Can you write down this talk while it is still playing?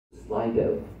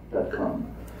slido.com.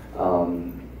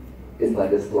 It's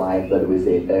like a slide, but with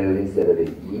a O instead of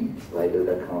an E,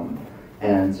 slido.com.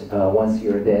 And once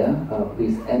you're there,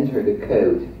 please enter the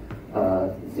code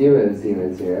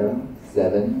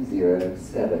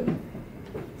 000707.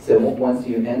 So once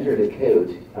you enter the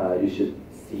code, you should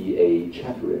see a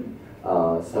chat room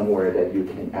somewhere that you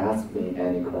can ask me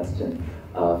any question.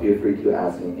 Feel free to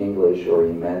ask in English or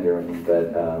in Mandarin,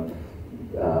 but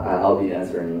I'll be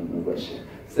answering in English.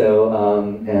 So,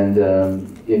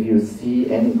 if you see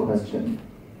any question,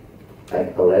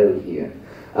 like hello here,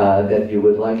 that you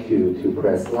would like to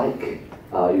press like,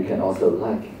 you can also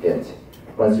like it.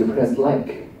 Once you press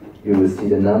like, you will see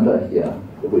the number here,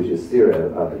 which is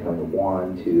 0, becoming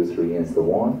 1, 2, 3, and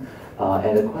so on.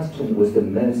 And the question with the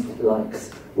most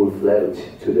likes will float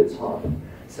to the top.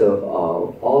 So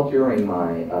all during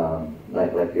my,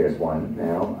 like there's one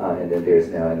now, and then there's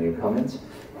now a new comment.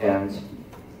 And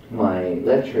my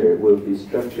lecture will be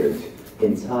structured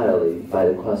entirely by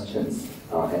the questions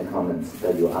and comments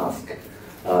that you ask.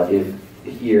 If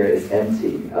here is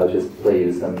empty, I'll just play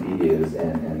you some videos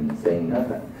and saying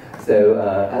nothing. So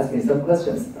ask me some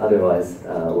questions, otherwise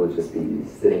we'll just be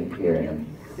sitting here and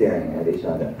staring at each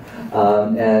other.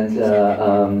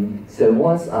 So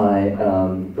once I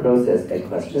process a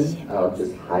question, I'll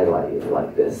just highlight it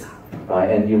like this, right?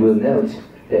 And you will note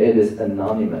that it is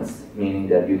anonymous, meaning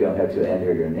that you don't have to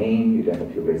enter your name, you don't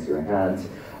have to raise your hand.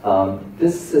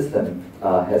 This system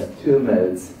has 2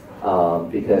 modes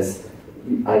because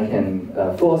I can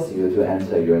force you to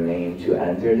enter your name to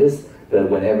enter this, but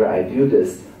whenever I do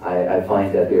this, I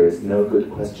find that there is no good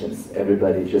questions.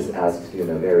 Everybody just asks,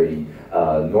 very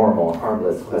normal,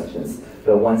 harmless questions.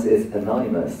 But once it's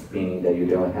anonymous, meaning that you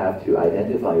don't have to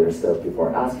identify yourself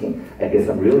before asking, I get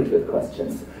some really good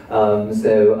questions.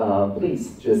 Please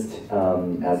just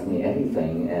ask me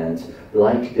anything and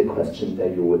like the question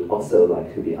that you would also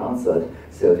like to be answered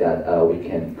so that we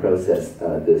can process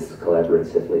this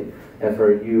collaboratively. And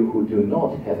for you who do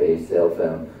not have a cell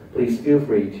phone, please feel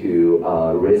free to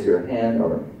raise your hand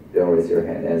or don't raise your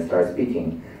hand and start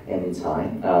speaking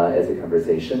anytime as a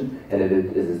conversation. And if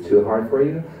it is too hard for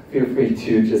you, feel free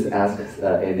to just ask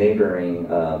a neighboring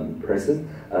person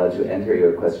to enter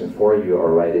your question for you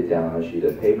or write it down on a sheet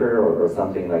of paper or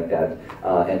something like that.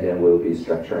 And then we'll be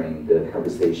structuring the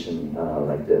conversation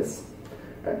like this.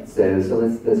 All right, so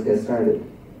let's get started.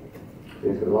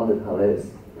 There's a lot of hellos.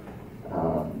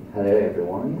 Hello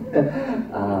everyone.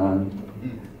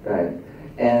 Right.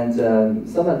 And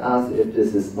someone asked if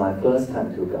this is my first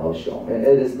time to Kaohsiung.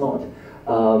 It is not.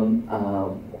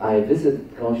 I visited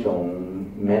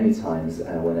Kaohsiung many times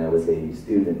when I was a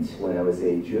student. When I was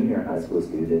a junior high school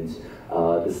student,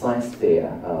 the science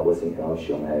fair was in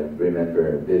Kaohsiung. I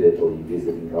remember vividly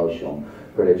visiting Kaohsiung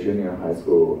for the junior high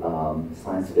school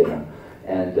science fair.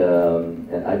 And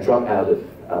I dropped out of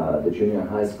the junior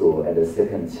high school at the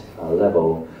 2nd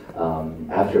level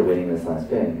after winning the science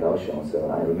fair in Kaohsiung, so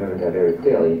I remember that very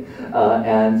clearly.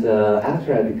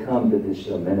 After I become the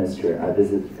digital minister, I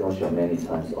visited Kaohsiung many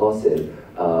times also,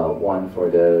 one for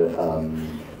the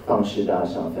Fangshi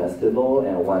Dashang Festival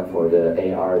and one for the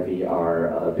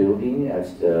AR/VR building at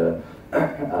the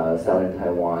Southern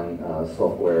Taiwan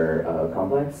Software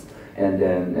Complex. And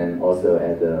also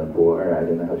at the Boer, I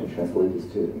don't know how to translate this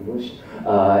to English,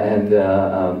 and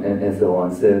so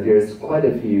on. So there's quite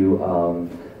a few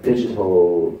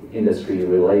digital industry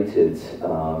related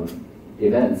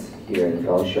events here in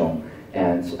Kaohsiung,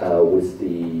 and with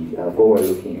the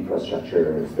forward-looking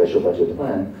infrastructure special budget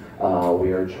plan,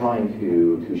 we are trying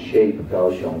to shape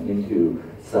Kaohsiung into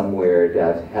somewhere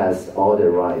that has all the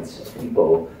rights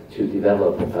people to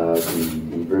develop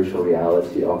the virtual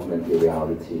reality, augmented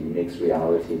reality, mixed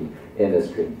reality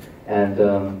industry. And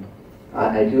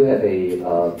I do have a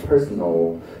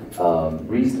personal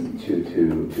reason to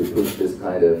push this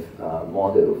kind of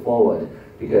model forward,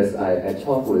 because I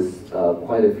talked with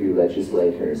quite a few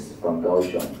legislators from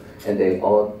Kaohsiung, and they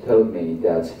all told me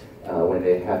that when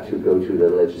they have to go to the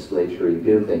legislatory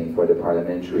building for the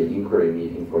parliamentary inquiry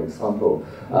meeting, for example,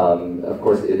 of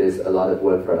course it is a lot of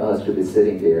work for us to be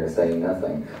sitting there saying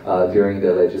nothing during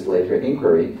the legislature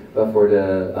inquiry, but for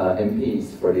the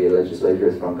MPs, for the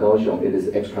legislators from Kaohsiung, it is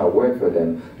extra work for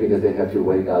them because they have to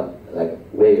wake up like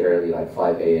way early, like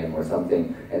 5 a.m. or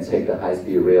something, and take the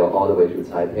high-speed rail all the way to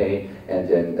Taipei, and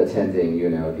then attending,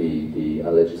 the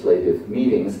legislative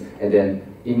meetings, and then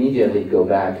immediately go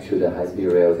back to the high-speed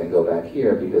rails and go back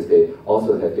here because they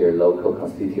also have their local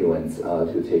constituents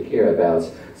to take care about.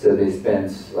 So they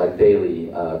spend like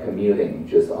daily commuting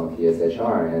just on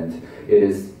TSHR, and it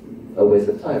is a waste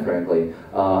of time, frankly.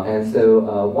 And so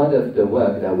one of the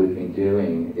work that we've been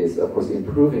doing is, of course,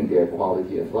 improving their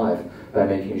quality of life by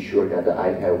making sure that the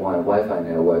iPad 1 Wi-Fi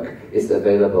network is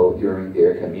available during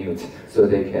their commute, so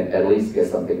they can at least get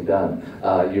something done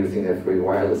using a free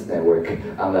wireless network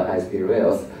on the high-speed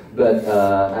rails. But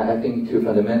I think to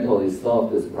fundamentally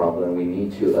solve this problem, we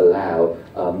need to allow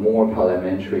more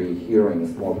parliamentary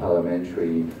hearings, more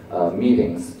parliamentary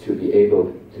meetings to be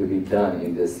able to be done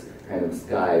in this kind of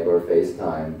Skype or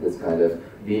FaceTime, this kind of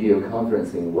video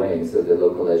conferencing way, so the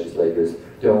local legislators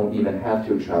don't even have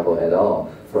to travel at all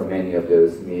for many of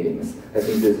those meetings. I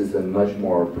think this is a much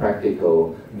more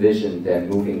practical vision than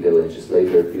moving the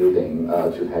legislature building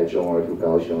to Taichung or to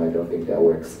Kaohsiung. I don't think that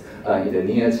works in the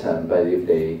near term, but if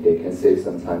they can save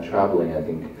some time traveling, I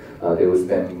think they will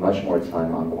spend much more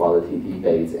time on quality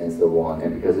debates and so on.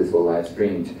 And because it's all live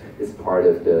streamed, it's part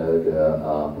of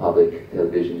the public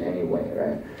television anyway,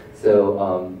 right?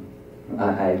 So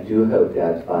I do hope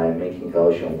that by making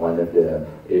Kaohsiung one of the,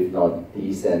 if not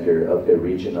the center of the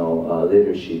regional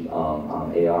leadership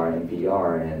on AR and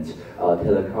VR and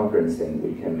teleconferencing,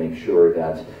 we can make sure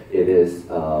that it is,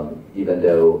 even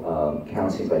though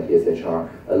counting by TSHR,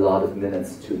 a lot of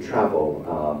minutes to travel,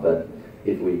 but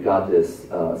if we got this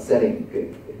setting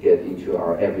get into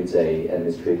our everyday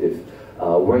administrative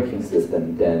working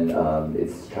system, then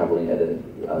it's traveling at a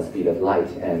speed of light.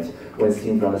 And when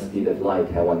seen from the speed of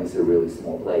light, Taiwan is a really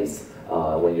small place.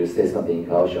 When you say something in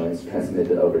Kaohsiung, it's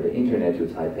transmitted over the internet to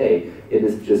Taipei, it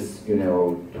is just, 20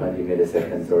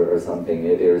 milliseconds or something.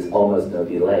 There is almost no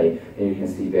delay, and you can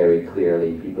see very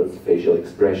clearly people's facial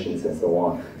expressions and so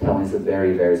on. Taiwan is a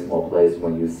very, very small place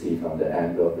when you see from the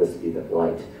angle of the speed of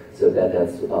light. So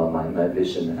that's my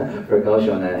vision for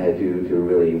Kaohsiung, and I do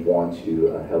really want to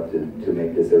help to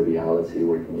make this a reality,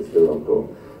 working with the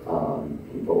local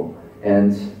people.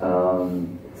 And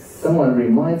someone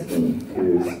reminds me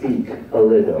to speak a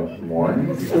little more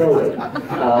slowly,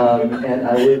 and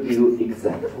I will do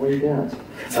exactly that.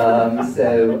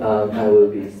 So I will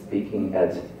be speaking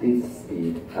at this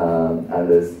speed,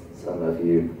 unless some of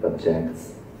you object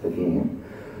again.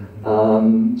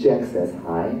 Jack says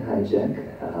hi. Hi, Jack.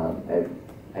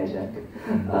 Hi, Jack.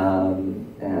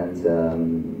 And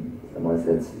someone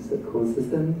says it's a cool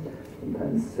system.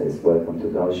 Sometimes says welcome to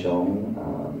Kaohsiung.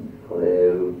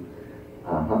 Hello.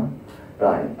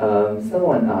 Right.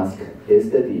 Someone asked, is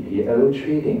the DPO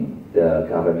treating the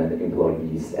government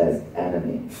employees as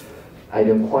enemy? I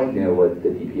don't quite know what the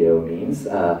DPO means.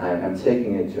 I'm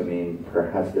taking it to mean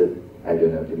perhaps the, I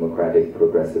don't know, Democratic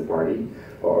Progressive Party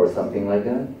or something like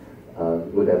that.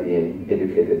 Would that be an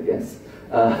educated guess?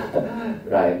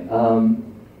 Right.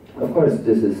 Of course,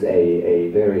 this is a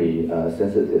very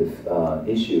sensitive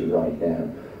issue right now.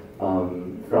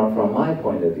 From my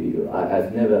point of view,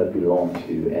 I've never belonged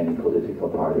to any political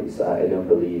parties. I don't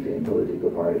believe in political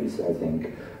parties. I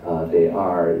think they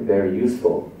are very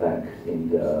useful back in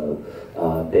the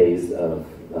days of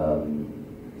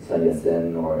Sun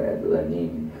Yat-sen or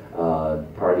Lenin.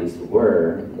 Parties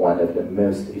were one of the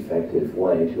most effective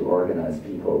way to organize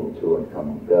people toward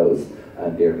common goals,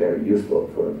 and they're very useful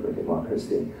for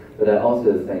democracy. But I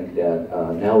also think that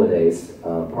nowadays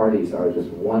parties are just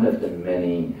one of the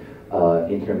many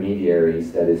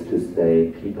intermediaries, that is to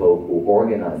say, people who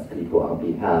organize people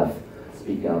on behalf,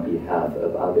 speak on behalf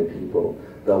of other people.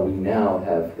 But we now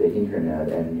have the internet,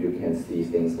 and you can see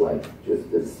things like just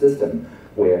the system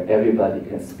where everybody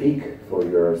can speak for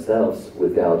yourselves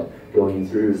without going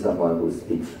through someone who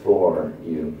speaks for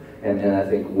you. And I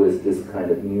think with this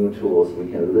kind of new tools, we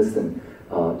can listen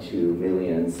to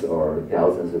millions or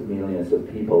thousands of millions of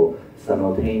people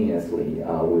simultaneously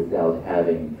without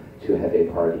having to have a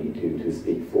party to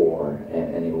speak for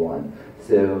anyone.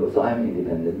 So I'm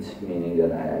independent, meaning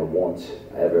that I won't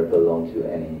ever belong to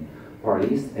any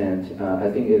parties, and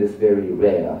I think it is very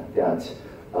rare that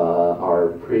our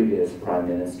previous Prime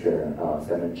Minister,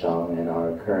 Simon Zhang, and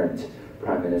our current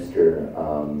Prime Minister,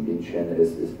 Lin Quan,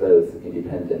 is both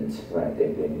independent, right? They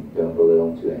don't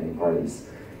belong to any parties.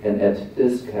 And at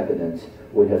this cabinet,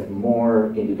 we have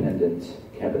more independent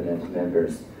cabinet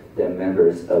members than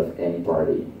members of any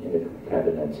party in the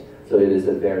cabinet. So it is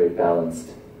a very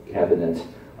balanced cabinet.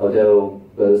 Although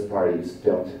both parties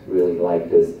don't really like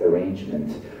this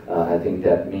arrangement, I think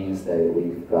that means that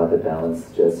we've got the balance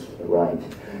just right.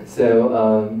 So,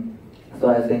 so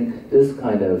I think this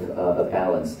kind of a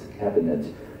balanced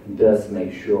cabinet does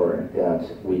make sure that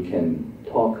we can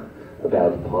talk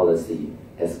about policy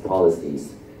as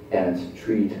policies and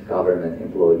treat government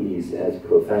employees as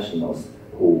professionals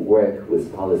who work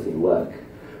with policy work.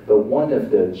 But one of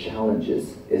the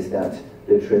challenges is that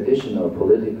the traditional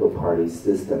political party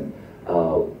system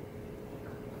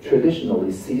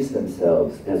traditionally sees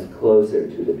themselves as closer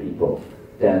to the people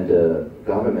than the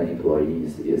government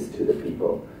employees is to the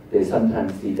people. They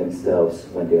sometimes see themselves,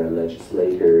 when they are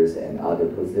legislators and other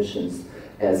positions,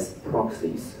 as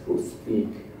proxies who speak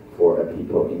for a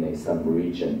people in some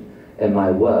region. And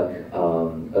my work,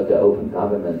 the open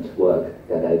government work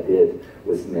that I did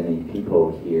with many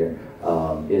people here,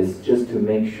 is just to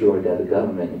make sure that the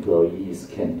government employees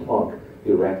can talk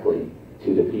directly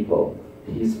to the people,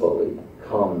 peacefully,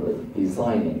 calmly,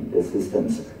 designing the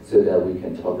systems so that we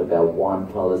can talk about one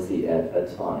policy at a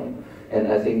time. And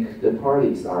I think the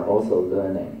parties are also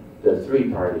learning. The three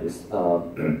parties,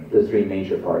 the three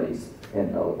major parties,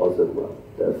 and also well,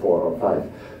 the 4 or 5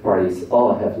 parties,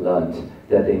 all have learned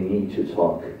that they need to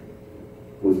talk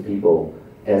with people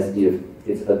as if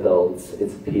it's adults,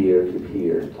 it's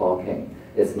peer-to-peer talking.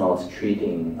 It's not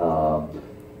treating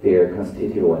their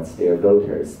constituents, their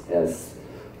voters, as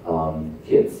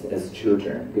kids, as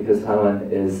children, because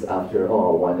Taiwan is, after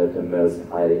all, one of the most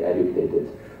highly educated,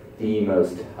 the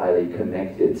most highly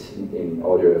connected in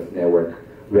order of network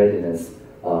readiness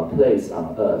place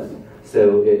on earth.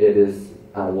 So it is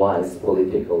unwise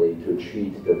politically to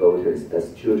treat the voters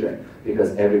as children,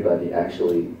 because everybody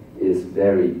actually is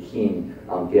very keen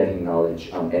on getting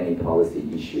knowledge on any policy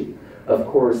issue. Of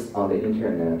course, on the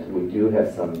internet, we do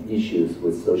have some issues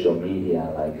with social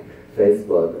media like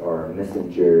Facebook or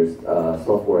messengers,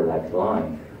 software like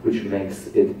Line, which makes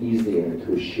it easier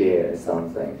to share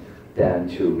something than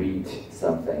to read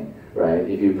something, right?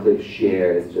 If you click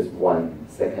share, it's just 1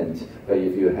 second, but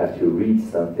if you have to read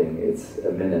something, it's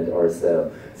a minute or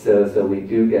so. So we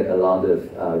do get a lot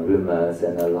of rumors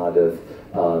and a lot of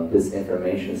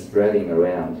disinformation spreading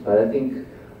around. But I think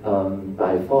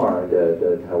by far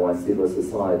the Taiwan civil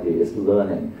society is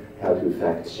learning how to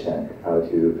fact check, how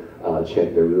to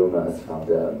check the rumors from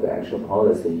the actual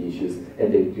policy issues,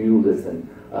 and they do listen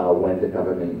when the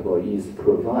government employees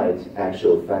provide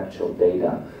actual factual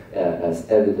data as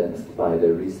evidenced by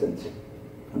the recent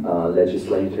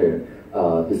legislature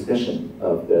discussion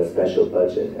of the special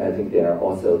budget. I think they are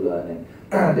also learning.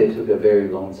 They took a very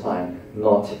long time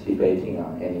not debating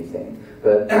on anything.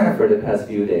 But for the past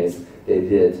few days, they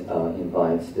did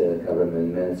invite the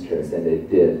government ministers, and they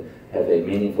did have a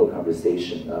meaningful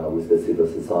conversation with the civil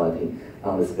society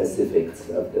on the specifics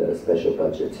of the special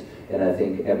budget. And I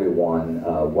think everyone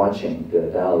watching the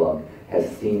dialogue has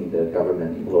seen the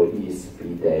government employees,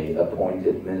 be they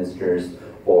appointed ministers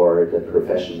or the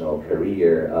professional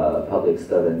career public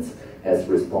servants, as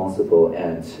responsible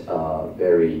and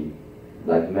very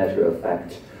matter of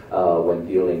fact when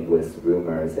dealing with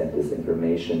rumors and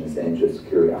disinformation and just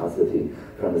curiosity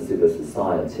from the civil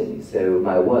society. So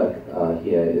my work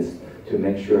here is to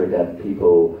make sure that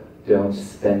people don't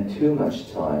spend too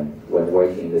much time when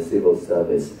working in the civil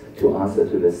service to answer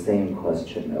to the same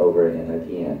question over and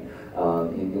again.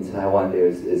 In Taiwan, there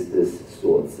is this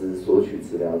索取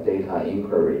资料 data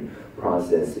inquiry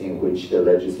process in which the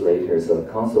legislators or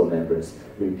council members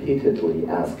repeatedly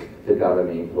ask the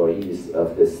government employees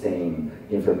of the same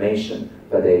information,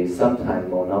 but they sometimes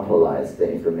monopolize the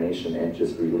information and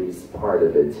just release part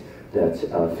of it that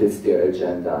fits their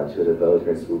agenda to the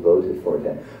voters who voted for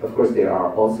them. Of course, there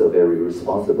are also very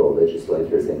responsible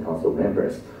legislators and council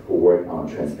members who work on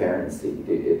transparency.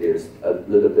 There's a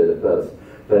little bit of both.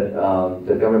 But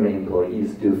the government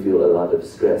employees do feel a lot of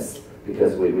stress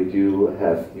because we do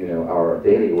have our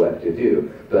daily work to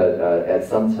do, but at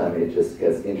some time it just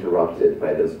gets interrupted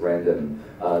by those random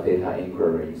data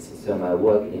inquiries. So my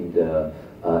work in the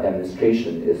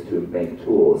administration is to make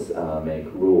tools,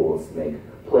 make rules, make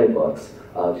playbooks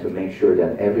to make sure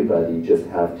that everybody just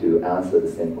have to answer the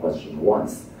same question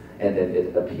once, and then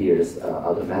it appears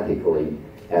automatically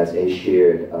as a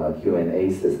shared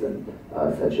Q&A system,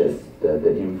 such as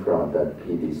the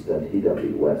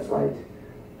infra.pds.tw website,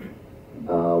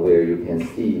 where you can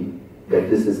see that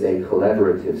this is a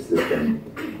collaborative system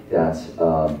that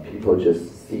people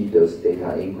just see those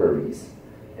data inquiries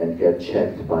and get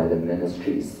checked by the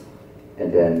ministries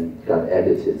and then got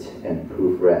edited and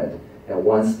proofread. And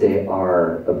once they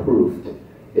are approved,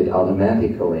 it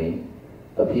automatically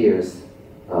appears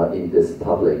in this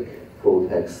public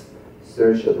full-text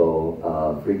searchable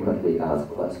frequently asked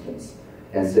questions.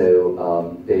 And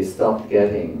so they stopped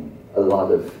getting a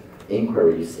lot of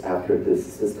inquiries after this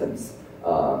systems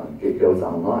it goes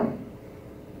online,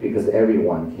 because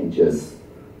everyone can just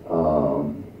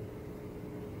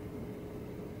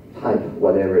type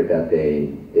whatever that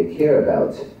they care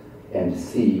about and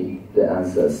see the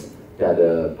answers that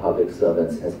the public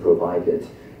servants has provided.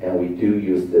 And we do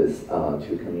use this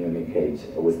to communicate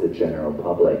with the general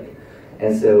public.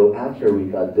 And so after we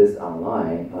got this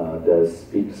online, the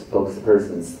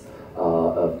spokespersons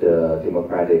of the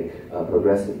Democratic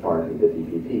Progressive Party, the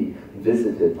DPP,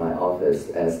 visited my office,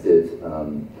 as did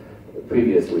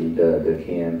previously the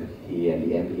KMP and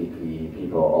the MPP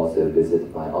people also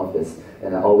visit my office.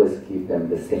 And I always give them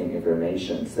the same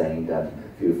information, saying that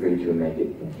feel free to make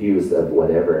use of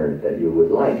whatever that you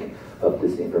would like of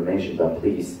this information, but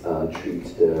please treat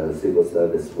the civil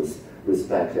service with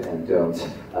respect and don't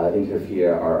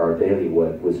interfere our daily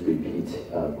work with repeat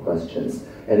questions.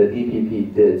 And the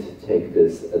DPP did take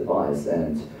this advice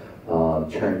and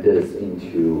turn this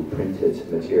into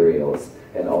printed materials,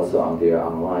 and also on their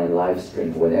online live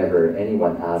stream. Whenever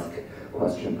anyone asks a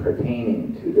question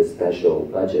pertaining to the special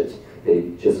budget,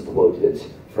 they just quote it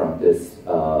from this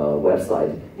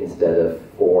website instead of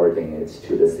forwarding it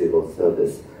to the civil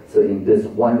service. So in this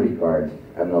one regard,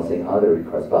 I'm not saying other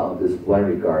regards, but on this one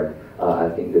regard, I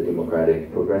think the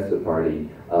Democratic Progressive Party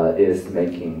is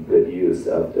making good use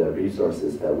of the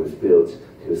resources that was built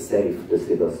to save the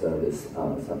civil service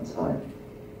some time.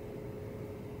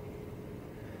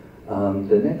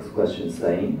 The next question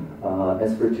saying,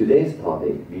 as for today's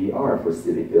topic, VR for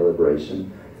civic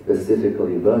deliberation,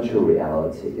 specifically virtual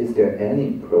reality, is there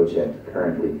any project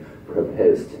currently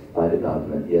proposed by the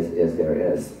government? Yes, there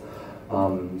is.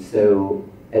 So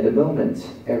at the moment,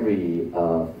 every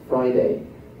Friday,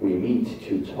 we meet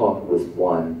to talk with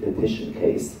one petition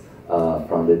case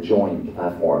from the joint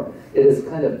platform. It is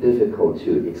kind of difficult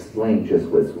to explain just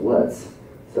with words,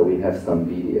 so we have some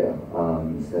video.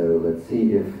 So let's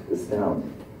see if the sound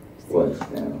works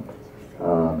now.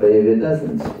 But if it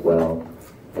doesn't, well,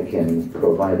 I can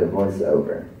provide a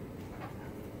voiceover.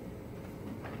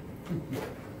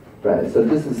 Right, so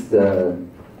this is the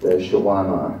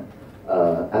shawarma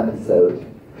episode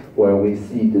where we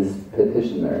see this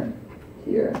petitioner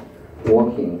here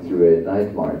walking through a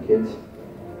night market.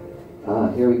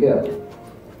 Here we go.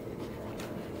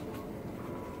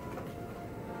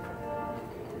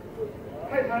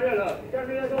 太残忍了！下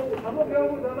面在说长目标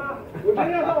负责吗？我今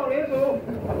天要上网联署。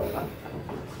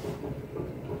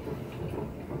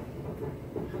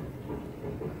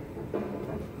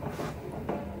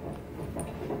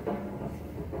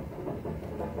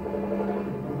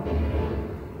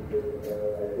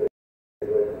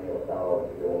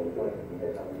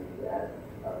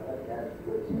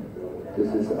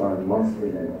This is our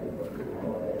monthly meeting.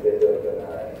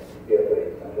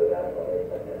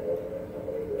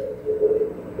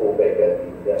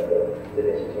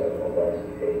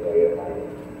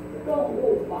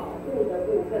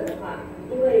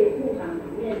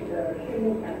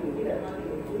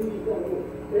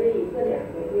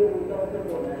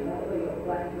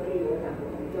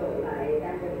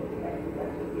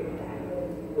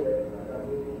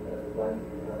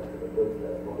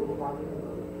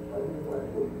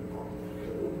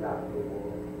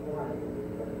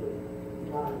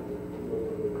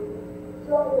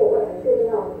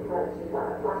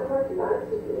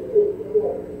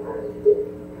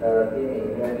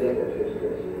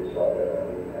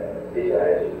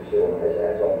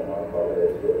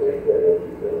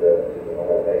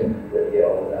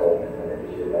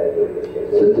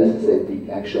 So this is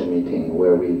the actual meeting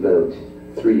where we vote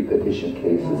 3 petition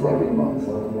cases every month.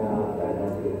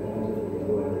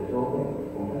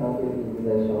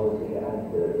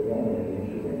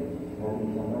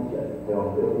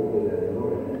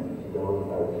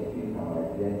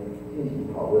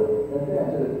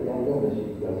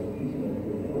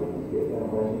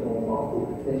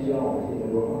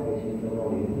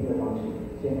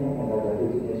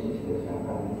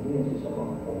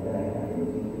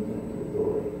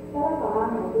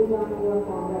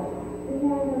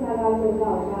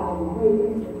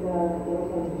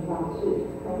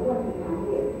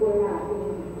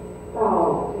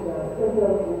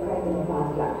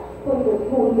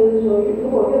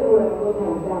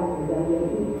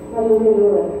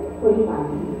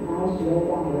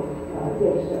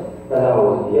大家好，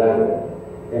我是迪安。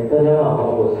大家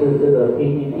好，我是这个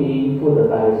PDIS 负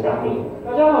责台的乡民。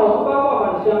大家好，我是八卦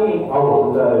版的乡民。好，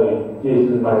我是在夜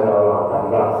市卖沙拉当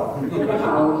大。大家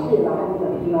好，我是劳动者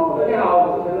PO。大家好，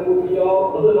我是陈部 PO。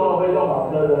我是农委会动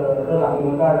马车的科长，你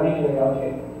们在第一个了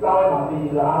解，沙威玛第一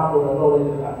是阿拉伯的肉类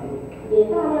的产品。也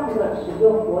大量的使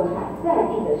用国产在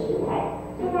地的食材。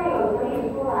现在有整理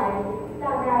出来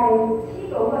大概7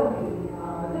个问题，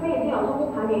这边已经有初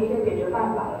步盘点一些解决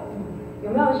办法了。有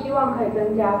没有希望可以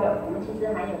增加的？我们其实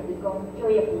还有提供就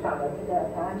业辅导的这个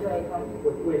台湾就业专区。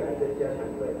未来再加强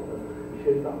对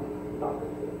宣导大的。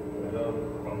为了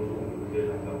帮助我们这些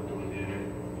厂商做一些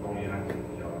工业和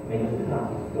营销。每个市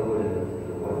场其实都会有这个智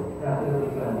慧，那这个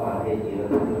部分的话可以结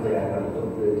合出未来的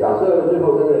种子假设日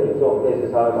后真的有这种类似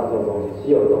沙滩马这种东西，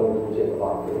稀有动物出现的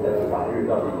话，我们的法律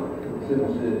到底是不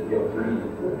是有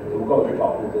足够去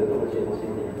保护这种先进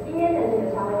地？今天的这个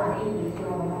沙滩马的议题是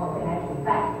我们后会来主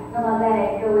办。那么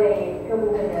在各部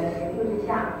会的协助之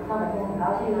下，那本身很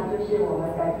高兴呢，就是我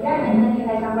们的提案人跟现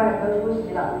在相关人都出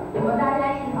席了，我们大家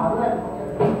一起讨论同者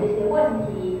出这些问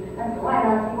题。那此外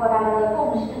呢，经过大家的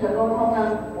共识的沟通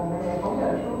呢，我们也同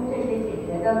者出这些解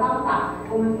决的方法。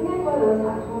我们今天所有的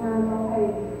产出呢，都会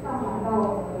上传到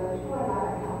我们的数位版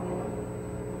本上面，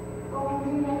供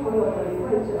今天所有的与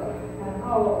会者，然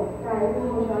后在日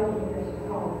后需要演绎的时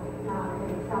候，那可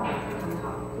以上网参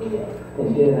考。谢谢。很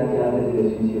谢谢大家，在这个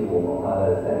星期五，我们花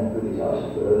了3-4个小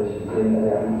时左右的时间，大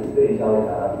家彼此对焦，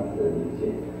达到彼此的理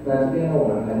解。那这边呢，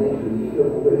我们还在熟悉各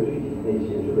部会具体可以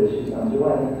协助的事项之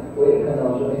外呢，我也看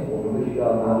到说，我们会需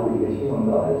要发布一个新闻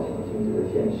稿来澄清这个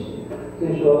现实。所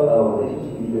以说，我在星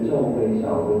期一的政务会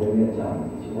上，我跟院长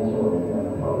以及其他政务人员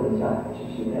们讨论一下，是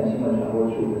不是看新闻传播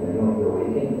处可能用一个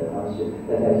微电影的方式，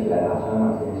大家一起来把沙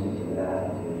马这件事情跟大家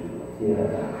讲清楚。谢谢大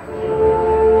家。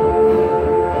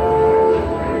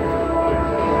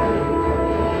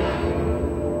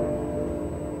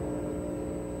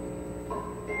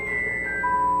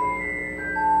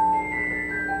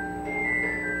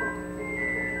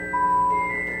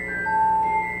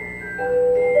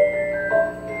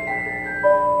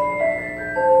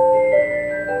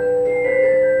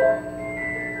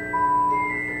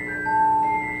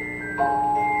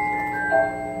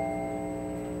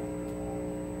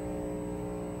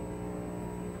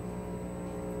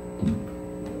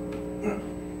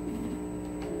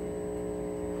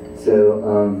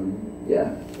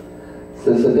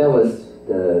So that was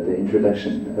the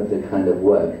introduction of the kind of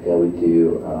work that we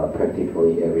do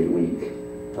practically every week.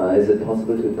 Is it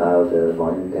possible to dial the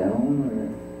volume down or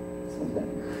something?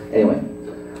 Anyway,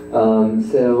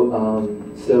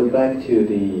 so back to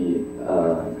the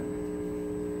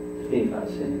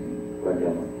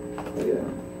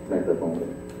microphone.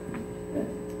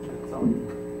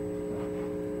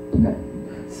 Okay.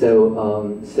 So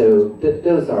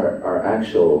those are our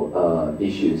actual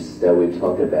issues that we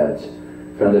talk about.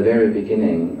 From the very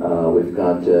beginning, we've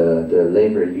got the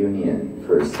labor union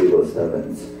for civil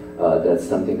servants. That's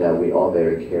something that we all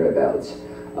very care about.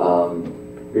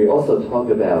 We also talk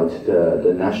about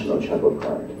the national travel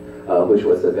card, which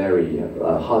was a very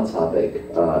hot topic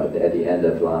at the end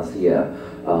of last year,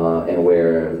 and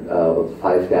where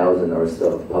 5,000 or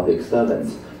so public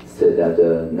servants said that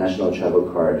the national travel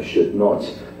card should not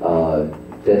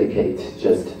dedicate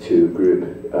just to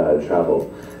group travel.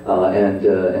 And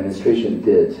the administration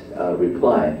did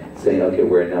reply, saying, okay,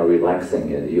 we're now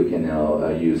relaxing it. You can now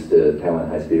use the Taiwan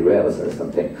high-speed rails or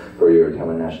something for your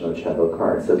Taiwan national travel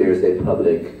card. So there's a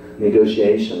public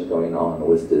negotiation going on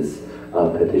with this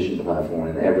petition platform,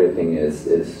 and everything is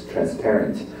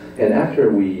transparent. And after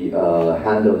we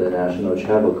handle the national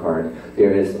travel card,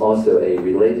 there is also a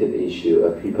related issue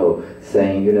of people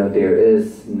saying, there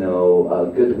is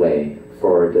no good way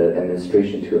for the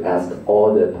administration to ask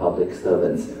all the public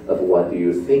servants of what do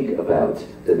you think about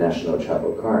the national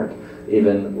travel card.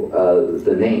 Even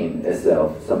the name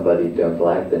itself, somebody don't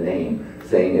like the name,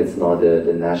 saying it's not the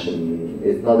nation,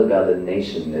 it's not about the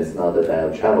nation, it's not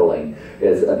about traveling,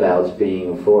 it's about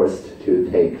being forced to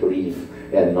take leave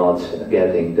and not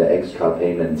getting the extra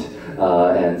payment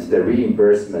and the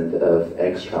reimbursement of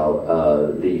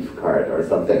extra leave card or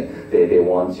something. They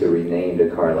want to rename the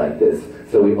card like this.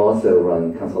 So we also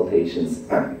run consultations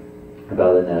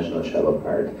about the national travel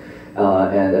card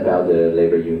and about the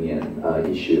labor union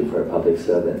issue for public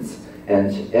servants.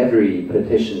 And every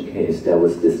petition case that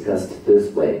was discussed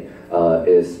this way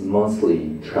is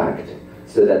monthly tracked,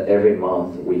 so that every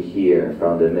month we hear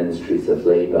from the ministries of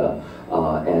labor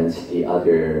and the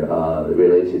other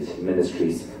related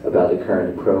ministries about the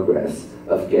current progress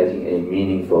of getting a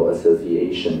meaningful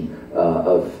association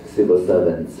of civil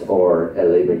servants or a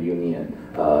labor union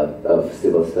of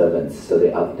civil servants. So they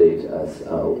update us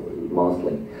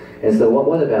monthly. And so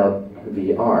what about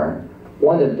VR?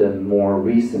 One of the more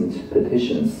recent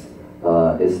petitions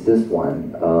is this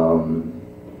one.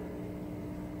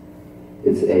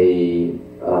 It's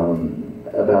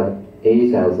about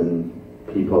 8,000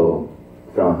 people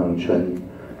from Hengchun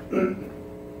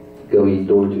going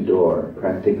door to door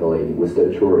practically with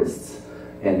the tourists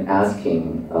and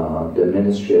asking the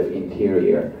Ministry of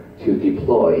Interior to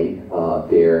deploy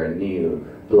their new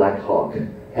Black Hawk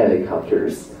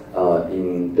helicopters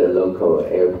in the local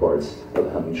airport of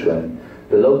Hengchun.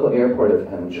 The local airport of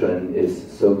Hengchun is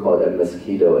so-called a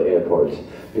mosquito airport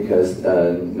because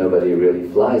nobody really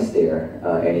flies there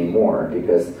anymore,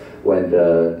 because when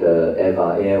the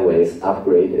EVA Airways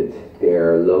upgraded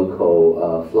their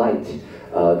local flight,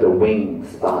 the wing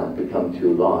span become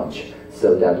too large,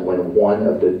 so that when one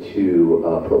of the two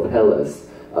propellers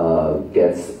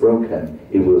gets broken,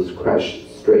 it will crash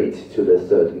straight to the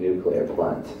third nuclear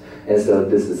plant. And so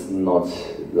this is not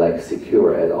like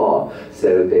secure at all.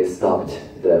 So they stopped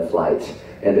the flight,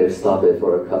 and they've stopped it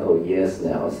for a couple of years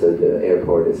now. So the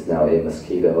airport is now a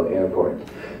mosquito airport.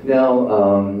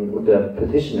 Now the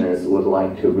petitioners would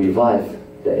like to revive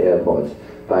the airport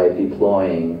by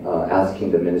deploying,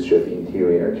 asking the Ministry of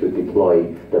Interior to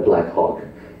deploy the Black Hawk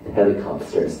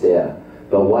helicopters there.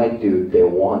 But why do they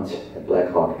want Black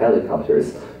Hawk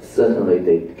helicopters? Certainly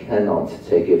they cannot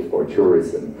take it for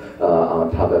tourism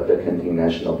on top of the Kenting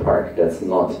National Park. That's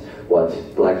not what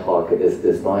Black Hawk is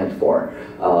designed for.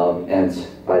 And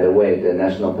by the way, the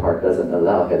national park doesn't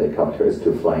allow helicopters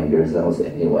to fly in their zones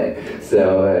anyway.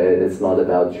 So it's not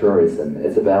about tourism,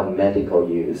 it's about medical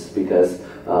use, because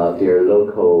their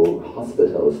local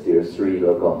hospitals, their 3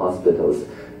 local hospitals,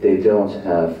 they don't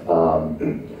have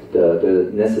the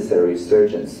necessary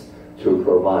surgeons to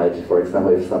provide. For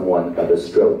example, if someone got a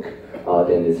stroke,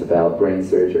 then it's about brain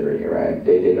surgery, right?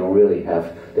 They don't really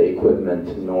have the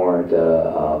equipment nor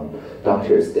the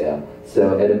doctors there.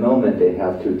 So at the moment, they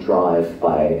have to drive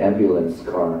by ambulance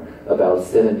car about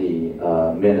 70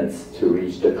 minutes to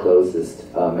reach the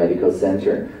closest medical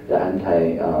center, the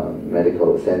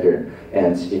anti-medical center.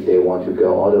 And if they want to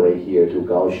go all the way here to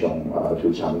Kaohsiung, to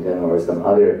Chang'an or some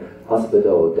other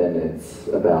hospital, then it's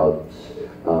about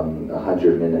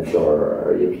 100 minutes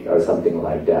or something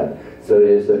like that. So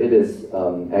it is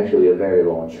actually a very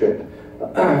long trip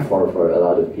for a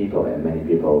lot of people, and many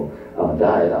people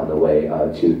died on the way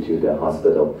to the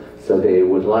hospital. So they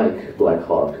would like Black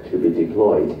Hawk to be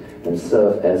deployed and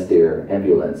serve as their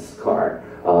ambulance car.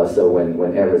 So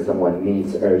whenever someone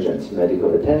needs urgent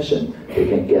medical attention, they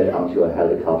can get onto a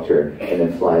helicopter and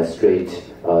then fly straight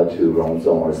to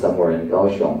Rongzong or somewhere in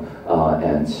Kaohsiung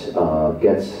and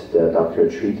get the doctor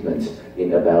treatment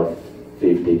in about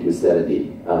 50 to 70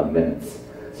 minutes.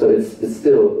 So it's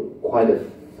still quite a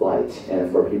flight,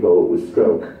 and for people with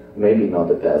stroke, maybe not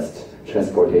the best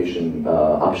transportation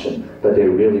option, but they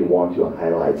really want to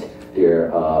highlight their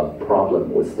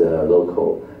problem with the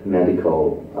local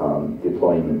medical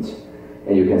deployment.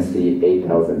 And you can see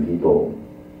 8,000 people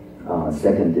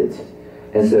seconded.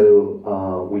 And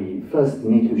so we first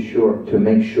need to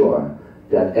make sure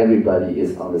that everybody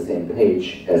is on the same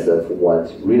page as of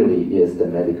what really is the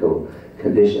medical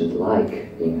conditions like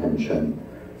in Hengchun.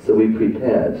 So we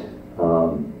prepared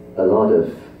a lot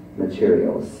of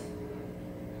materials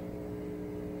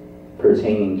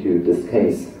pertaining to this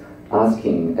case,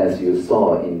 asking, as you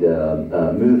saw in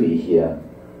the movie here,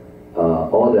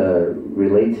 all the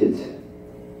related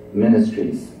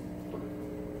ministries,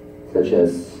 such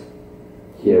as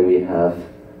here we have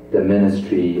the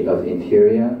Ministry of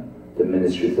Interior, the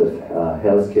Ministries of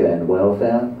Healthcare and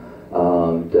Welfare,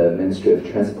 the Ministry of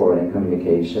Transport and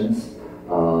Communications,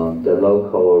 the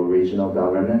local regional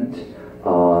government,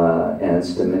 and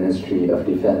the Ministry of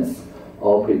Defense,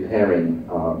 all preparing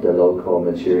the local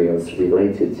materials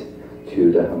related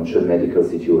to the Hengchun medical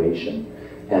situation.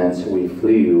 And we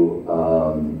flew,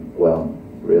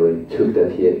 really took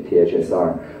the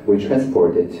THSR. We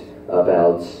transported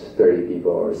about 30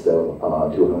 people or so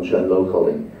to Hengchun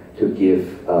locally to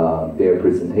give their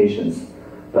presentations,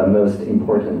 but most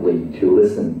importantly, to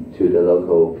listen to the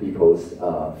local people's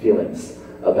feelings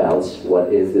about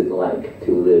what is it like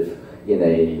to live in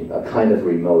a kind of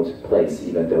remote place,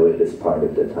 even though it is part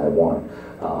of the Taiwan,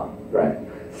 right?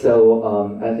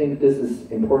 So I think this is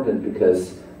important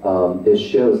because it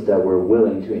shows that we're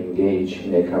willing to engage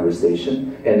in a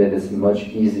conversation, and it is much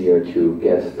easier to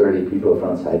get 30 people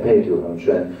from Taipei to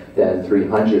Hengchun than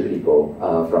 300 people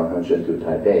from Hengchun to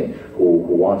Taipei who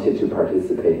wanted to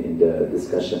participate in the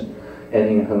discussion. And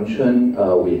in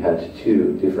Hengchun, we had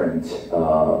 2 different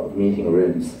meeting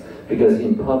rooms, because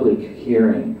in public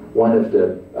hearing, one of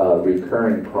the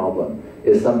recurring problem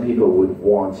is some people would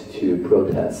want to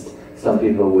protest. Some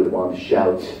people would want to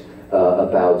shout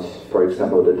about, for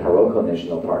example, the Taroko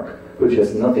National Park, which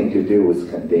has nothing to do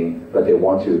with Kenting, but they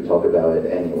want to talk about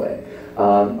it anyway.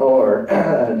 Or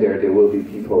there will be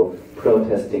people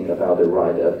protesting about the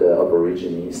right of the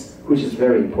Aborigines, which is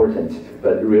very important,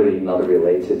 but really not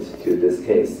related to this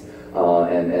case,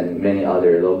 and many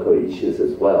other local issues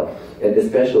as well. And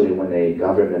especially when a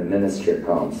government minister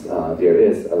comes, there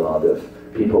is a lot of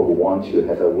people who want to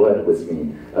have a word with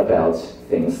me about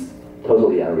things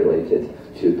totally unrelated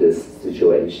to this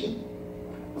situation.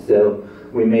 So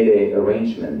we made an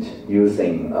arrangement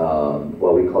using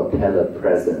what we call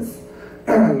telepresence.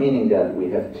 meaning that we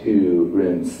have 2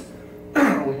 rooms.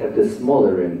 We have the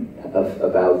smaller room of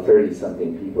about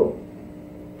 30-something people,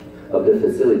 of the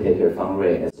facilitator Fang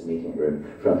Rui as the meeting room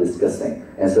from discussing.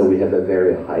 And so we have a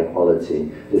very high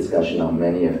quality discussion on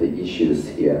many of the issues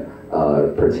here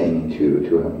pertaining to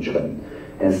Hengchun.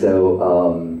 And so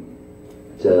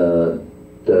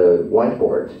the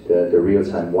whiteboard, the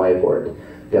real-time whiteboard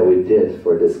that we did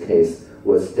for this case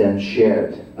was then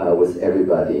shared with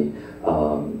everybody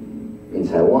in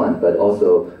Taiwan, but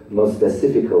also most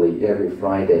specifically every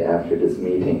Friday after this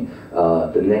meeting.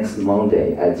 The next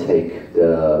Monday, I take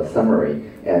the summary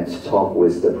and talk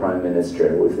with the Prime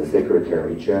Minister, with the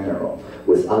Secretary General,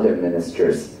 with other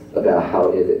ministers about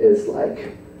how it is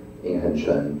like in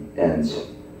Hengchun and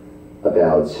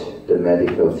about the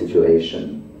medical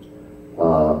situation,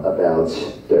 about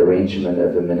the arrangement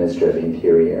of the Ministry of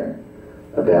Interior,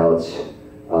 about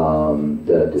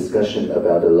the discussion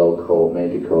about the local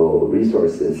medical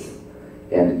resources,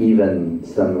 and even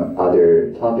some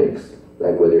other topics,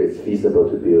 like whether it's feasible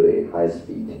to build a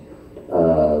high-speed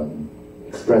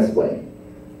expressway,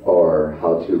 or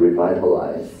how to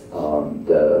revitalize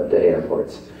the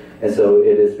airports. And so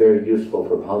it is very useful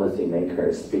for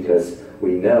policymakers because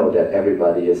we know that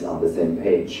everybody is on the same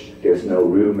page. There's no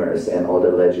rumors, and all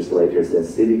the legislators and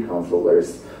city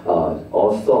councilors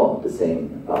all saw the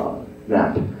same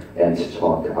map and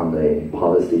talk on a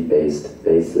policy-based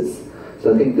basis.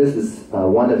 So I think this is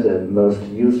one of the most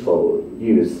useful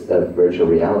use of virtual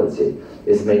reality,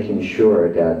 is making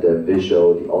sure that the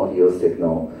visual, the audio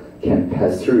signal can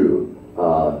pass through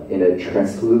in a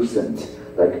translucent,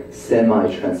 like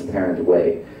semi-transparent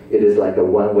way. It is like a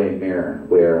one-way mirror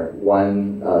where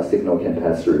one signal can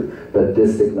pass through, but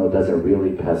this signal doesn't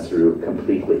really pass through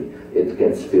completely. It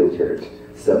gets filtered.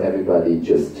 So everybody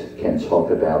just can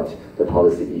talk about the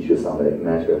policy issues on a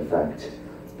matter-of-fact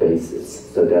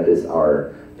basis. So that is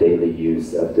our daily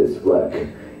use of this work.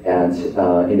 And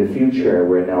in the future,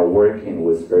 we're now working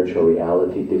with virtual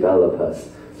reality developers,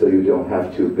 so you don't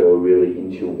have to go really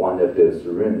into one of those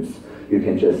rooms. You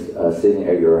can just sit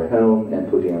at your home and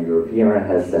put on your VR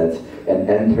headset and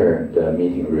enter the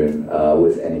meeting room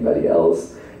with anybody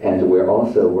else. And we're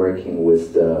also working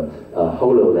with the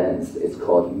HoloLens. It's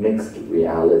called mixed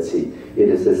reality. It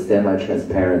is a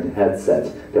semi-transparent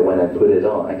headset that when I put it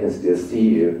on, I can still see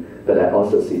you, but I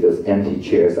also see those empty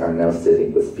chairs are now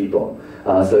sitting with people.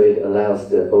 So it allows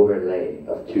the overlay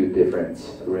of 2 different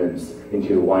rooms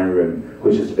into one room,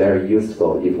 which is very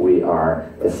useful if we are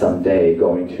someday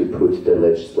going to put the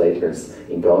legislators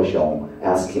in Kaohsiung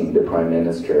asking the Prime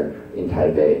Minister in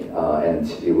Taipei, and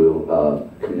it will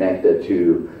connect the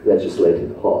 2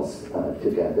 legislative halls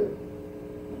together.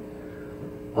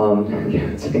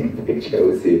 Can take a picture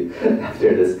with you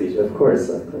after the speech? Of course,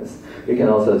 of course. You can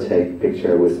also take a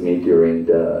picture with me during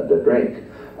the break.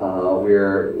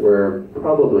 We're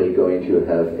probably going to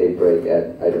have a break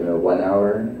at, I don't know, 1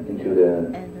 hour into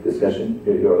the discussion.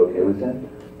 You're okay with that?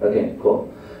 Okay,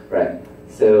 cool. Right.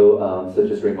 So so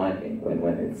just remind me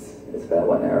when it's about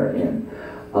 1 hour in.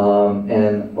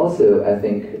 And also, I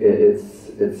think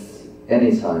it's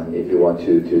anytime if you want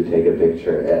to take a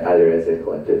picture, either as a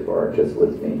collective or just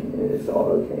with me, it's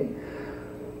all okay.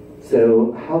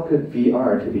 So how could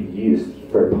VR to be used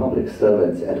for public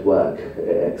servants at work?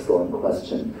 Excellent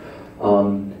question.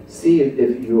 See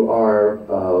if you are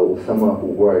someone who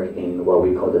work in what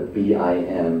we call the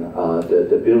BIM,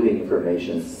 the Building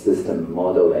Information System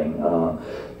Modeling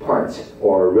part,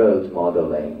 or road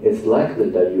modeling. It's likely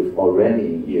that you've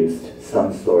already used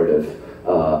some sort of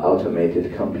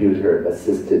automated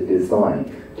computer-assisted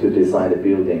design to design the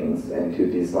buildings and to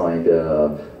design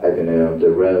the, I don't know, the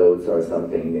roads or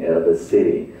something of the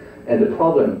city. And the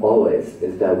problem always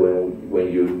is that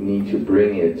when you need to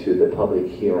bring it to the public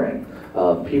hearing,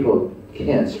 people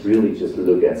can't really just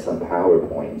look at some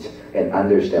PowerPoint and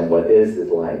understand what is it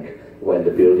like when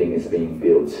the building is being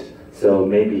built. So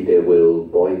maybe they will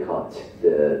boycott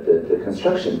the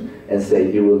construction and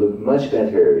say it will look much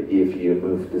better if you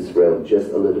move this road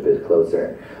just a little bit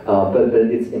closer. But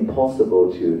it's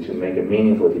impossible to make a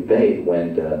meaningful debate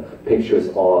when the pictures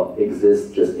all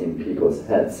exist just in people's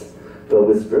heads. But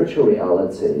with virtual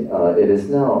reality, it is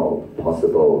now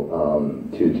possible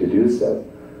to do so.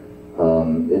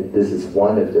 This is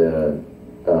one of the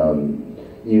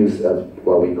use of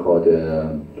what we call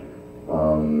the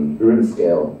room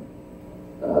scale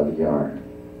VR.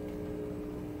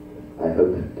 I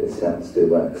hope the sound still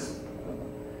works.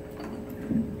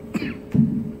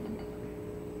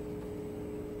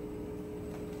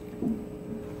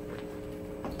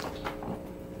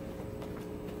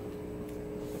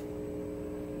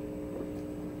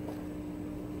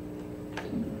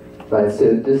 right?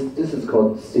 So this is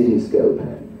called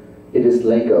Cityscope. It is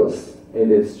Legos.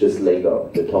 It is just Lego,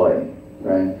 the toy,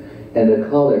 right? And the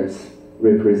colors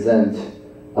represent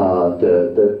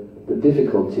the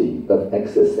difficulty of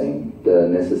accessing the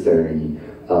necessary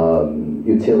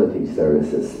utility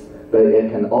services. But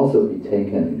it can also be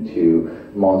taken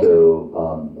to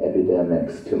model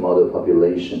epidemics, to model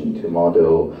population, to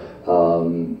model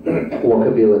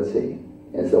walkability,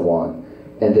 and so on.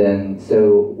 And then,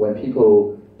 so when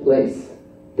people place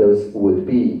those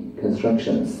would-be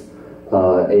constructions,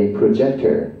 a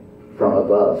projector from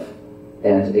above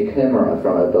and a camera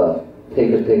from above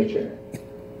take a picture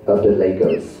of the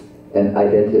Legos and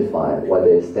identify what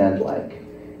they stand like.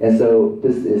 And so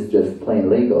this is just plain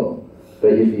Lego,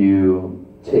 but if you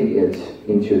take it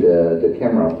into the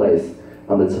camera place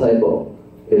on the table,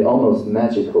 it almost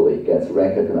magically gets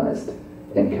recognized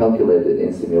and calculated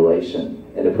in simulation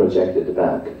and projected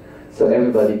back. So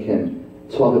everybody can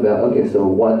talk about, okay, so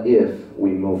what if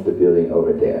we move the building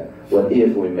over there? What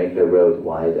if we make the road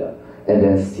wider? And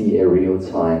then see a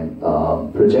real-time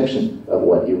projection of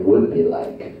what it would be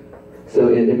like. So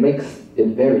it makes it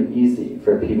very easy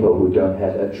for people who don't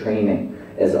have a training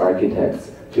as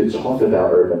architects to talk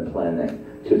about urban planning,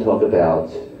 to talk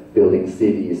about building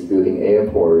cities, building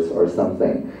airports or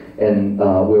something. And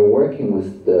we're working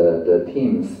with the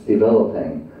teams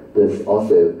developing this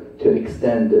also to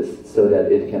extend this so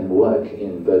that it can work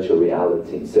in virtual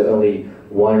reality. So only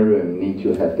one room need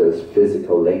to have those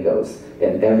physical Legos,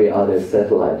 and every other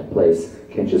satellite place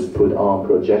can just put on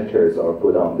projectors or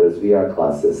put on those VR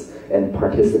classes and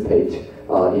participate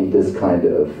in this kind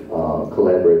of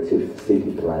collaborative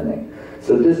city planning.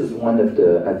 So this is one of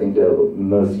the, I think, the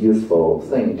most useful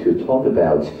thing to talk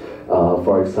about.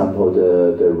 For example,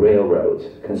 the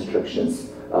railroad constructions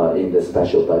in the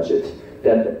special budget.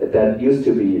 That used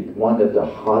to be one of the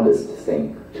hardest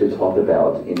thing to talk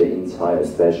about in the entire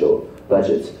special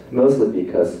budget, mostly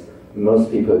because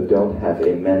most people don't have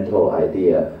a mental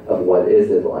idea of what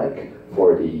is it like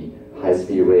for the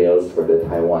high-speed rails, for the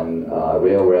Taiwan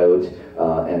Railroad,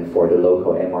 and for the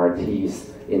local MRTs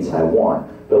in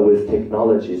Taiwan. But with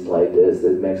technologies like this,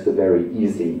 it makes it very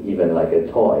easy, even like a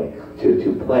toy,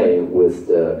 to play with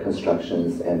the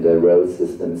constructions and the road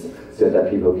systems so that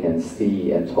people can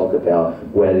see and talk about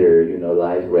whether, you know,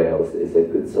 light rails is a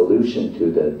good solution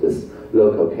to this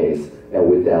local case, and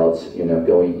without, you know,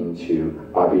 going into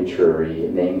arbitrary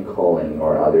name calling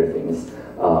or other things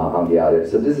on the other.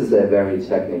 So this is a very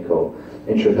technical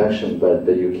introduction, but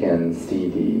you can see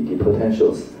the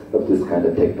potentials of this kind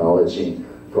of technology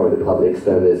for the public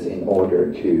service in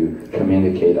order to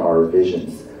communicate our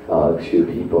visions to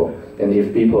people. And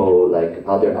if people, like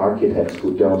other architects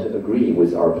who don't agree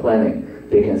with our planning,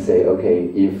 they can say, okay,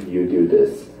 if you do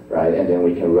this, right, and then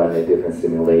we can run a different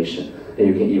simulation. And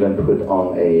you can even put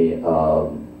on a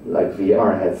like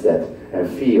VR headset and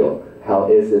feel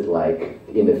how is it like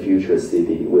in the future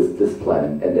city with this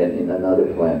plan, and then in another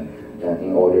plan,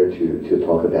 in order to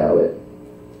talk about it.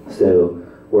 So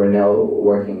we're now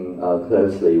working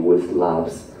closely with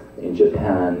labs in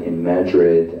Japan, in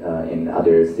Madrid, in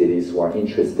other cities who are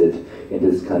interested in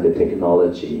this kind of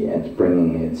technology and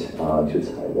bringing it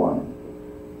to Taiwan.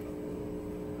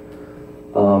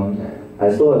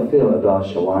 I saw a film about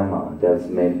shawarma that's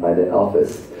made by the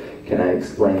office. Can I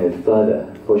explain it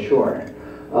further? For sure.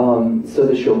 So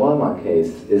the shawarma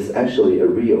case is actually a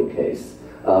real case.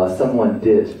 Someone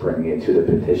did bring it to the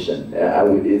petition.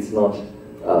 It's not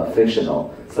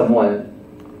fictional. Someone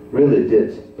really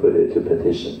did put it to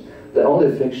petition. The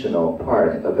only fictional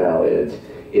part about it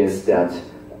is that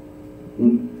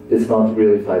it's not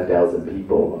really 5,000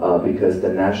 people because the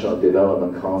National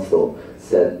Development Council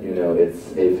said, you know,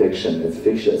 it's a fiction, it's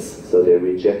fictitious, so they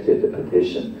rejected the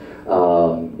petition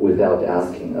without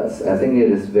asking us. I think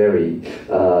it is very,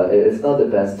 it's not the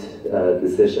best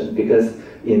decision, because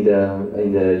in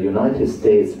the United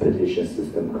States petition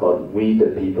system called We the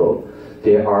People,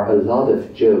 there are a lot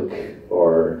of joke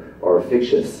or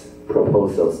fictitious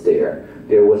proposals there.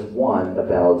 There was one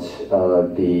about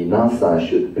the NASA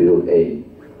should build a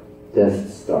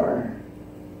Death Star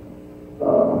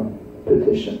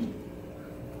petition.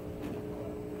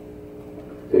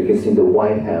 So you can see the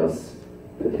White House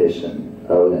petition.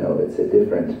 Oh no, it's a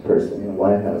different person in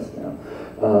White House now.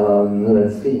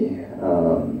 Let's see.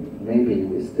 Maybe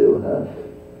we still have.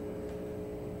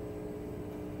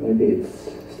 Maybe it's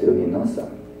still in NASA.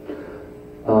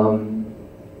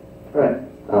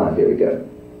 Right. Here we go.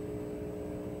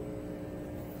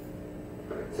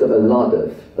 So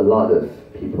a lot of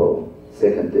people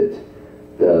seconded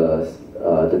the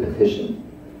petition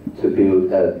to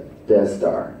build a Death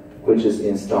Star, which is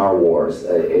in Star Wars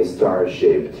a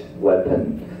star-shaped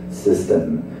weapon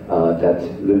system that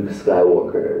Luke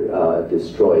Skywalker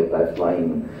destroyed by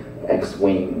flying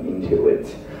X-wing into it.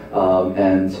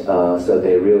 So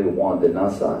they really want the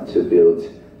NASA to build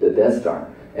the Death Star.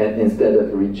 And instead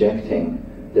of rejecting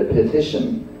the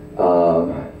petition,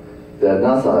 the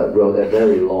NASA wrote a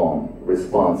very long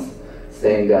response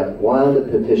saying that while the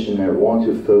petitioner wants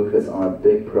to focus on a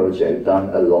big project done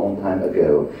a long time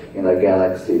ago in a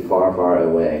galaxy far, far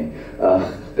away,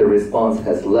 the response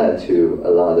has led to a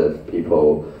lot of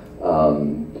people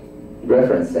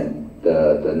referencing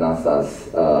the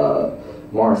NASA's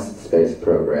Mars space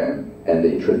program and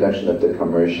the introduction of the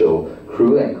commercial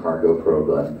crew and cargo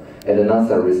program. And the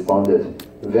NASA responded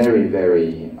very,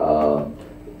 very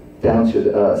down to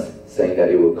the earth, saying that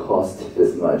it will cost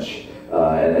this much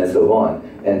and so on.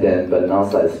 And then, but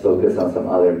NASA is focused on some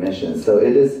other missions. So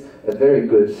it is a very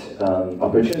good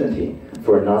opportunity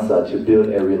for NASA to build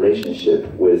a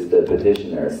relationship with the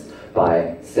petitioners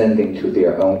by sending to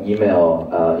their own email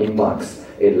inbox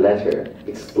a letter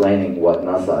explaining what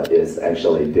NASA is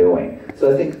actually doing.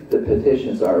 So I think the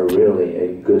petitions are really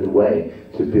a good way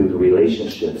to build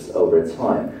relationships over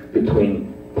time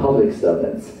between public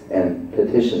servants and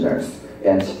petitioners,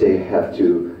 and they have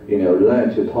to,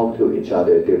 learn to talk to each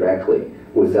other directly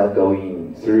without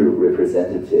going through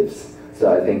representatives.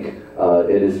 So I think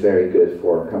it is very good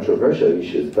for controversial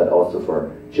issues, but also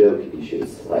for joke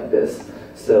issues like this.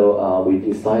 So we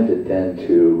decided then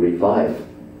to revive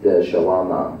the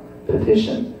shawarma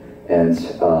petition,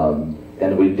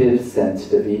 and we did send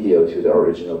the video to the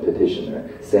original petitioner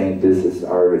saying this is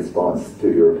our response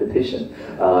to your petition,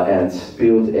 and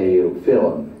build a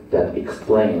film that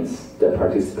explains the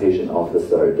participation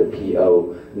officer, the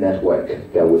PO network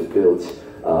that was built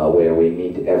where we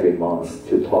meet every month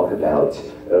to talk about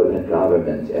open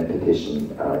government and petition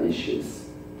issues.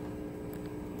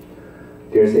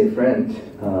 There's a friend,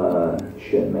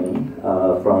 Xuan Mei,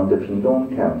 from the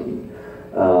Pingdong County,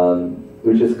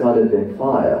 we just got a big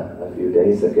fire a few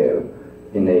days ago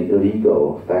in a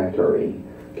illegal factory.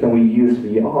 Can we use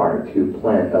VR to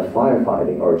plan a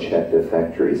firefighting or check the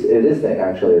factories? It is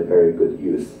actually a very good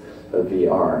use of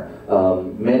VR.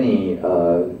 Many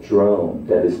drone,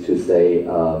 that is to say,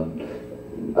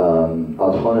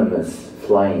 autonomous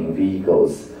flying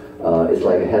vehicles, it's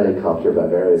like a helicopter but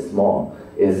very small,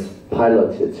 is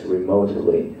piloted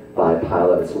remotely by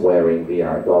pilots wearing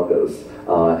VR goggles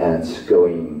and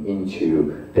going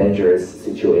into dangerous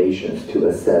situations to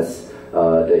assess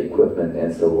the equipment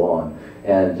and so on.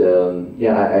 And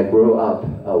I grew up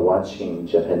watching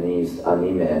Japanese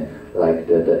anime like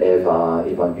the Eva,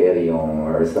 Evangelion,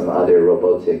 or some other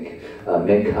robotic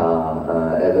mecha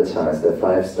avatars, the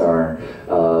 5-star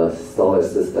solar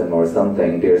system or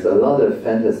something. There's a lot of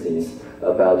fantasies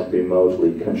about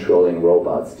remotely controlling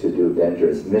robots to do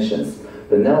dangerous missions.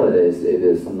 But nowadays, it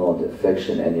is not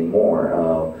fiction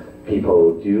anymore.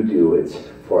 People do it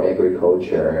for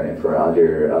agriculture and for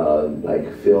other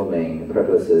like filming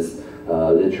purposes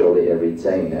literally every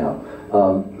day now.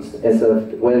 And so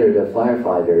whether the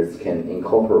firefighters can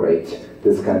incorporate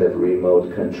this kind of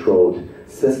remote controlled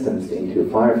systems into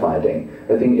firefighting,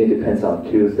 I think it depends on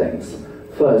two things.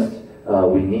 First,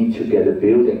 we need to get the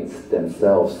buildings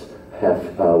themselves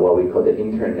have what we call the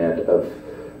Internet of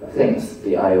Things,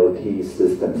 the IoT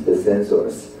systems, the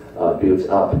sensors built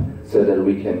up so that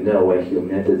we can know when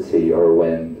humidity or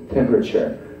when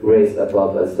temperature raise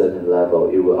above a certain level,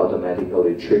 it will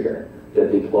automatically trigger the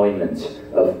deployment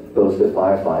of both the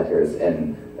firefighters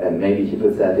and maybe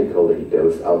hypothetically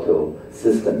those auto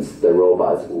systems, the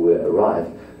robots will arrive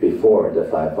before the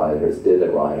firefighters did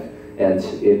arrive. And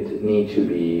it needs to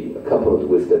be coupled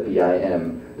with the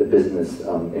BIM, the business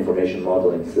information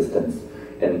modeling systems.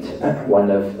 And one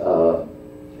of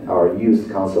our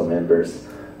youth council members,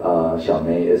 Xiao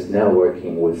Mei, is now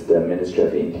working with the Ministry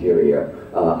of Interior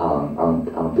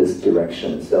on this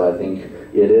direction. So I think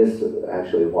it is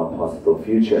actually one possible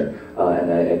future,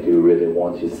 and I do really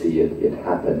want to see it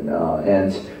happen.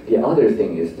 And the other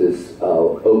thing is this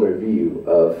overview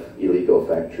of illegal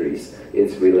factories,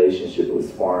 its relationship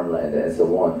with farmland and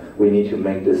so on. We need to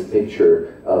make this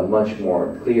picture much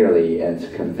more clearly and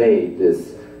convey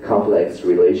this complex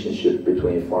relationship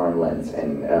between farmlands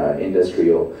and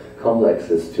industrial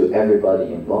complexes to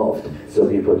everybody involved, so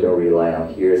people don't rely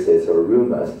on hearsays or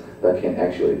rumors, but can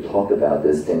actually talk about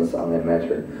these things on a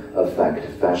matter of fact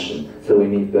fashion. So we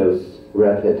need both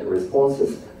rapid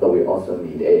responses, but we also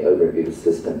need an overview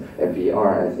system, and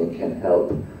VR, I think, can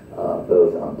help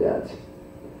both on that.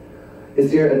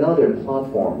 Is there another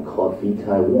platform called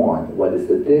vTaiwan? What is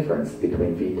the difference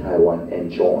between vTaiwan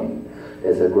and Join?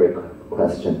 That's a great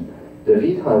question. The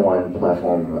vTaiwan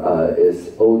platform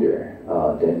is older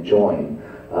than Join.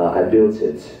 I built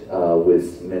it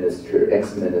with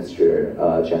ex-minister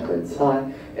Jacqueline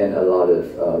Tsai and a lot of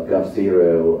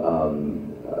GovZero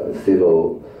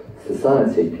civil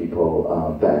society people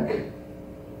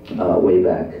way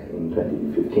back in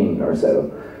 2015 or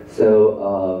so.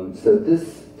 So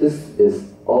this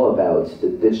is all about the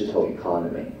digital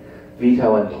economy.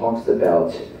 VTaiwan talks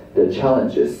about the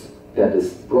challenges that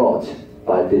is brought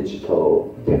by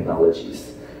digital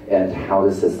technologies and how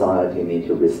the society need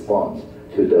to respond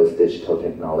to those digital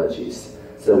technologies.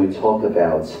 So we talk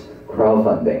about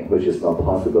crowdfunding, which is not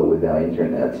possible without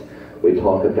internet. We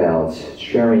talk about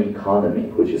sharing economy,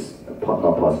 which is not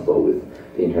possible with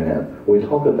the internet. We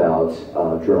talk about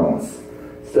drones.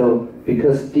 So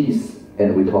because these,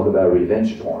 and we talk about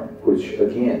revenge porn, which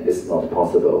again is not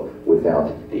possible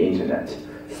without the internet.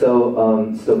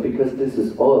 So, so because this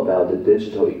is all about the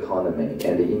digital economy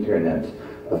and the internet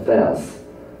affairs,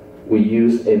 we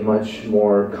use a much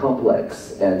more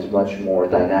complex and much more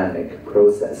dynamic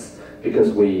process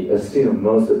because we assume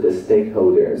most of the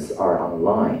stakeholders are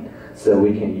online. So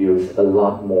we can use a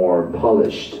lot more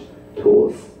polished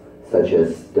tools, such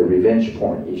as the revenge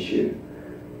porn issue.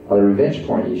 On the revenge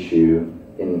porn issue,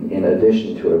 in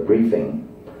addition to a briefing,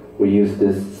 we use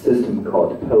this system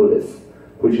called PDIS,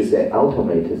 which is an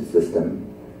automated system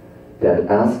that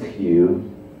asks you,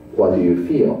 what do you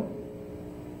feel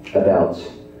about,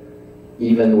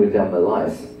 even without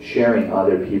malice, sharing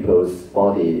other people's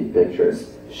body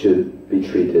pictures should be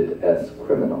treated as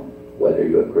criminal, whether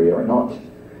you agree or not.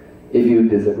 If you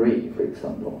disagree, for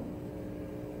example,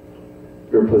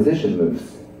 your position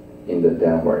moves in the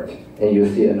downward, and you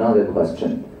see another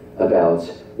question about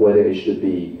whether it should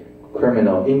be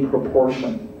criminal in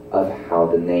proportion of how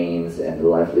the names and the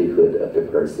livelihood of the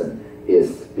person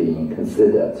is being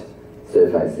considered. So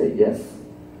if I say yes,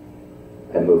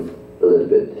 I move a little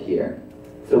bit here.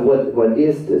 So what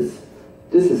is this?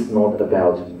 This is not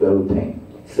about voting.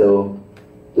 So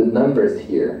the numbers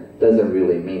here doesn't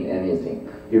really mean anything.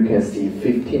 You can see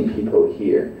 15 people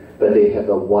here, but they have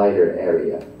a wider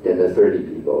area than the 30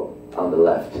 people on the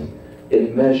left.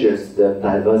 It measures the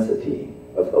diversity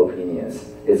of opinions.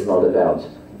 It's not about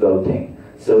voting.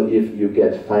 So if you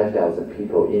get 5,000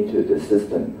 people into the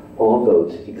system, all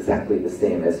vote exactly the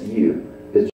same as you,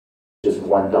 it's just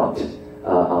one dot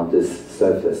on this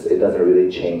surface. It doesn't really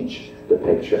change the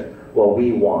picture. What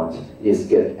we want is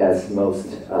get as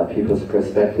most people's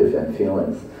perspective and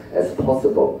feelings as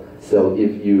possible. So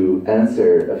if you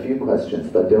answer a few questions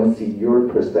but don't see your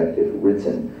perspective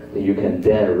written, then you can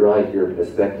then write your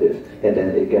perspective and then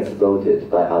it gets voted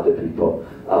by other people.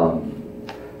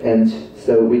 And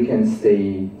so we can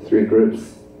see three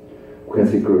groups. We can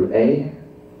see group A.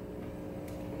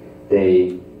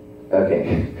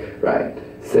 Okay, right.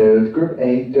 So group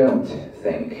A don't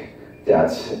think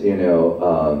that,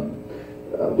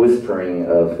 whispering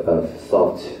of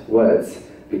soft words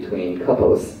between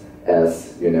couples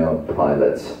as,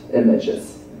 private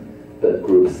images. But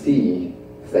group C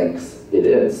thinks it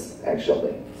is,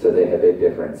 actually. So they have a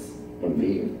difference in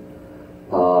view.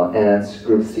 And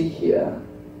group C here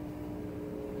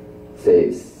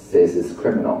says it's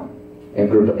criminal. And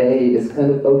group A is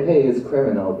kind of, okay, it's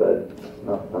criminal, but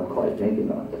not quite, maybe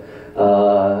not.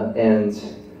 And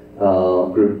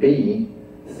group B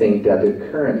think that the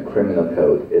current criminal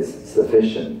code is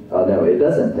sufficient. No, it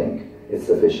doesn't think it's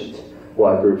sufficient.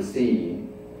 While group C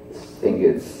think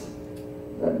it's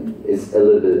a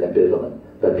little bit ambivalent,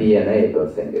 but B and A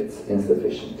both think it's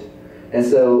insufficient. And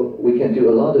so we can do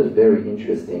a lot of very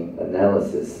interesting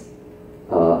analysis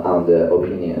on the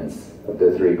opinions of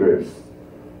the three groups.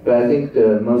 But I think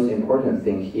the most important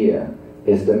thing here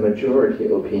is the majority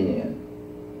opinion.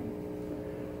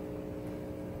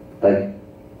 Like,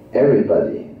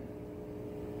 everybody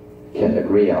can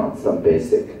agree on some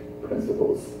basic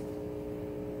principles.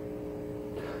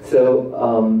 So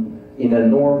in a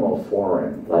normal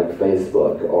forum like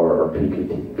Facebook or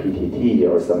PTT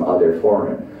or some other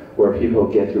forum where people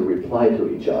get to reply to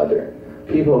each other,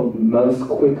 people most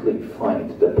quickly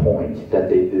find the point that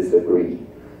they disagree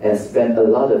and spend a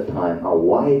lot of time on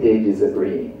why they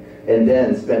disagree, and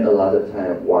then spend a lot of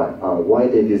time on why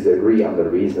they disagree, on the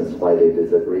reasons why they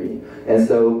disagree. And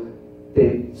so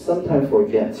they sometimes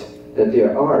forget that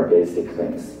there are basic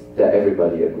things that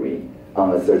everybody agree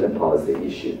on a certain policy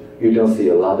issue. You don't see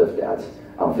a lot of that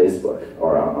on Facebook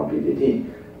or on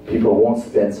PDT. People won't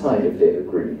spend time if they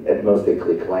agree. At most they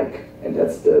click like, and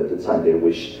that's the time they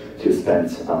wish to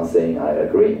spend on saying I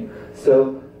agree.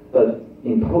 So, but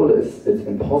in PDIS, it's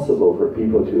impossible for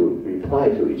people to reply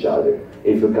to each other.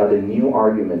 If you've got a new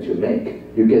argument to make,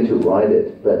 you get to write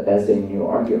it, but as a new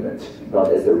argument,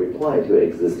 not as a reply to an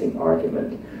existing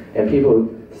argument. And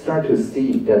people start to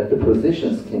see that the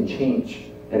positions can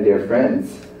change, and their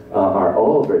friends are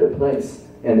all over the place.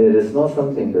 And it is not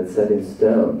something that's set in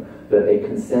stone, but a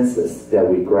consensus that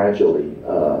we gradually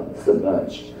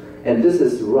submerge. And this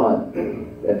is run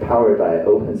and powered by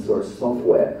open source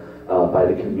software by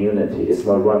the community. It's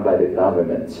not run by the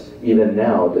government. Even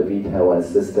now, the V-Taiwan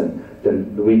system, the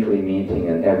weekly meeting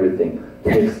and everything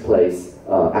takes place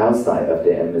outside of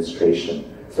the administration.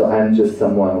 So I'm just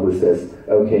someone who says,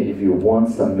 okay, if you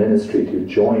want some ministry to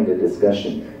join the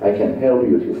discussion, I can help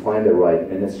you to find the right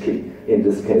ministry, in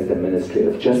this case, the Ministry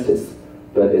of Justice.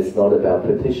 But it's not about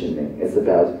petitioning, it's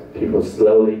about people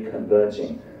slowly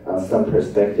converging on some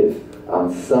perspective,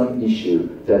 on some issue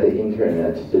that the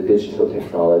internet, the digital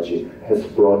technology has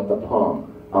brought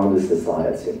upon on the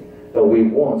society. But we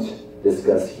won't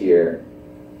discuss here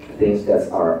things that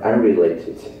are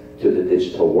unrelated to the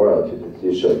digital world, to the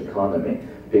digital economy,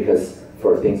 because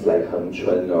for things like Heng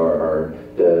Chun or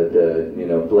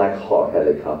the Black Hawk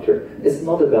helicopter, it's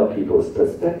not about people's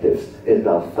perspectives, it's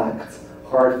about facts,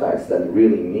 hard facts that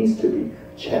really needs to be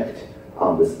checked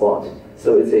on the spot.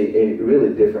 So it's a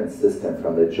really different system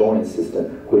from the joint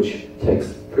system, which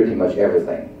takes pretty much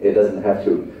everything. It doesn't have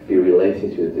to be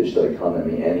related to the digital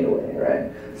economy anyway,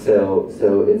 right? So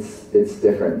it's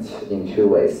different in two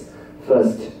ways.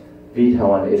 First,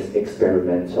 V-Taiwan is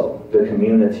experimental. The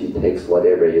community takes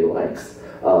whatever it likes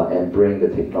and bring the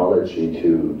technology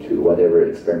to whatever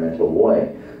experimental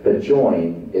way. But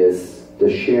join is the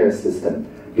shared system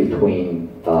between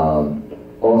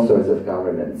all sorts of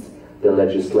governments. The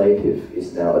legislative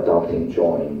is now adopting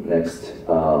join next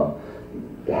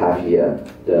half year.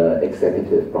 The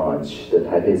executive branch, the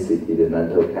Taipei City, the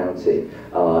Nantou County,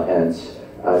 and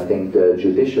I think the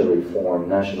Judicial Reform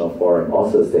National Forum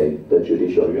also say the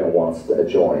Judicial Yuan wants to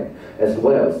join as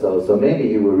well. So maybe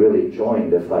you will really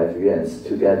join the 5 yuans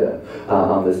together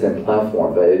on the same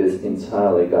platform, but it is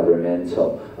entirely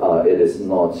governmental. It is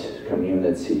not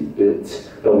community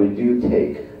built. But we do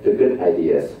take the good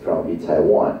ideas from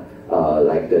Taiwan,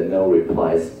 like the no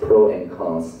replies, pro and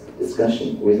cons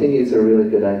discussion. We think it's a really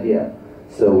good idea.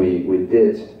 So we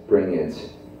did bring it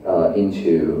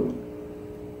into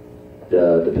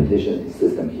the petition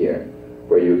system here,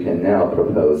 where you can now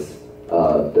propose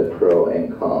the pro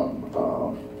and con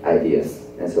ideas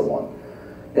and so on.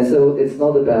 And so it's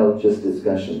not about just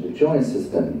discussion. The joint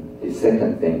system, the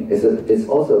second thing, it's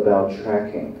also about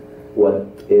tracking what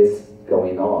is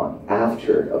going on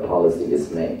after a policy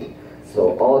is made.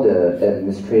 So all the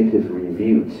administrative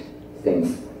reviewed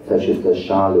things, such as the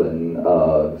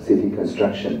Shalun city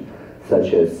construction,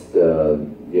 such as the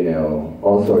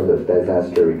all sorts of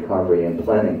disaster recovery and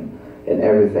planning, and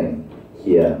everything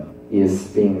here is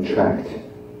being tracked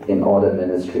in all the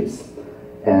ministries.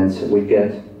 And we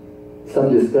get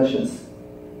some discussions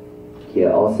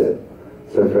here also.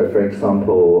 So for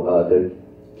example, the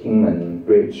Kingman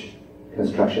Bridge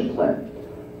construction plan,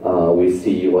 we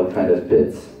see what kind of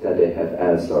bids that they have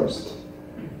outsourced.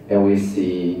 And we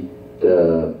see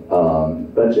the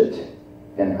budget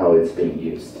and how it's being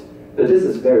used. But this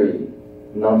is very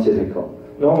non-typical.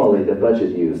 Normally the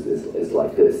budget use is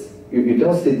like this. You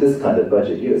don't see this kind of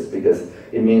budget use because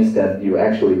it means that you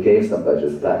actually gave some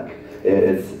budgets back.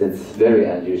 It's very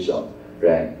unusual,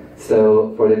 right?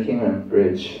 So for the Kingman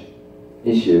Bridge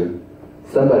issue,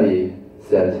 somebody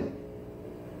said,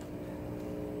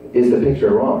 is the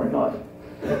picture wrong or not?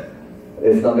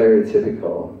 It's not very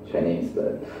typical Chinese,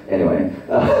 but anyway,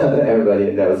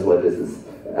 everybody knows what this is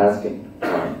asking.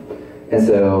 And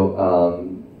so,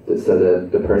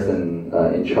 the person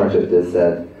in charge of this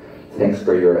said, thanks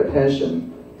for your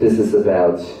attention. This is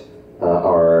about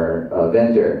our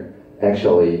vendor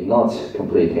actually not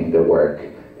completing the work.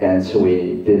 And so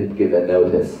we did give a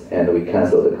notice and we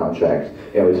canceled the contract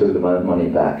and we took the money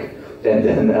back. And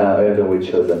then we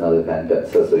chose another vendor.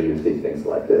 So you see things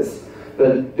like this.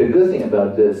 But the good thing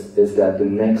about this is that the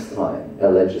next time a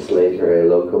legislator, a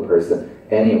local person,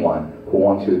 anyone who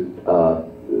wants to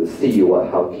see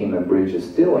how Kingman Bridge is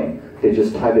doing, they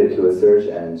just type it to a search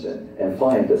engine and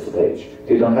find this page.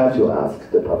 They don't have to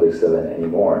ask the public servant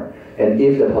anymore. And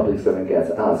if the public servant gets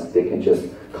asked, they can just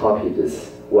copy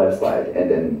this website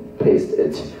and then paste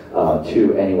it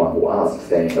to anyone who asks,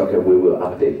 saying, okay, we will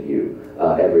update you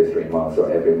every 3 months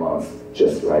or every month,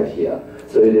 just right here.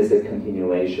 So it is a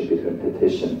continuation between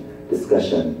petition,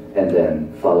 discussion, and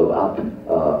then follow-up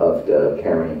of the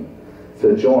carrying.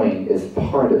 So join is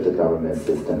part of the government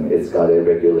system. It's got a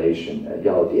regulation,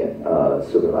 Yaodian,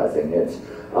 supervising it.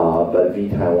 But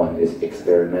V-Taiwan is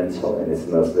experimental and it's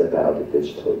mostly about the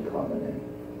digital economy.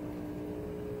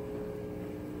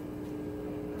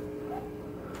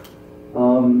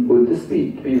 would this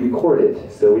be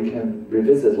recorded so we can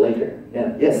revisit later?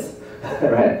 Yeah, yes,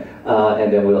 right.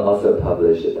 And then we'll also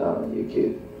publish it on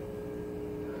YouTube.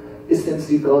 It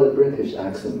seems you got a British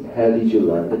accent. How did you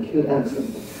learn the cute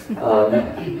accent?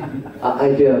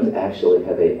 I don't actually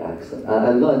have an accent.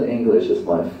 I learned English as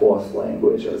my fourth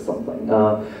language or something.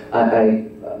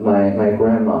 My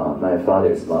grandma, my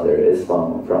father's mother, is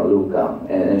from Lugang,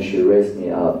 and she raised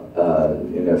me up,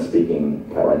 speaking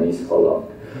Taiwanese Holok.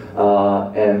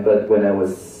 But when I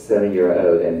was 7 years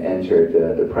old and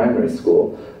entered the primary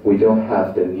school, we don't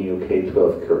have the new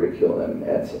K-12 curriculum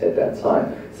at that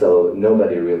time. So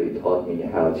nobody really taught me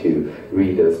how to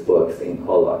read those books in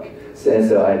Holok.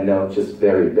 So I know just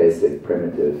very basic,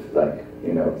 primitive,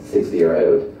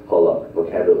 6-year-old Holok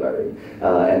vocabulary.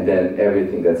 And then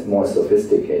everything that's more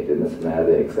sophisticated,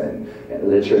 mathematics and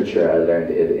literature, I learned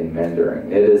it in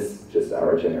Mandarin. It is just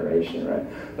our generation, right?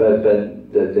 But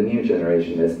the new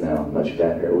generation is now much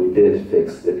better. We did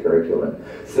fix the curriculum,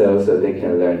 so they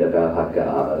can learn about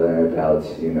Hakka, learn about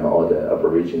all the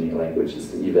Aborigine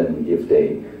languages, even if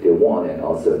they want, and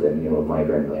also the new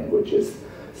migrant languages.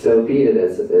 So be it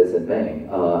as it may,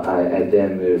 I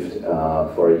then moved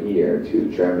for a year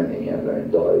to Germany and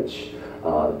learned Deutsch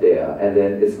there. And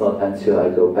then it's not until I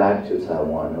go back to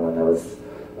Taiwan when I was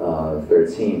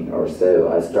 13 or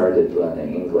so, I started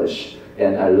learning English,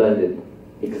 and I learned it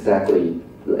exactly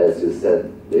as you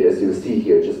said, as you see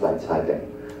here, just by typing.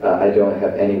 I don't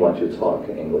have anyone to talk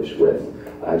English with.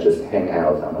 I just hang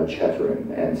out on a chat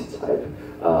room and type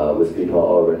with people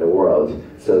all over the world.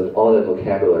 So all the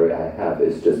vocabulary I have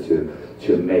is just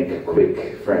to make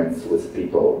quick friends with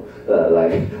people,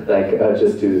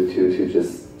 just to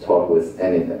just talk with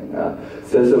anything.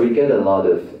 So we get a lot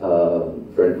of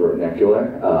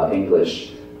vernacular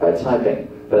English by typing,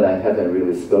 but I haven't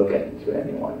really spoken to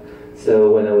anyone.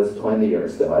 So when I was 20 or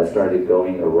so, I started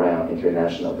going around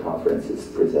international conferences,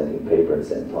 presenting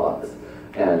papers and talks.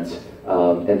 And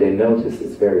they noticed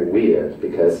it's very weird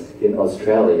because in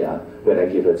Australia, when I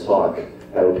give a talk,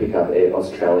 I will pick up an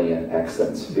Australian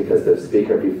accent because the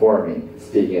speaker before me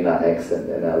speaking in that accent,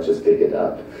 and I'll just pick it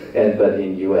up. But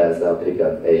in US, I'll pick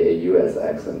up a US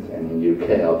accent, and in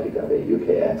UK, I'll pick up a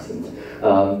UK accent.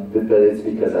 But it's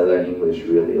because I learned English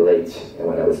really late, and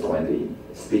when I was 20,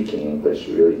 speaking English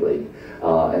really late.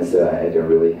 And so I don't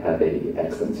really have an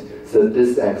accent. So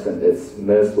this accent is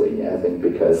mostly, I think,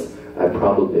 because I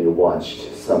probably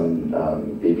watched some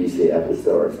BBC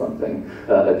episode or something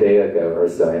a day ago or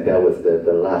so, and that was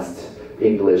the last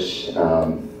English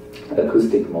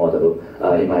acoustic model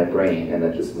in my brain, and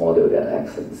I just modeled that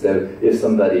accent. So if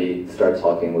somebody starts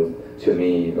talking to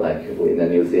me like in a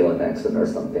New Zealand accent or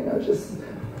something, I'll just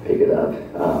pick it up.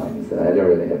 So I don't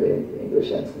really have an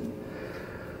English accent.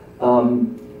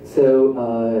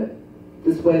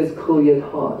 This way is cool yet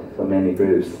hard for many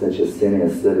groups, such as senior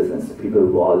citizens, people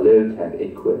who are low-tech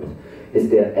equipped. Is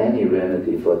there any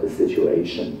remedy for the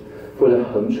situation? For the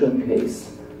Hengchun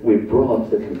case, we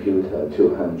brought the computer to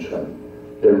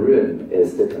Hengchun. The room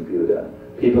is the computer.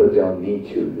 People don't need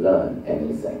to learn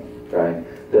anything, right?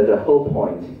 The whole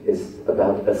point is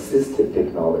about assistive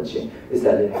technology, is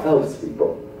that it helps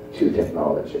people to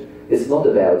technology. It's not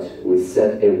about we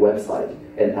set a website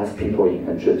and ask people in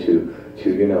Hengchun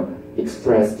to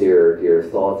express their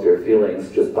thoughts, their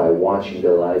feelings just by watching the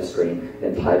live stream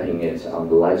and typing it on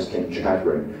the live stream chat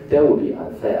room. That would be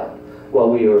unfair. What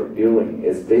we are doing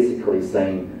is basically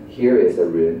saying, here is a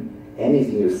room,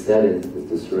 anything you said in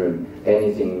this room,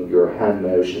 anything, your hand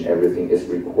motion, everything is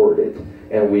recorded.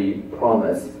 And we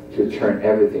promise to turn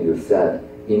everything you said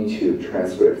into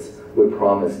transcripts. We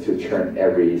promise to turn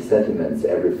every sentiment,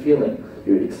 every feeling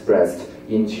you expressed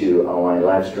into online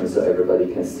live stream so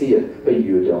everybody can see it, but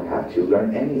you don't have to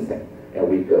learn anything, and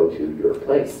we go to your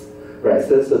place, right?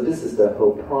 So this is the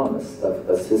whole promise of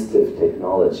assistive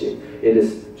technology. It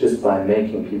is just by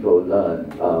making people learn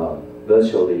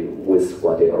virtually with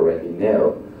what they already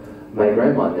know. My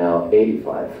grandma now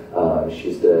 85.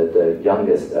 She's the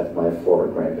youngest of my 4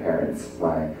 grandparents.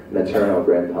 My maternal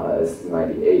grandpa is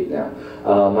 98 now.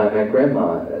 My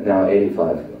grandma, now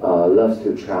 85, loves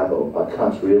to travel, but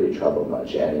can't really travel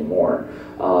much anymore.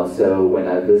 So when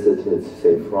I visited,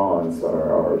 say, France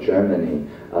or Germany,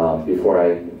 before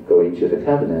I go into the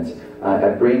cabinet, I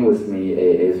bring with me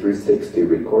a 360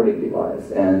 recording device,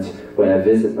 and when I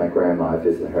visit my grandma, I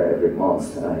visit her every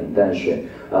month in Danshui,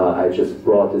 I just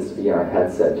brought this VR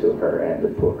headset to her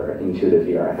and put her into the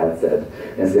VR headset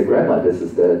and say, Grandma, this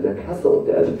is the castle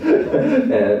that,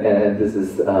 and this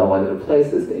is one of the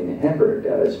places in Hamburg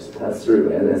that I just passed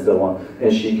through, and so on.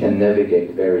 And she can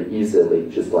navigate very easily,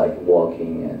 just like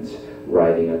walking and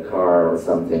riding a car or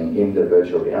something in the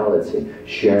virtual reality,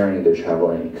 sharing the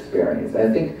traveling experience. I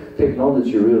think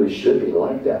technology really should be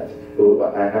like that.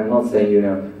 I'm not saying,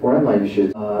 Grandma, you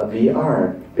should.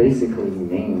 VR basically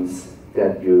means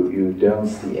that you don't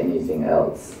see anything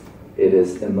else. It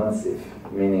is immersive,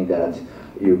 meaning that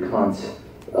you can't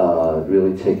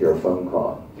really take your phone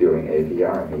call during a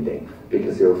VR meeting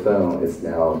because your phone is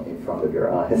now in front of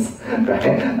your eyes,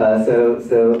 right?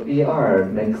 So VR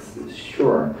makes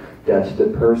sure that the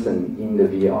person in the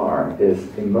VR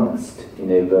is immersed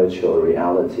in a virtual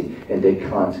reality and they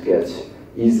can't get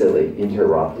easily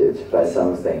interrupted by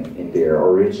something in their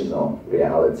original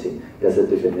reality. That's the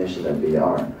definition of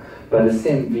VR. But the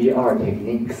same VR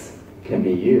techniques can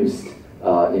be used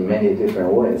in many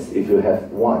different ways. If you have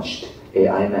watched an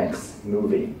IMAX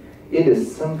movie, it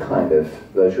is some kind of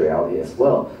virtual reality as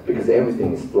well, because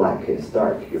everything is black, it's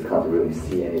dark, you can't really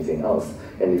see anything else.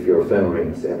 And if your phone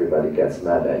rings, everybody gets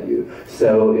mad at you.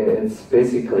 So it's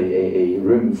basically a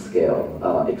room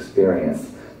scale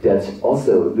experience that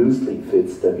also loosely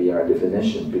fits the VR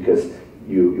definition, because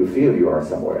you feel you are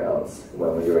somewhere else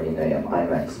when you're in an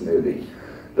IMAX movie.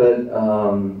 But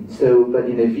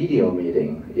in a video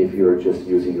meeting, if you're just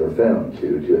using your phone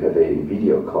to have a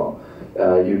video call,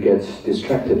 you get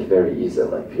distracted very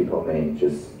easily. People may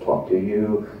just talk to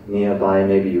you nearby,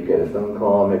 maybe you get a phone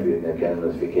call, maybe you get a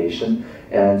notification.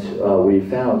 And we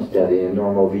found that in a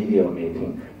normal video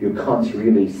meeting, you can't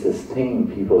really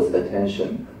sustain people's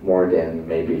attention more than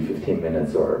maybe 15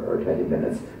 minutes or 20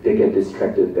 minutes. They get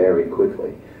distracted very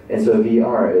quickly. And so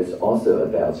VR is also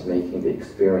about making the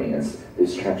experience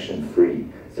distraction-free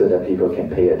so that people can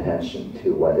pay attention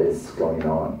to what is going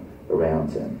on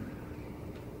around them.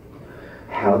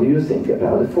 How do you think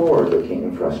about a forward-looking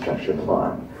infrastructure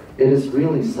plan? It is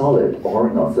really solid or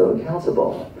not so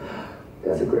accountable?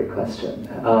 That's a great question.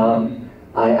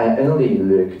 I only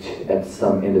looked at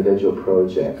some individual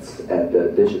projects at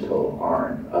the digital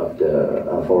arm of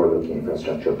the forward-looking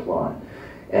infrastructure plan.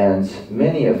 And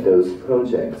many of those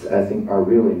projects, I think, are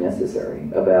really necessary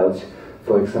about,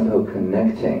 for example,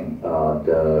 connecting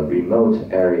the remote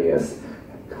areas,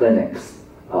 clinics,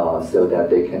 so that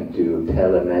they can do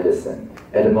telemedicine.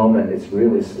 At the moment, it's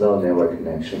really slow network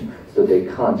connection, so they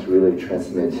can't really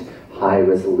transmit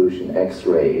high-resolution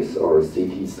X-rays or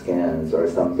CT scans or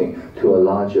something to a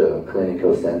larger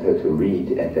clinical center to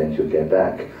read and then to get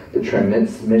back. The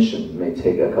transmission may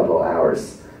take a couple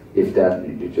hours. If that,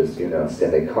 you just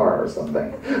send a car or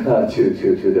something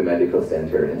to the medical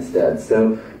center instead.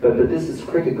 So, but this is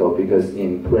critical because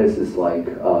in places like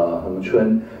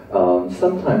Hengchun,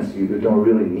 sometimes you don't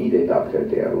really need a doctor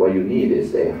there. What you need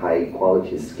is a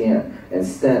high-quality scan and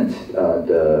send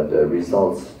the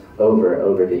results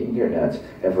over the internet,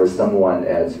 and for someone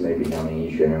at maybe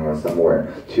Yangming or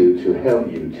somewhere to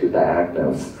help you to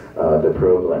diagnose the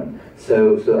problem.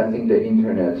 So I think the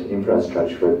internet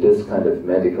infrastructure for this kind of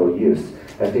medical use,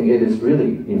 I think it is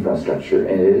really infrastructure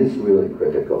and it is really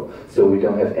critical. So we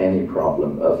don't have any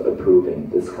problem of approving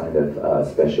this kind of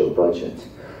special budget.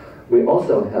 We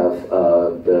also have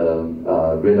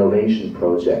the renovation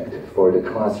project for the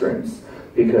classrooms,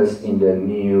 because in the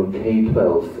new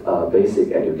K-12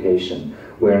 basic education,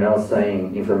 we're now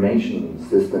saying information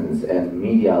systems and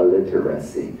media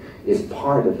literacy is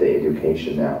part of the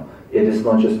education now. It is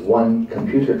not just one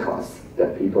computer class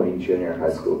that people in junior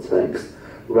high school takes.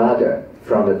 Rather,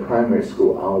 from the primary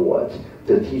school onward,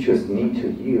 the teachers need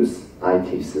to use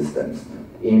IT systems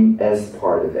as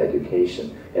part of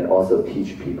education and also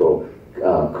teach people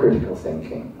critical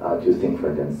thinking, to think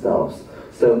for themselves.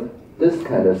 So this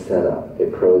kind of setup, a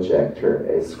projector,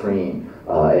 a screen,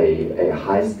 a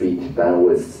high-speed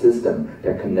bandwidth system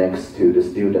that connects to the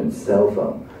student's cell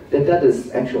phone, that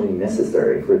is actually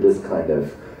necessary for this kind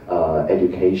of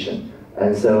education.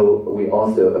 And so we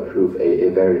also approve a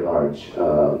very large,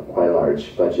 quite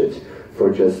large budget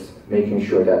for just making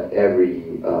sure that every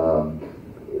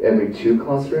 2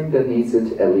 classrooms that needs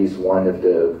it, at least one of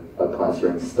the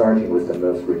classrooms, starting with the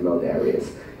most remote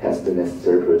areas, has the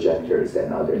necessary projectors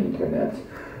and other internet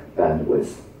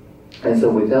bandwidth. And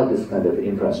so without this kind of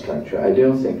infrastructure, I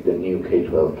don't think the new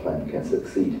K-12 plan can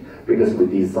succeed, because we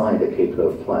designed the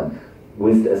K-12 plan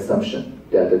with the assumption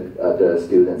that the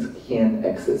students can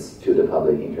access to the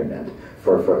public internet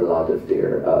for a lot of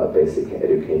their basic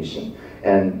education.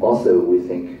 And also we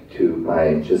think too,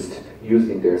 by just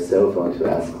using their cell phone to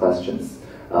ask questions,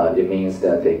 it means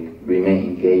that they remain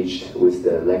engaged with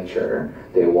the lecturer.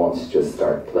 They won't just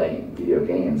start playing video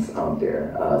games on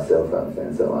their cell phones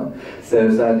and so on. So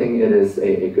I think it is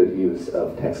a good use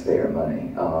of taxpayer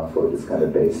money for this kind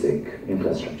of basic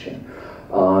infrastructure.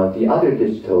 The other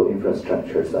digital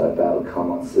infrastructures are about a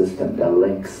common system that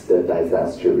links the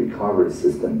disaster recovery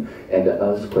system and the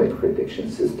earthquake prediction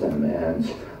system and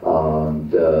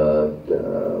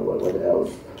what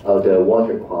else? The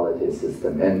water quality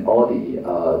system and all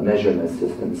the measurement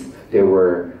systems. They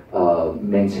were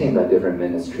maintained by different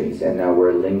ministries, and now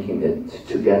we're linking it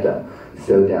together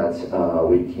so that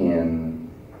we can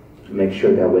make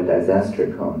sure that when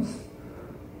disaster comes,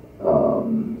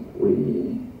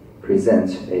 we present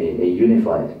a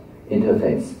unified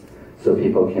interface so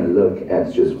people can look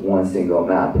at just one single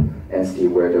map and see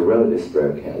where the road is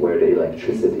broken, where the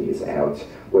electricity is out,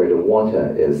 where the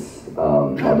water is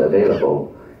not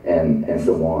available, and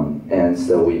so on. And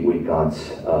so we got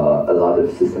a lot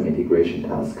of system integration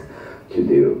tasks to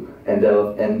do. And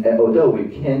although we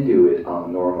can do it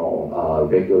on normal,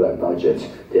 regular budget,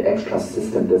 the extra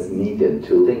system that's needed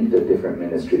to link the different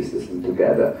ministry systems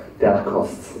together, that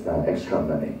costs extra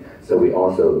money. So we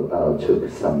also took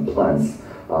some plans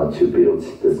to build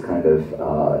this kind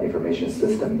of information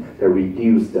system that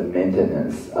reduce the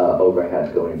maintenance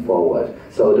overhead going forward.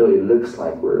 So although it looks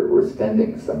like we're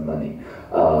spending some money,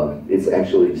 it's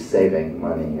actually saving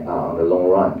money on the long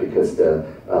run because the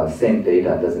same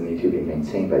data doesn't need to be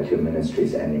maintained by two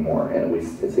ministries anymore, and we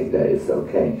think that it's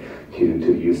okay to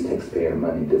use taxpayer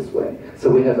money this way. So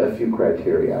we have a few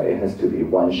criteria. It has to be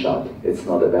one shot. It's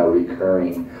not about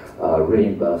recurring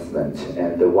reimbursement,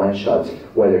 and the one shot,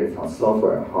 whether it's on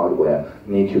software or hardware,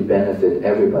 need to benefit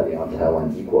everybody on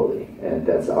Taiwan equally, and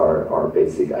that's our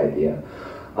basic idea.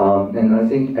 And I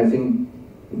think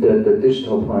the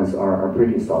digital plans are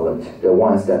pretty solid, the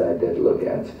ones that I did look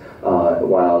at,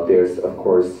 while there's of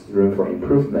course room for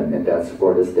improvement, and that's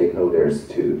for the stakeholders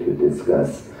to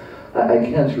discuss. I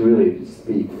can't really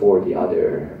speak for the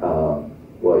other,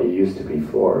 well, it used to be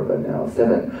 4, but now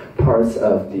 7 parts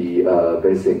of the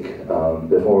basic,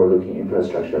 the forward-looking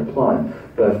infrastructure plan.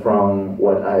 But from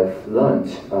what I've learned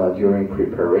during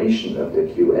preparation of the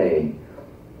QA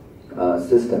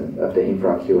system, of the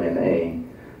infra Q&A,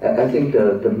 I think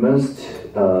the most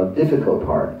difficult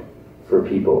part for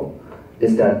people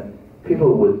is that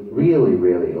people would really,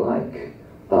 really like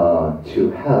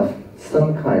to have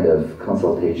some kind of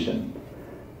consultation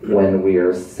when we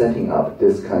are setting up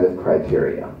this kind of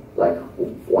criteria, like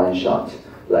one shot,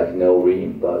 like no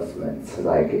reimbursements,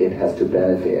 like it has to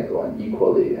benefit everyone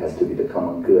equally, it has to be the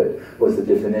common good. What's the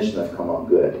definition of common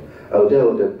good?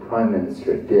 Although the Prime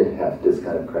Minister did have this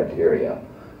kind of criteria,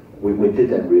 we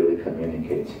didn't really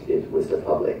communicate it with the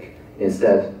public.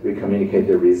 Instead, we communicate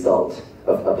the result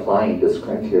of applying this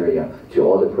criteria to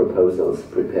all the proposals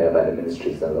prepared by the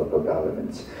ministries and local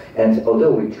governments. And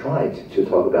although we tried to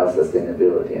talk about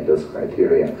sustainability and those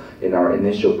criteria in our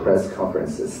initial press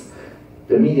conferences,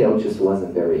 the media just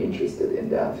wasn't very interested in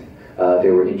that. They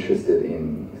were interested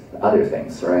in other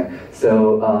things, right?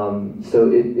 So,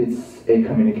 it's a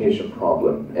communication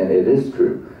problem, and it is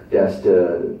true that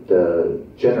the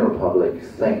general public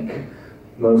think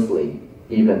mostly,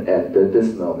 even at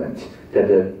this moment, that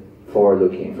the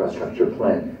forward-looking infrastructure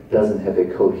plan doesn't have a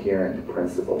coherent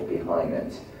principle behind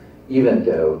it. Even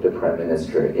though the Prime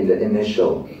Minister in the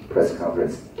initial press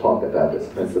conference talked about these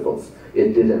principles,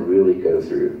 it didn't really go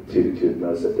through to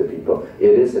most of the people.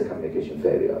 It is a communication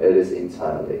failure. It is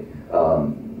entirely,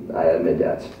 I admit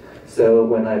that. So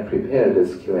when I prepared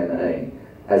this Q&A,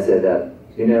 I said that,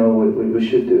 you know, we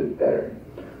should do it better.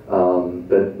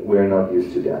 But we're not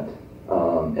used to that.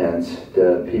 And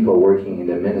the people working in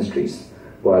the ministries,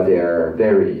 while they are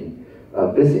very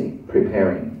busy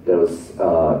preparing those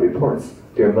reports,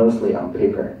 they're mostly on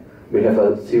paper. We have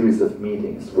a series of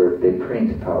meetings where they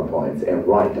print PowerPoints and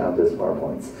write down those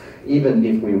PowerPoints. Even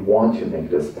if we want to make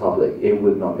this public, it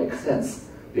would not make sense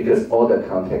because all the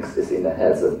context is in the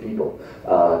heads of people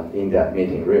in that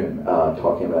meeting room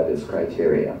talking about this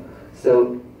criteria.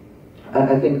 So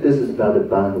I think this is about the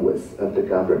bandwidth of the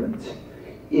government.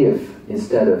 If,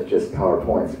 instead of just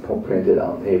PowerPoints printed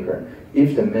on paper,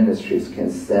 if the ministries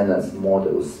can send us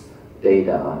models,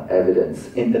 data,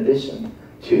 evidence, in addition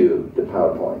to the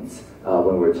PowerPoints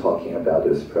when we're talking about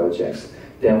those projects,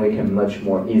 then we can much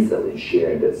more easily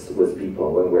share this with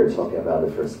people when we're talking about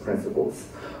the first principles.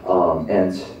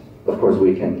 And of course,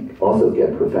 we can also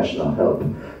get professional help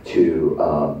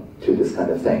to this kind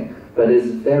of thing. But it's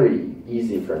very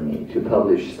easy for me to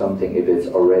publish something if it's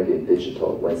already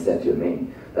digital when sent to me,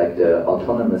 like the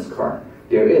autonomous car.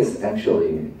 There is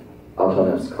actually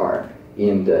autonomous car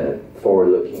in the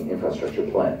forward-looking infrastructure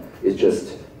plan. It's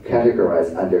just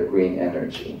categorized under green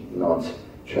energy, not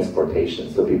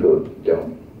transportation, so people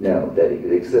don't know that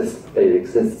it exists.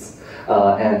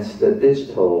 And the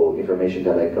digital information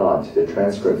that I got, the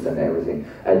transcripts and everything,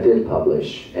 I did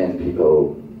publish, and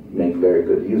people make very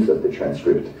good use of the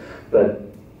transcript. But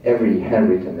every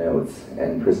handwritten notes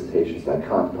and presentations I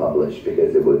can't publish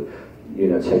because it would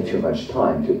take too much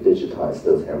time to digitize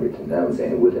those handwritten notes,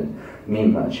 and it wouldn't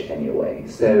mean much anyway.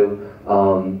 So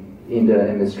in the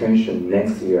administration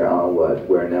next year onward,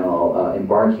 we're now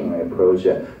embarking on a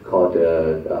project called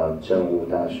the 政务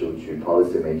大数据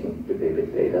policy making big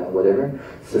data, whatever,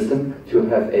 system, to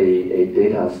have a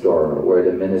data store where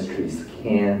the ministries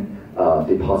can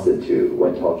deposit to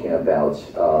when talking about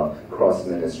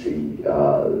cross-ministry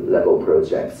level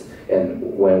projects. And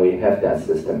when we have that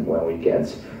system, when we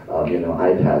get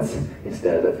iPads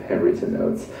instead of handwritten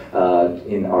notes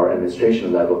in our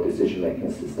administration level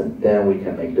decision-making system, then we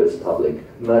can make those public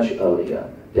much earlier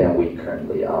than we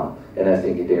currently are. And I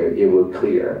think it will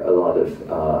clear a lot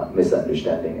of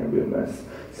misunderstanding and rumors.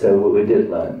 So we did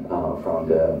learn from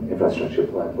the infrastructure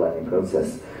planning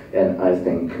process, and I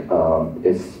think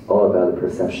it's all about the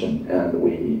perception, and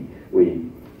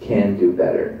we can do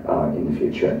better in the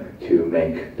future to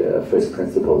make the first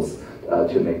principles,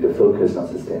 to make the focus on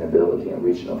sustainability and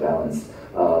regional balance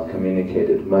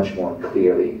communicated much more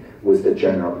clearly with the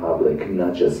general public,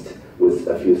 not just with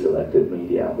a few selected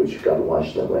media, which got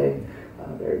washed away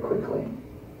very quickly.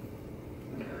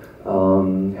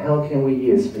 How can we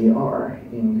use VR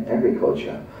in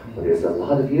agriculture? Well, there's a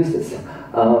lot of uses.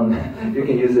 You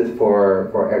can use it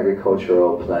for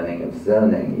agricultural planning and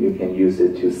zoning. You can use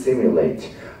it to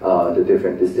simulate the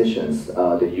different decisions,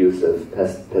 the use of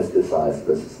pesticides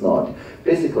versus not.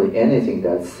 Basically anything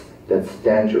that's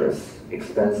dangerous,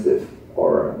 expensive,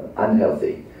 or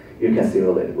unhealthy, you can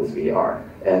simulate it with VR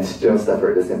and don't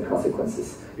suffer the same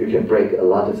consequences. You can break a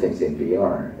lot of things in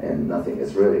VR and nothing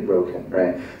is really broken,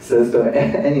 right? So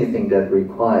anything that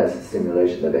requires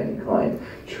simulation of any kind,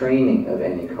 training of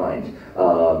any kind,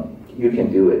 you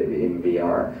can do it in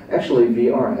VR. Actually,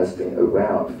 VR has been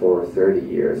around for 30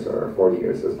 years or 40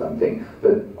 years or something,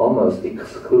 but almost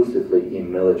exclusively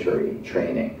in military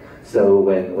training. So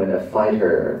when a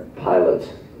fighter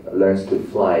pilot learns to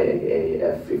fly a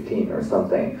F-15 or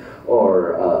something,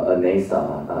 or a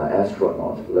NASA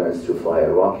astronaut learns to fly a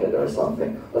rocket or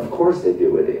something, of course they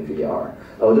do it in VR.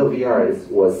 Although VR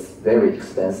was very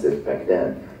expensive back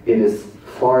then, it is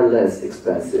far less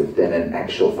expensive than an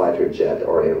actual fighter jet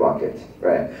or a rocket,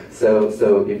 right? So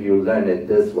if you learn it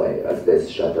this way, a space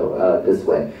shuttle this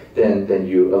way, then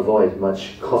you avoid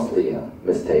much costlier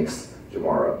mistakes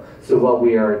tomorrow. So what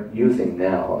we are using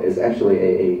now is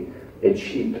actually a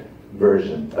cheap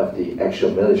version of the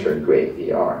actual military-grade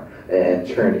VR and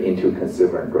turned into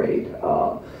consumer-grade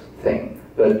thing.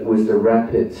 But with the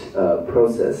rapid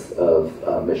process of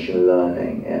machine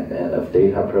learning and of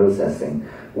data processing,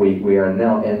 we are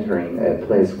now entering a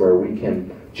place where we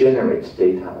can generate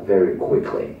data very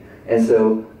quickly. And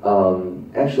so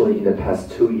actually in the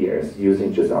past 2 years,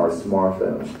 using just our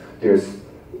smartphones, there's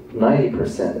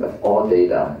 90% of all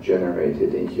data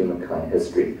generated in humankind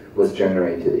history was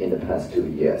generated in the past 2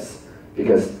 years,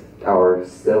 because our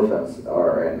cell phones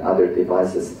and other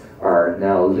devices are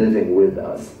now living with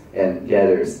us and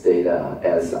gathers data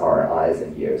as our eyes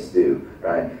and ears do,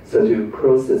 right? So to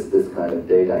process this kind of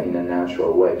data in a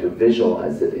natural way, to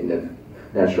visualize it in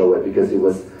a natural way, because it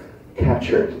was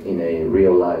captured in a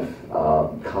real-life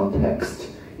context,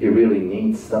 you really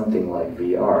need something like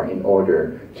VR in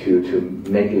order to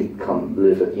make it come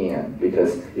live again.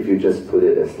 Because if you just put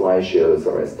it as slideshows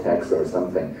or as text or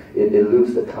something, it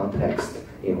loses the context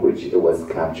in which it was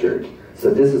captured.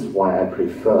 So this is why I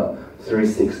prefer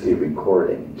 360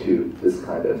 recording to this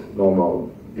kind of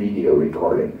normal video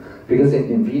recording. Because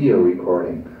in video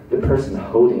recording, the person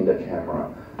holding the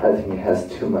camera, I think,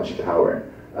 has too much power.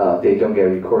 They don't get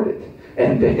recorded.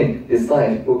 And they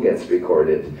decide who gets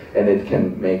recorded, and it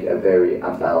can make a very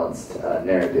unbalanced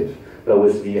narrative. But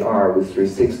with VR, with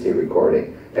 360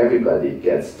 recording, everybody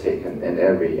gets taken in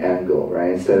every angle,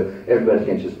 right? So everybody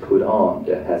can just put on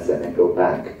the headset and go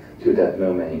back to that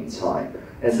moment in time.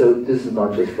 And so this is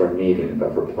not just for meeting,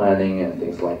 but for planning and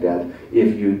things like that.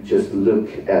 If you just look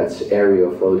at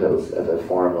aerial photos of a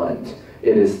farmland,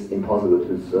 it is impossible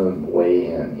to zoom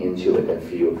way into it and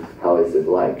feel how is it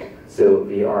like. So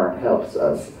VR helps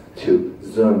us to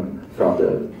zoom from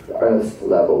the earth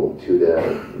level to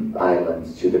the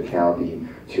island, to the county,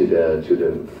 to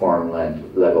the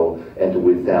farmland level, and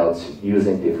without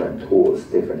using different tools,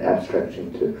 different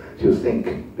abstraction to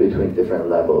think between different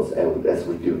levels as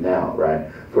we do now, right?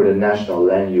 For the national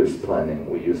land use planning,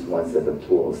 we use one set of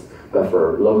tools, but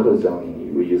for local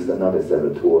zoning, we use another set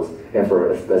of tools, and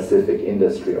for a specific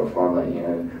industry or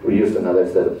farmland, we use another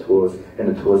set of tools, and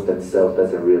the tools themselves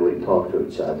doesn't really talk to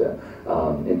each other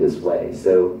in this way.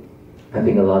 So I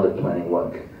think a lot of planning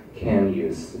work can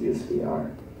use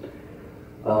VR.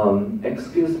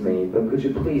 Excuse me, but could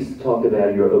you please talk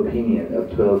about your opinion of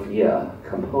 12-year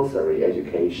compulsory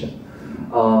education?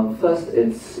 First,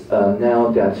 it's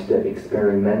now that the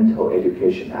Experimental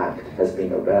Education Act has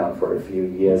been around for a few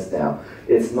years now.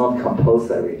 It's not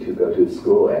compulsory to go to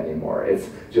school anymore. It's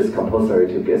just compulsory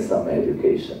to get some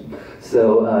education.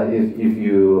 So if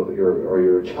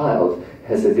your child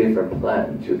has a different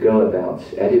plan to go about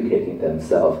educating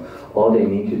themselves, all they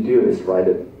need to do is write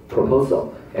a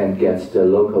proposal and get the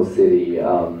local city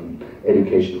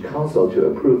education council to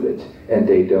approve it, and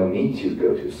they don't need to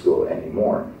go to school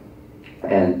anymore.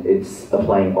 And it's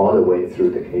applying all the way through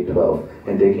the K-12,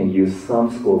 and they can use some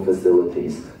school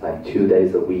facilities like 2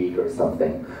 days a week or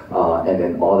something, and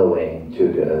then all the way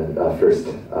to the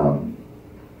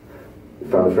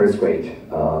from the first grade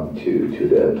to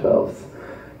the 12th.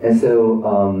 And so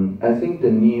I think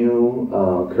the new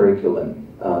curriculum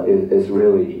is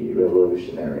really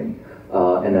revolutionary.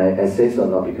 And I say so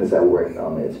not because I worked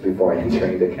on it before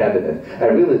entering the cabinet. I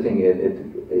really think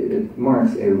it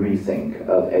marks a rethink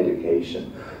of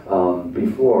education.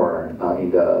 Before,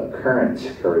 in the current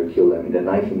curriculum, in the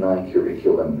 1999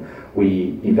 curriculum,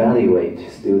 we evaluate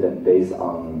students based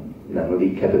on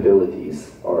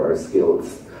capabilities or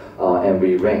skills. And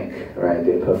we rank, right,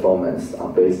 their performance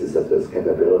on basis of those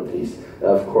capabilities.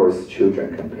 Of course,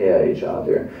 children compare each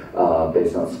other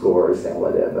based on scores and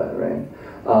whatever, right?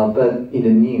 But in the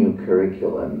new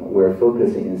curriculum, we're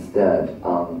focusing instead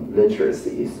on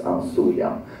literacies, on 素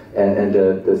养, and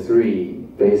the three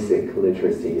basic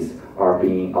literacies are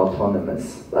being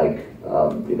autonomous, like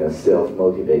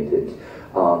self-motivated,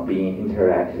 being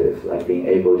interactive, like being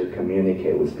able to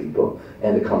communicate with people,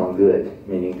 and the common good,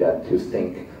 meaning that to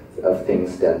think of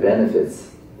things that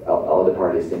benefits all the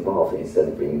parties involved instead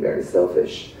of being very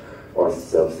selfish or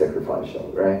self-sacrificial,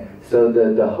 right? So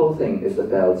the whole thing is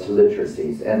about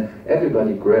literacies, and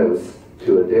everybody grows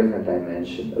to a different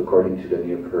dimension according to the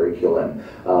new curriculum.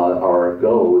 Our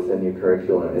goal with the new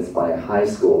curriculum is by high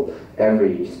school,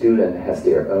 every student has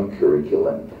their own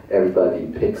curriculum. Everybody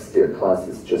picks their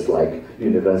classes just like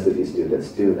university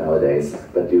students do nowadays,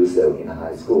 but do so in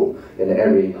high school. And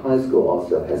every high school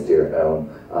also has their own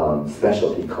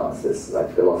specialty classes,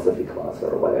 like philosophy class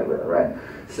or whatever, right?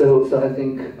 So I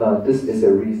think this is a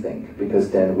rethink,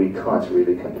 because then we can't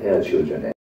really compare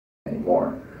children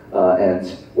anymore. And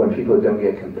when people don't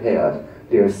get compared,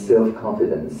 their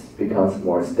self-confidence becomes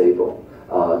more stable.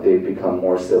 They become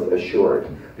more self-assured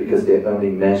because they only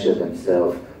measure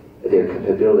themselves, their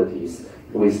capabilities,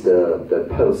 with the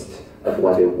post of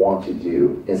what they want to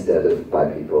do, instead of by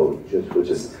people who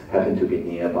just happen to be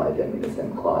nearby them in the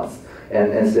same class.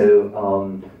 And so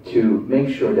to make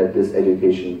sure that this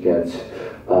education gets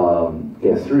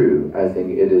through, I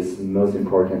think it is most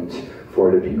important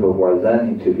for the people who are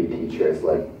learning to be teachers,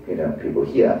 like people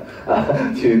here,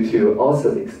 to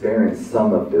also experience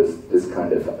some of this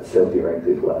kind of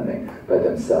self-directed learning by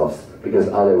themselves, because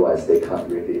otherwise they can't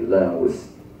really learn with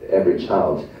every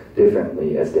child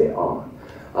differently as they are.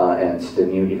 And the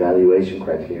new evaluation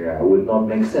criteria would not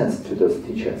make sense to those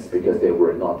teachers because they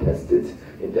were not tested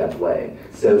in that way.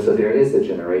 So there is a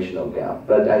generational gap,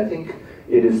 but I think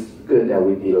it is good that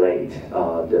we delayed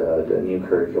the new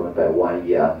curriculum by 1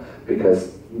 year,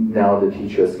 because now the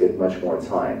teachers get much more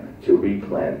time to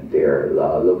replan their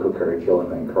local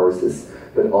curriculum and courses,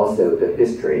 but also the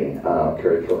history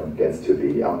curriculum gets to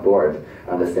be on board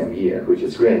on the same year, which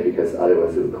is great, because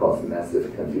otherwise it would cause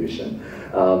massive confusion.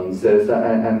 So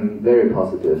I'm very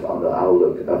positive on the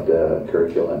outlook of the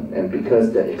curriculum, and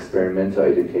because the experimental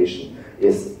education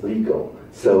is legal,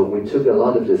 so we took a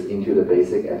lot of this into the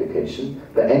basic education,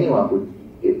 but anyone who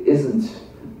isn't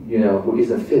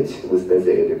fit with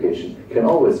basic education can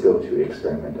always go to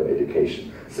experimental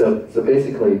education. So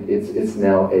basically it's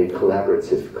now a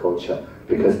collaborative culture,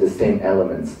 because the same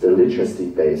elements, the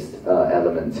literacy-based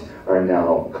elements, are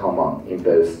now common in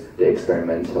both the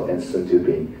experimental and soon to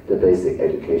be the basic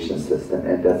education system.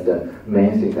 And that's the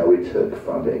main thing that we took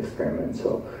from the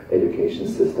experimental education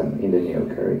system in the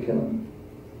new curriculum.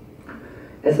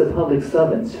 As a public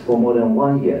servant for more than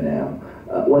 1 year now,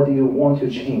 what do you want to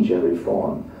change and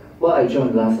reform? Well, I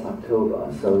joined last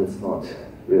October, so it's not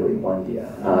really 1 year,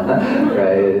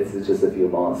 right? It's just a few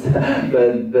months.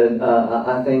 but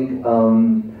I think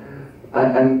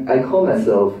I call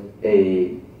myself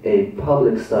a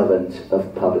public servant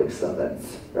of public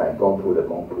servants, right? 公仆的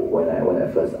公仆 when I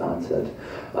first entered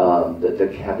the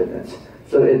cabinet.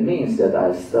 So it means that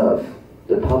I serve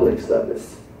the public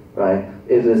service, right?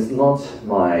 It is not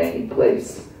my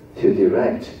place to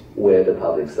direct where the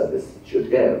public service should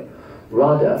go.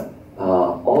 Rather,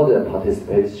 all the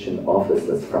participation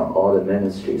officers from all the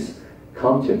ministries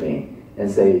come to me and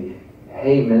say,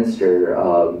 hey, Minister,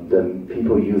 the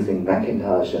people using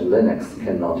Macintosh and Linux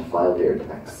cannot file their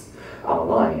tax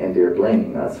online, and they're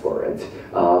blaming us for it.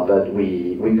 But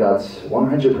we got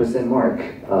 100% mark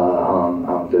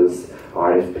on those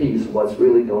RFPs. What's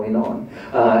really going on?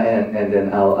 And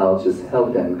then I'll just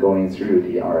help them going through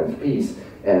the RFPs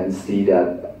and see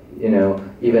that, you know,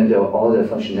 even though all the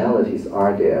functionalities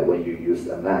are there when you use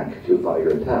a Mac to file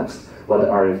your tax, what the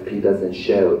RFP doesn't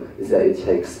show is that it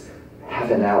takes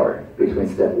half an hour between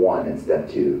step 1 and step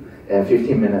 2, and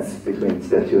 15 minutes between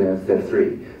step 2 and step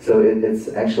 3. So it's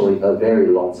actually a very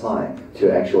long time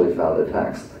to actually file the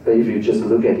tax. But if you just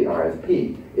look at the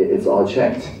RFP, it's all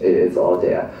checked, it's all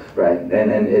there, right?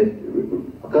 And it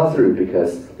got through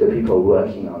because the people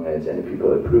working on it and the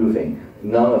people approving,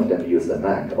 none of them use the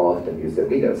Mac, all of them use the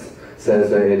Windows. So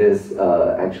it is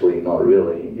actually not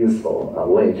really useful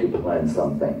way to plan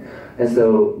something. And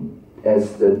so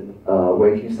as the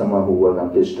someone who works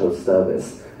on digital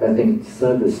service, I think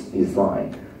service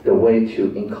design, the way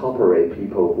to incorporate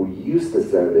people who use the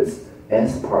service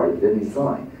as part of the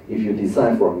design. If you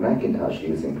design for Macintosh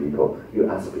using people, you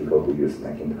ask people who use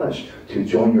Macintosh to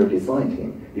join your design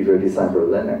team. If you design for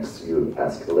Linux, you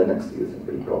ask Linux using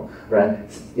people, right?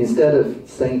 Instead of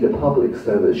saying the public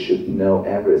service should know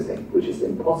everything, which is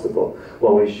impossible,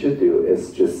 what we should do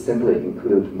is just simply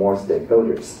include more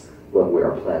stakeholders when we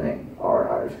are planning our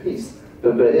RFPs.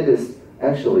 But it is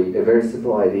actually a very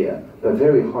simple idea, but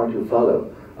very hard to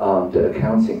follow. The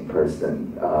accounting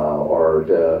person or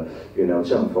the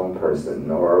Zheng Feng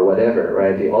person or whatever,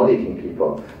 right? The auditing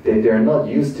people, they're not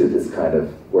used to this kind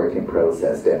of working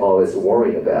process. They always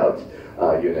worry about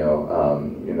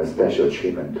special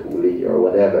treatment, 图例 or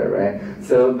whatever, right?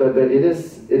 So, but it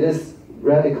is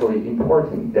radically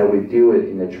important that we do it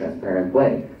in a transparent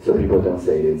way, so people don't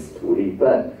say it's 图例,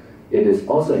 but it is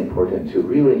also important to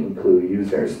really include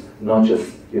users, not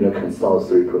just consult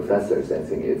 3 professors and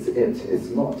think it's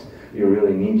not. You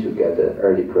really need to get the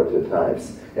early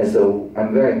prototypes. And so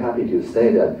I'm very happy to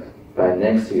say that by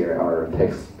next year, our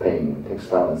tax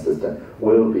filing system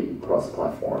will be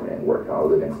cross-platform and work on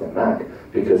Linux and Mac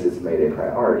because it's made a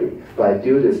priority. But I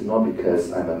do this not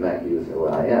because I'm a Mac user,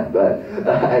 well, I am, but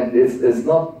it's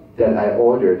not that I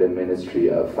ordered the Ministry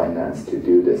of Finance to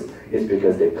do this. It's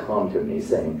because they come to me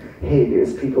saying, hey,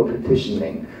 there's people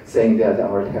petitioning, saying that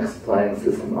our tax filing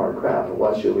system are crap,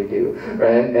 what should we do,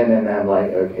 right? And then I'm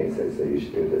like, okay, so you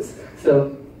should do this.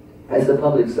 So as a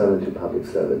public servant to public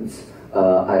servants,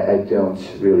 I don't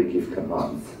really give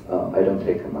commands. I don't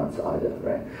take commands either,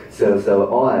 right? So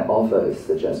all I offer is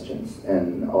suggestions,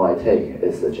 and all I take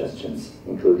is suggestions,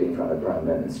 including from the Prime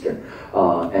Minister,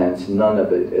 and none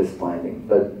of it is binding.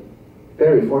 But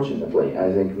very fortunately,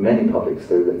 I think many public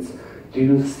servants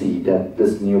do see that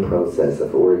this new process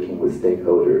of working with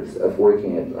stakeholders, of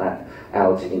working it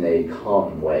out in a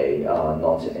calm way,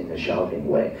 not in a shouting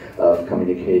way, of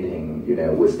communicating,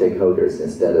 with stakeholders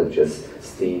instead of just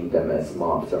seeing them as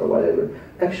mobs or whatever,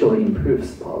 actually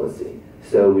improves policy.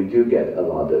 So we do get a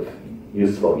lot of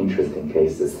useful, interesting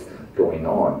cases going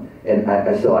on. And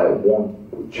so I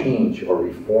won't change or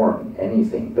reform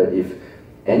anything, but if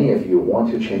any of you want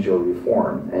to change or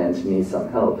reform and need some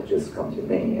help, just come to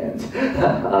me and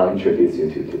I'll introduce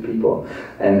you to people.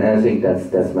 And I think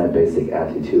that's my basic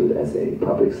attitude as a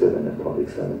public servant of public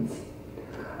servants.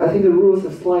 I think the rules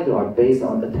of Slido are based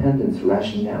on attendance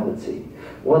rationality.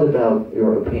 What about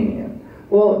your opinion?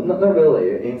 Well, not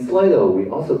really. In Slido, we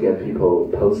also get people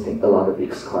posting a lot of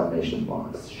exclamation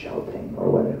marks, shouting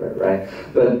or whatever, right?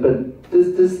 But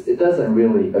it doesn't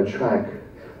really attract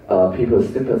people's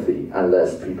sympathy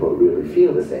unless people really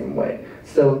feel the same way.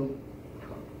 So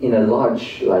in a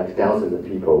large, like thousands of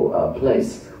people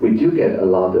place, we do get a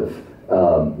lot of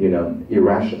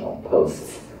irrational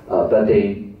posts, but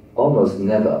they almost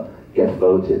never get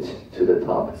voted to the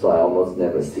top, so I almost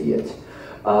never see it.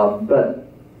 But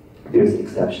there's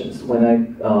exceptions. When I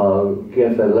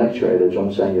give a lecture at the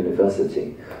Zhongshan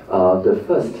University,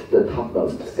 the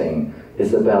topmost thing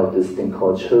is about this thing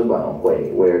called 车管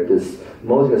会, where this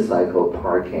motorcycle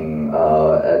parking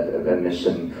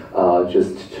admission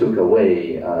just took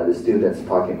away the students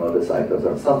parking motorcycles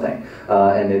or something,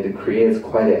 and it creates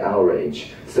quite an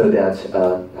outrage, so that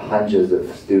hundreds of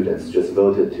students just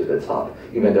voted to the top,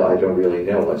 even though I don't really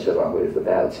know what 车管会 is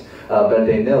about, but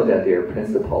they know that their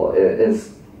principal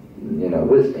is,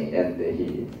 with me, and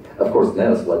he of course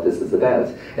knows what this is about,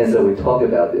 and so we talk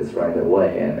about this right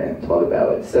away and talk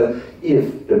about it. So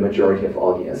if the majority of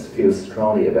audience feels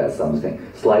strongly about something,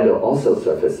 Slido also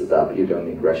surfaces up. You don't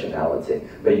need rationality,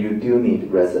 but you do need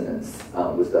resonance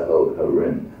with the whole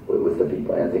room, with the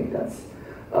people. I think that's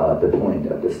the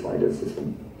point of the Slido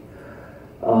system.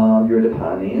 You're the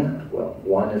pioneer, well,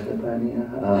 one of the pioneer.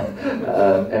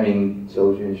 I mean,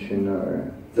 Zhou Junxun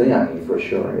or Zheng Yangyi for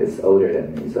sure is older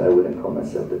than me, so I wouldn't call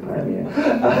myself the pioneer.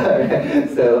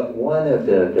 So one of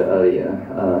the earlier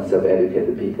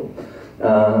self-educated people.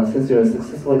 Since you're a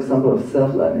successful example of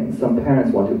self-learning, some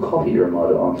parents want to copy your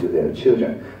model onto their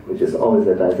children, which is always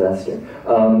a disaster.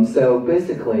 So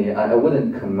basically, I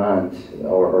wouldn't command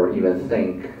or even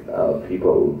think of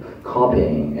people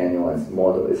copying anyone's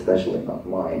model, especially not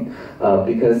mine,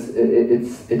 because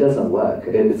it doesn't work.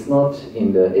 It's not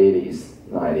in the 80s,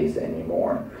 90s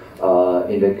anymore.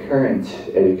 In the current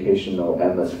educational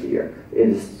atmosphere, it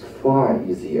is far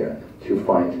easier to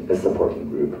find a supporting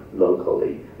group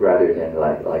locally rather than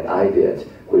like I did,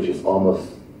 which is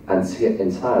almost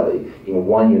entirely in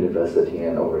one university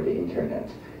and over the internet.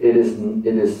 It is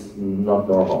not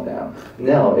normal now.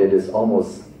 Now it is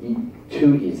almost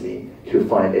too easy to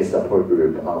find a support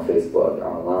group on Facebook,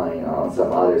 online, on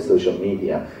some other social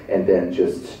media, and then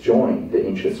just join the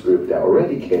interest group that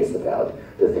already cares about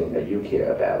the thing that you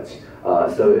care about.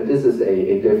 So this is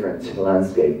a different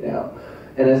landscape now.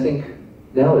 And I think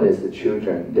nowadays the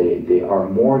children, they are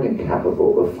more than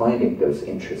capable of finding those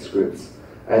interest groups.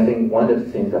 I think one of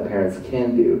the things that parents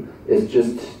can do is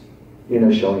just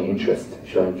showing interest,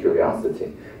 showing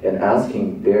curiosity, and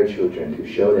asking their children to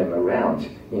show them around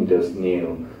in those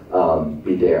new,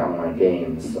 be there online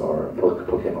games or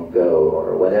Pokemon Go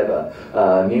or whatever,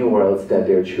 new worlds that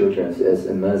their children is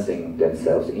immersing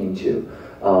themselves into.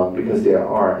 Because there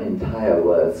are entire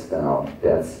worlds now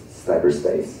that's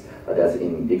cyberspace, that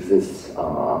exists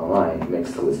online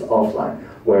mixed with offline.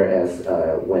 Whereas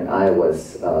when I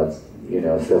was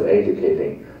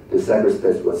self-educating, the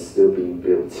cyberspace was still being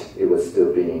built, it was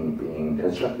still being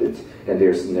constructed, and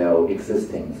there's no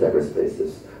existing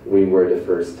cyberspaces. We were the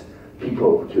first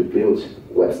people to build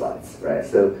websites, right?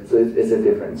 So it's a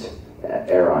different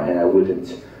era, and I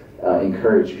wouldn't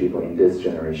encourage people in this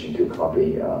generation to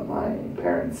copy my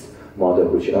parents' model,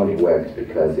 which only worked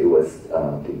because it was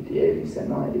the 80s and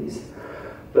 90s.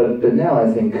 But now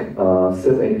I think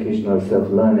self-education or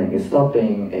self-learning is stopped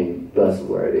being a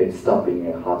buzzword. It's stopped being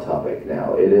a hot topic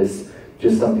now. It is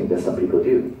just something that some people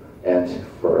do. And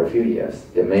for a few years,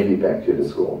 they may be back to the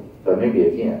school, but maybe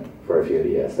again for a few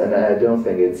years. And I don't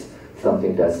think it's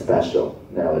something that's special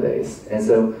nowadays. And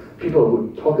so people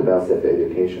who talk about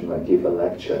self-education, like give a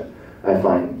lecture, I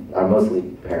find are mostly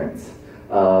parents.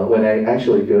 When I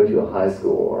actually go to a high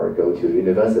school or go to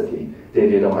university, they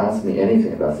don't ask me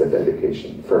anything about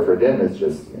self-education. For them, it's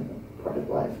just part of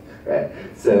life, right?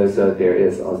 So there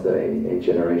is also a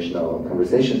generational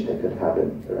conversation that could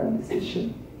happen around this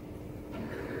issue.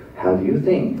 How do you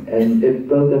think? And if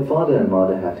both the father and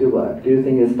mother have to work, do you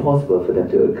think it's possible for them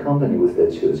to accompany with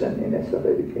their children in their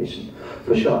self-education?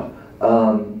 For sure.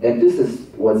 And this is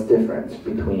what's different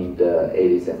between the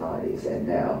 80s and 90s and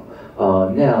now.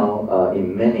 Now,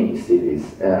 in many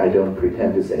cities, and I don't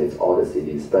pretend to say it's all the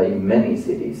cities, but in many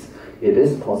cities, it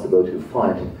is possible to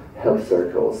find help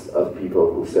circles of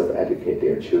people who self-educate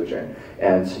their children.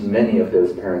 And many of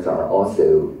those parents are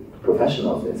also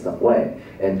professionals in some way,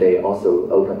 and they also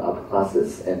open up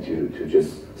classes and to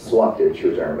just swap their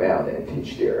children around and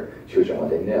teach their children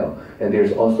what they know. And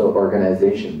there's also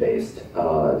organization-based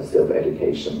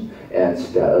self-education, and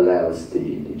that allows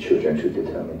the children to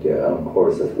determine their own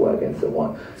course of work and so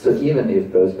on. So even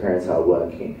if both parents are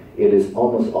working, it is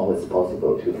almost always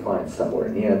possible to find somewhere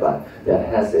nearby that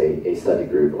has a study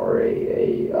group or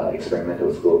a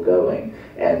experimental school going.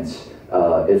 And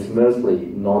it's mostly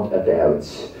not about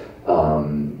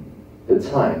the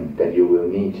time that you will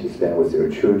need to spend with your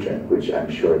children, which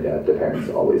I'm sure that the parents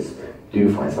always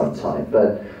do find some time,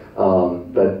 but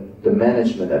the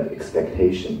management of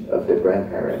expectation of the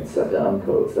grandparents, of the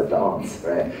uncles, of the aunts,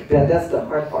 right? That's the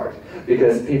hard part,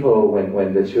 because people,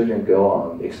 when the children go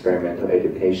on experimental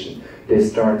education, they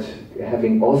start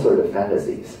having all sorts of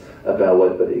fantasies about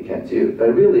what they can do.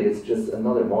 But really, it's just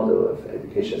another model of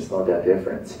education. It's not that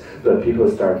different. But people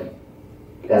start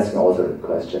asking all sorts of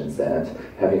questions and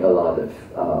having a lot of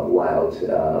wild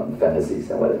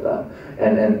fantasies and whatever.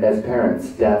 And as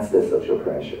parents, that's the social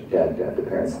pressure that the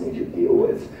parents need to deal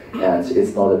with. And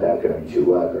it's not about going to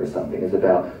work or something. It's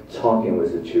about talking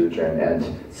with the children and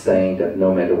saying that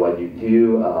no matter what you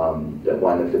do, that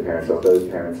one of the parents or both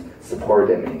parents support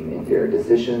them in their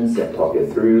decisions and talk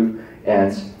it through.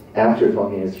 And after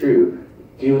talking it through,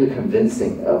 do the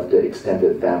convincing of the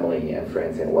extended family and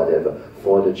friends and whatever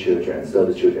for the children, so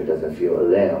the children doesn't feel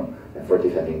alone and for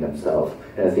defending themselves.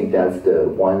 And I think that's the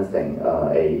one thing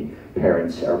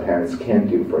parents can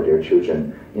do for their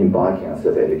children embarking on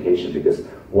self-education, because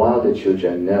while the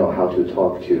children know how to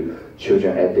talk to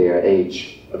children at their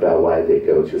age about why they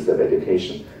go to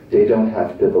self-education, they don't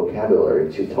have the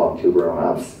vocabulary to talk to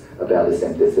grown-ups about the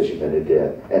same decision that they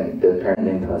did. And the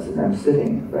parenting person I'm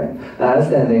sitting, right?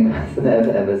 Outstanding person I've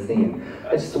ever seen.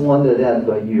 I just wonder that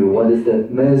for you, what is the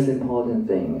most important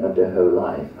thing of their whole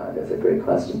life? That's a great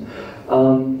question.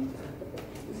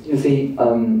 You see,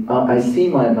 I see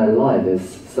my life as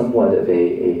somewhat of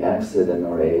a accident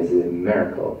or as a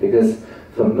miracle, because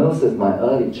for most of my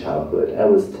early childhood, I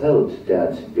was told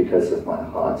that because of my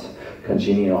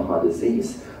congenital heart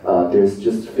disease, there's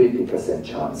just 50%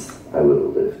 chance I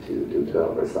will live to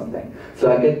 12 or something.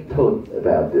 So I get told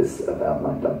about this about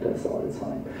my doctors all the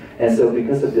time. And so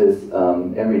because of this,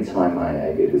 every time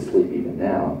I go to sleep, even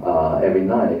now, every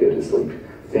night I go to sleep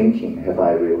thinking, have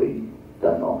I really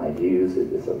done all my dues? Is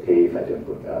this okay if I don't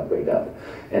wake up?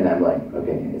 And I'm like,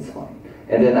 okay, it's fine.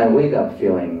 And then I wake up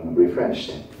feeling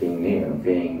refreshed, being new,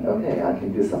 being, okay, I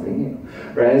can do something new,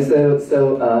 right?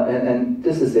 And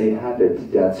this is a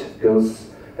habit that goes,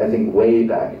 I think, way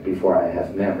back before I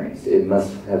have memories. It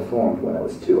must have formed when I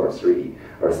was 2 or 3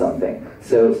 or something.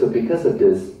 So because of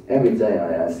this, every day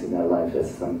I see my life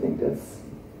as something that's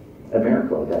a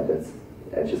miracle, that's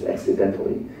just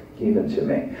accidentally given to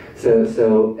me.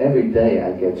 So every day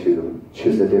I get to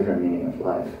choose a different meaning of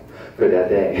life for that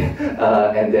day,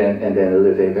 and then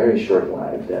live a very short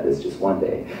life that is just one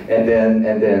day, and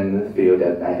then feel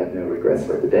that I have no regrets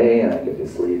for the day, and I get to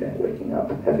sleep and waking up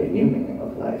have a new meaning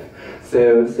of life.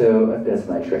 So that's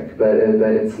my trick, but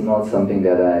it's not something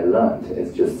that I learned.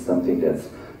 It's just something that's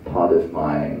part of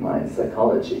my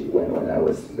psychology when I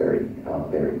was very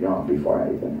young, before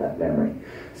I even had memory.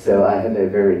 So I have a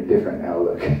very different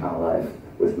outlook on life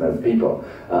with most people.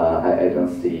 I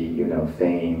don't see,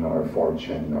 fame or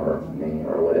fortune or money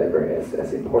or whatever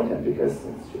as important, because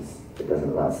it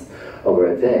doesn't last over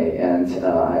a day. And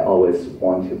I always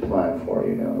want to plan for,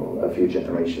 a few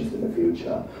generations in the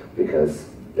future, because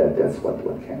that's what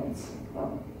counts.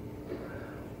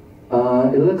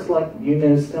 It looks like you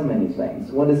know so many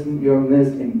things. What is your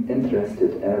most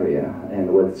interested area,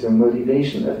 and what's your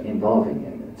motivation of involving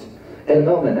in it? At the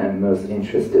moment, I'm most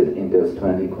interested in those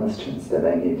 20 questions that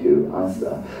I need to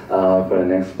answer for the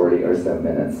next 40 or so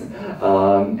minutes.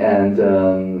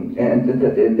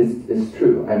 It's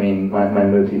true. I mean, my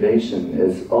motivation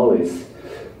is always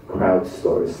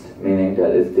crowdsourced, meaning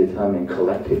that it's determined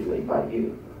collectively by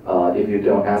you. If you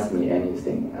don't ask me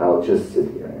anything, I'll just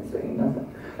sit here and say nothing.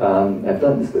 I've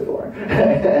done this before,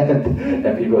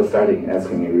 and people are starting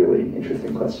asking me really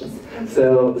interesting questions.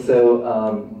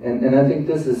 And I think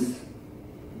this is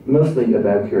mostly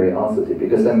about curiosity,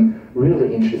 because I'm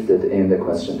really interested in the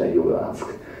question that you will ask,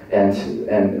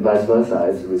 and vice versa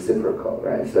is reciprocal,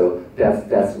 right? So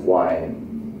that's why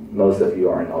most of you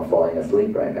are not falling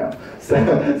asleep right now. So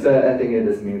I think it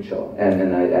is mutual,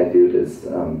 and I do this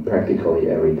practically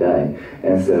every day.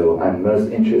 And so I'm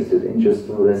most interested in just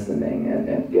listening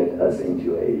and get us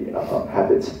into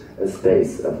a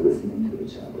space of listening to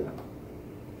each other.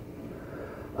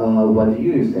 What do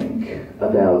you think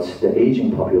about the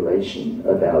aging population,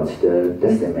 about the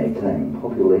decimating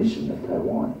population of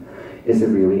Taiwan? Is it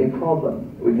really a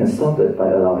problem? We can solve it by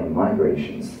allowing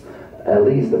migrations. At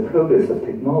least the progress of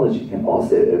technology can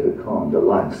also overcome the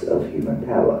lacks of human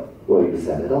power. Well, you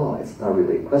said it all. It's not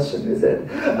really a question, is it?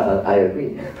 I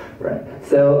agree, right?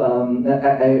 So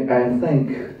I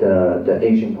think the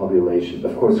aging population,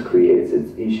 of course, creates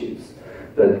its issues.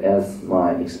 But as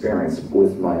my experience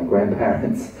with my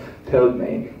grandparents told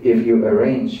me, if you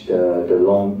arrange the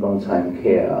long-time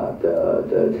care,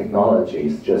 the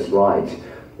technologies just right,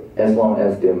 as long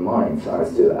as their minds are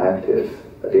still active,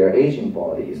 their aging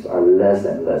bodies are less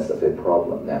and less of a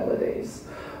problem nowadays.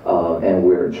 And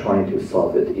we're trying to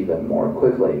solve it even more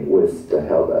quickly with the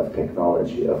help of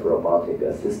technology, of robotic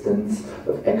assistants,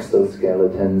 of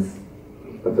exoskeletons,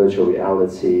 of virtual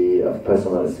reality, of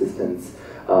personal assistants,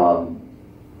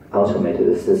 automated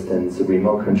assistants,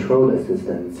 remote control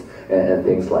assistants, and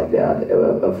things like that,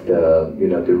 of the,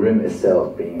 the room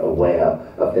itself being aware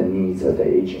of the needs of the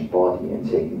aging body and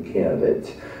taking care of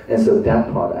it. And so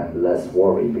that part I'm less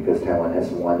worried, because Taiwan has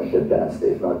one of the best,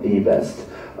 if not the best,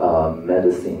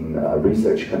 medicine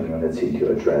research community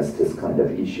to address this kind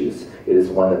of issues. It is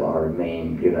one of our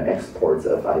main, exports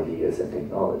of ideas and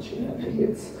technology. I think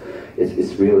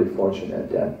it's really fortunate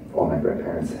that all my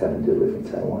grandparents happen to live in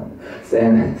Taiwan.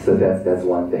 So that's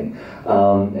one thing.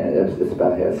 And it's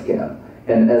about healthcare.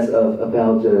 And as of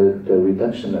about the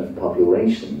reduction of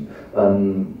population,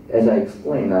 as I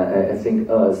explained, I think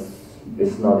us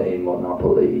is not a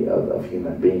monopoly of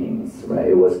human beings, right?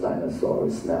 It was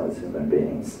dinosaurs, now it's human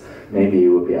beings. Maybe it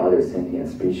would be other sentient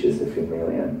species a few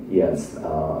million years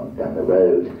down the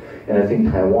road. And I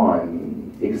think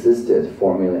Taiwan existed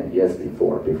 4 million years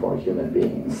before human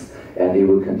beings. And it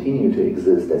will continue to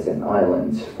exist as an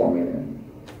island 4 million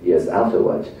years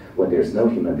afterward, when there's no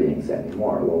human beings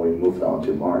anymore, when we moved on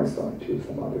to Mars or to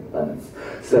some other planets.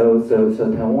 So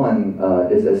Taiwan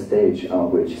is a stage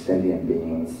on which sentient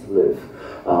beings live.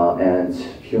 And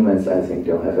humans, I think,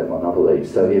 don't have a monopoly.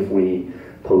 So if we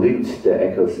pollute the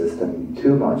ecosystem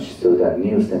too much so that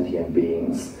new sentient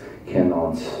beings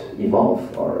cannot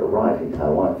evolve or arrive in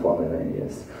Taiwan 4 million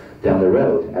years down the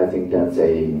road, I think that's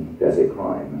a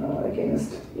crime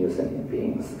against new sentient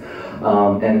beings.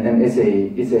 And it's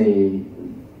a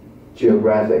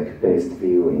geographic-based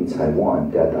view in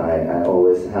Taiwan that I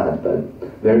always had, but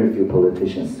very few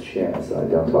politicians share, so I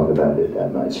don't talk about it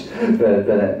that much. But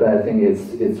I think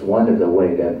it's one of the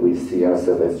ways that we see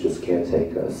ourselves as just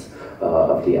caretakers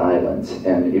of the island.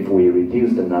 And if we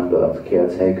reduce the number of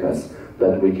caretakers,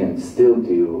 but we can still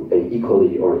do an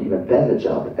equally or even better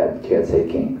job at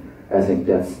caretaking, I think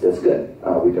that's good.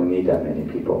 We don't need that many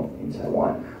people in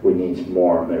Taiwan. We need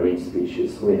more marine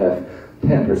species. We have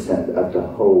 10% of the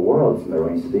whole world's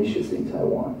marine species in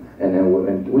Taiwan.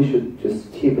 And we should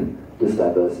just keep this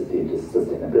diversity, this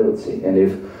sustainability. And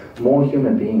if more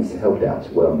human beings help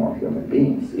that, well, more human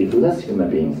beings. If less human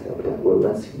beings help that, well,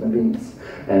 less human beings.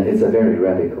 And it's a very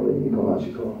radically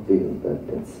ecological view, but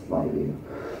that's my view.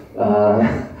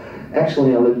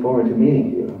 Actually, I look forward to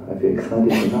meeting you. I feel excited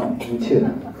tonight. Me too.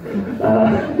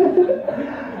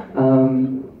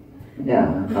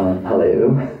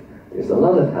 Hello. There's a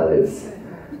lot of hellos.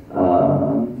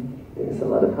 There's a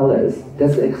lot of hellos.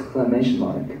 That's the exclamation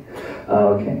mark.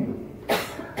 Okay.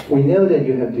 We know that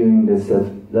you have doing this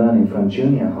self-learning from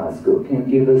junior high school. Can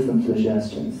you give us some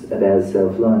suggestions about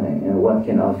self-learning and what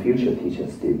can our future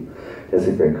teachers do? That's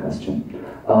a great question.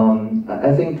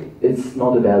 I think it's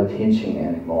not about teaching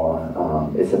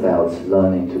anymore. It's about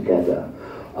learning together.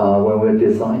 When we're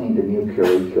designing the new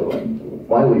curriculum,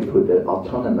 why we put the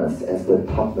autonomous as the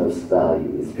topmost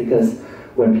value is because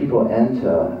when people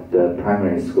enter the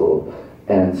primary school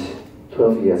and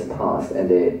 12 years pass and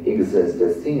they exist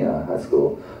as senior high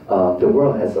school, the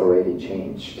world has already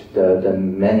changed. The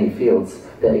many fields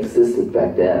that existed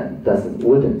back then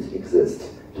wouldn't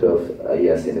exist 12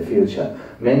 years in the future.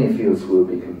 Many fields will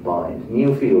be combined.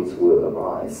 New fields will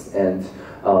arise, and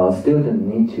students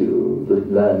need to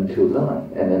learn.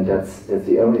 And then that's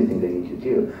the only thing they need to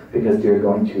do, because they're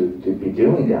going to be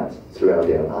doing that throughout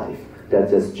their life.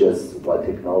 That is just what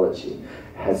technology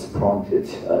has prompted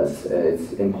us.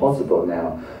 It's impossible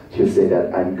now to say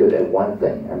that I'm good at one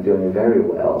thing, I'm doing it very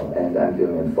well, and I'm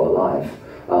doing it for life.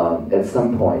 At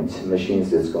some point,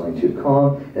 machines is going to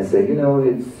come and say,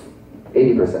 it's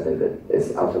 80% of it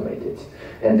is automated.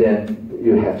 And then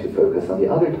you have to focus on the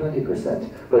other 20%.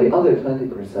 But the other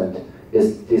 20%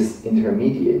 is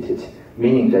disintermediated,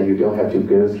 meaning that you don't have to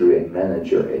go through a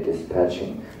manager, a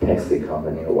dispatching taxi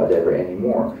company or whatever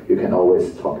anymore. You can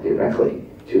always talk directly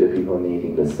to the people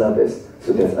needing the service.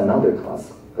 So there's another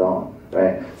class gone,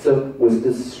 right? So with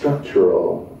this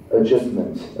structural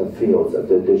adjustment of fields of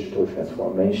the digital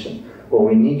transformation, what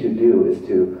we need to do is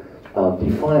to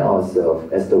define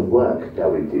ourselves as the work that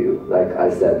we do. Like I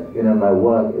said, my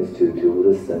work is to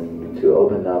listen, to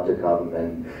open up the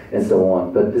government, and so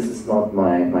on. But this is not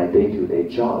my day-to-day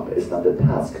job. It's not the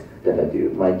task that I do.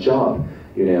 My job,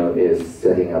 is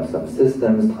setting up some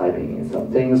systems, typing in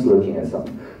some things, looking at some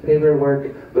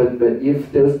paperwork. But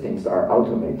if those things are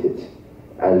automated,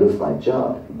 I lose my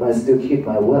job, but I still keep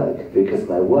my work, because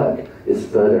my work is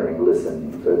furthering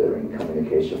listening, furthering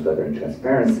communication, furthering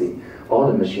transparency. All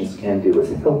the machines can do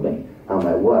is help me on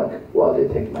my work while they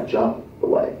take my job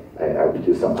away. I will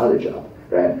do some other job,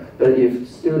 right? But if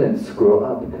students grow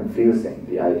up confusing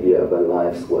the idea of a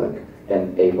life's work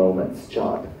and a moment's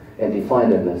job, and define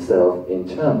themselves in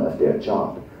terms of their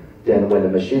job, then when the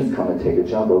machines come and take a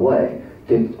job away,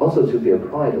 they also took their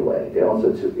pride away. They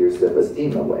also took their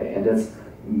self-esteem away, and that's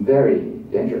very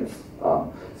dangerous.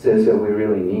 So we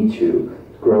really need to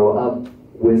grow up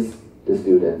with the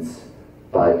students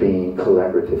by being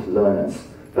collaborative learners,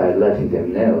 by letting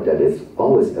them know that it's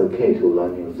always okay to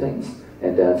learn new things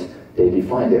and that they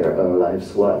define their own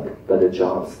life's work, but the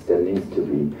jobs that need to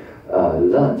be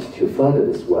learned to further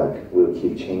this work will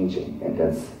keep changing, and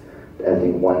that's, I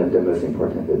think, one of the most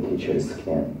important that teachers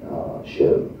can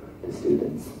show the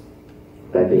students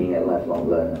by being a lifelong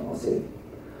learner also.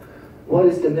 What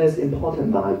is the most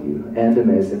important value and the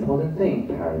most important thing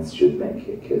parents should make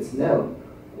your kids know?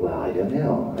 Well, I don't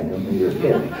know. I don't know your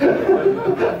kid.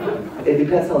 It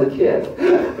depends on the kid.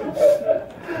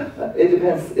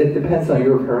 It depends on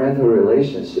your parental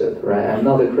relationship, right? I'm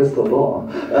not a crystal ball.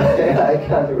 I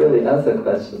can't really answer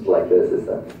questions like this.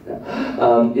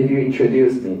 If you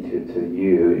introduce me to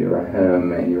you, your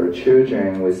home, and your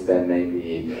children, we spend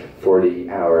maybe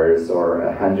 40 hours or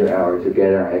 100 hours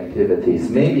together on activities.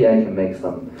 Maybe I can make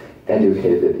some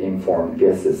educated, informed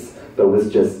guesses, but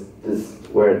with just this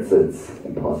words, it's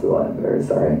impossible. I'm very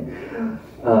sorry.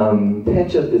 10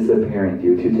 jobs disappearing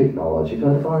due to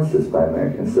technological advances by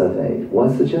American survey.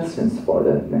 What suggestions for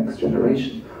the next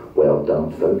generation? Well,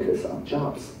 don't focus on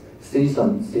jobs. See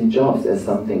jobs as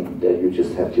something that you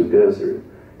just have to go through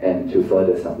and to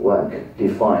further some work.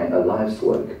 Define a life's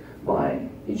work by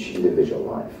each individual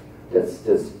life. That's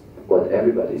what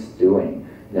everybody's doing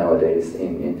nowadays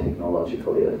in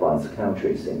technologically advanced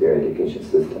countries in their education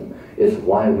system. Is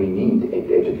why we need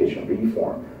an education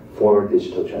reform for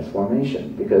digital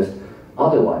transformation, because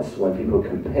otherwise when people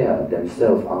compare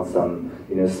themselves on some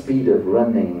speed of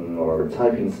running or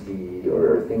typing speed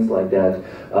or things like that,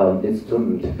 it's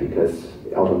doomed, because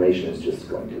automation is just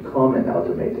going to come and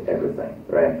automate everything,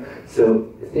 right?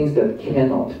 So things that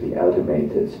cannot be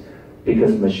automated,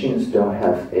 because machines don't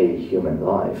have a human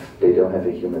life, they don't have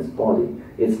a human's body.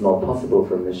 It's not possible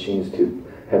for machines to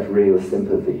have real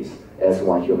sympathies as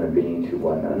one human being to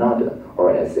one another,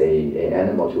 or as a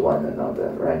animal to one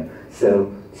another, right?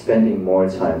 So spending more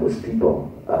time with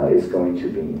people is going to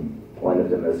be one of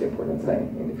the most important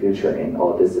things in the future in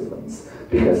all disciplines,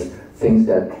 because things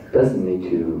that doesn't need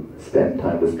to spend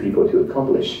time with people to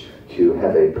accomplish, to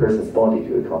have a person's body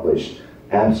to accomplish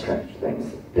abstract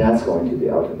things, that's going to be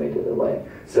automated away.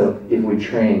 So if we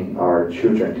train our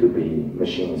children to be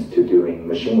machines, to doing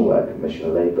machine work,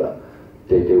 machine labor,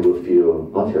 they will feel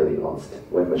utterly lost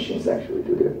when machines actually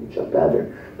do their job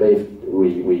better. But if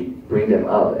we bring them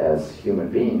up as human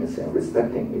beings and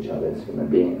respecting each other as human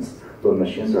beings, but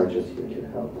machines are just here to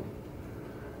help.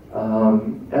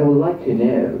 I would like to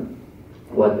know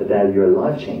that your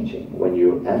life changing when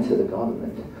you enter the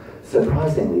government.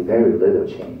 Surprisingly, very little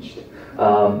changed.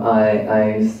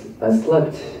 I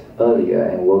slept earlier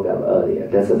and woke up earlier.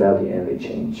 That's about the only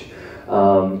change.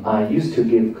 I used to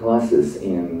give classes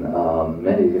in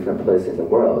many different places in the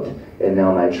world, and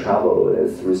now my travel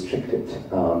is restricted.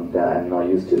 That I'm not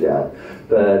used to that.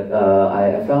 But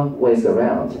I found ways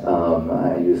around.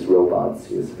 I use robots,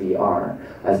 use VR.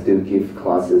 I still give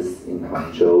classes in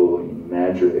Hangzhou, in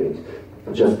Madrid,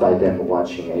 just by them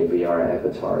watching a VR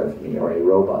avatar of me or a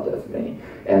robot of me.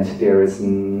 And there is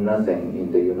nothing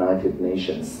in the United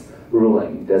Nations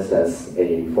ruling that says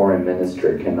a foreign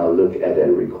minister cannot look at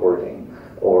a recording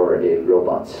or a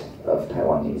robot of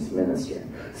Taiwanese minister.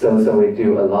 So we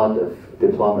do a lot of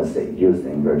diplomacy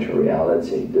using virtual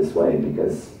reality this way,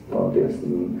 because, well, there's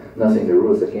nothing that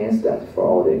rules against that. For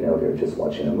all they know, they're just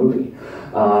watching a movie.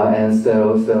 And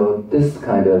so this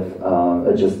kind of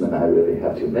adjustment I really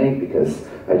have to make, because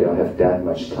I don't have that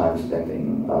much time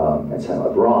spending my time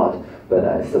abroad, but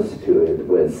I substituted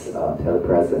with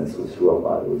telepresence, with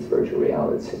robot, with virtual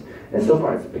reality. And so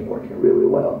far it's been working really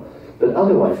well. But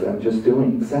otherwise, I'm just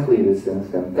doing exactly the same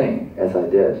thing as I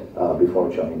did before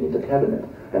joining the cabinet.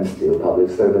 I'm still a public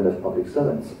servant of public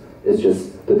servants. It's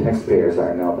just the taxpayers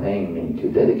are now paying me to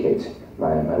dedicate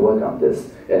my work on this,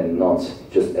 and not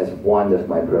just as one of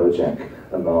my projects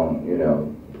among,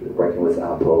 working with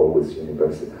Apple, with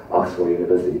Oxford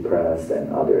University Press,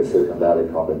 and other Silicon Valley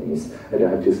companies. I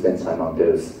don't have to spend time on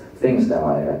those things now.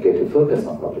 I get to focus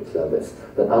on public service,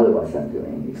 but otherwise I'm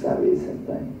doing exactly the same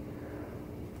thing.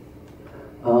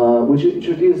 Would you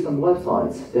introduce some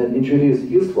websites that introduce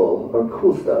useful or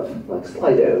cool stuff, like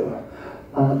Slido?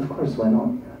 Of course, why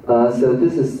not? So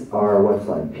this is our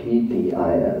website, PDIS.tw,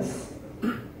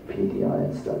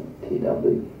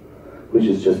 which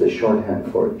is just a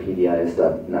shorthand for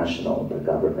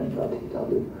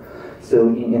PDIS.national.government.tw. So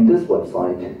in this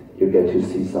website, you get to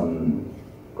see some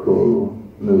cool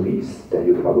movies that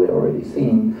you've probably already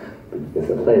seen. There's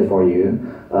a play for you,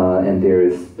 and there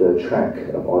is the track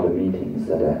of all the meetings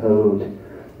that I hold,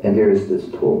 and there is this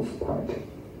tools part.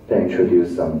 then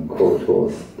introduce some core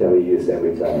tools that we use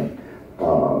every day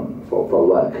for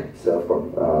work. So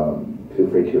feel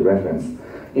free to reference.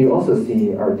 You also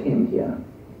see our team here.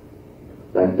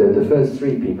 Like the first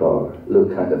 3 people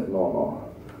look kind of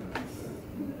normal,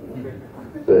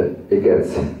 but it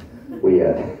gets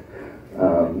weird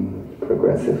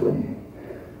progressively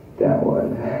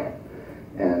downward,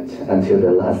 and until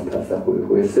the last person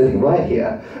who is sitting right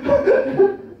here,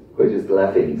 which is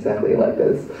laughing exactly like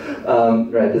this.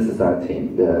 Right, this is our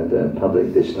team, the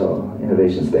Public Digital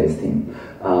Innovation Space team.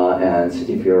 And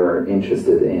if you're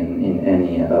interested in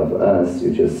any of us,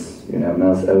 you just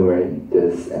mouse over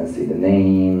this and see the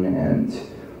name, and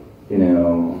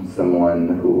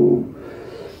someone who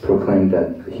proclaimed that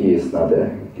he is not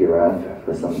a giraffe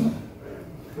for some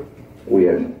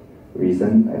weird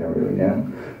reason, I don't really know.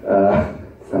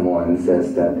 Someone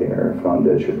says that they're from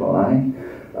the III,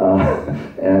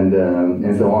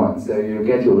 and so on. So you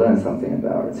get to learn something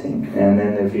about our team. And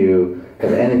then if you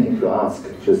have anything to ask,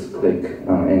 just click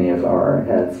on any of our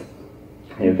heads,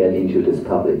 and you get into this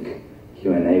public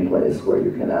Q&A place where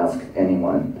you can ask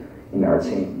anyone in our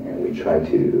team, and we try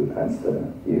to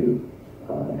answer you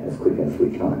as quick as we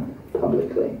can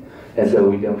publicly. And so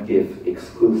we don't give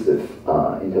exclusive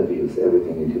interviews,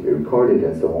 everything needs to be recorded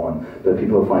and so on, but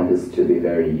people find this to be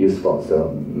very useful,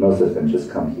 so most of them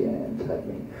just come here and type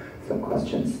me some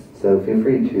questions. So feel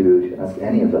free to ask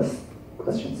any of us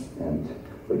questions, and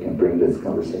we can bring this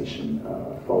conversation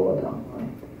forward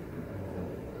online.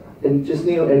 And just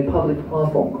a public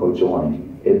platform called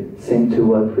Join. It seemed to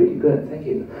work pretty good, thank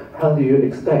you. How do you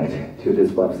expect to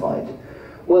this website?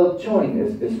 Well, Join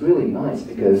is really nice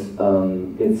because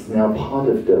it's now part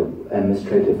of the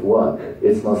administrative work.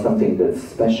 It's not something that's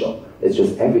special. It's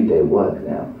just everyday work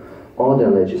now. All the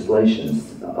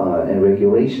legislations and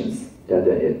regulations that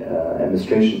the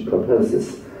administration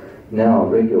proposes now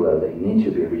regularly need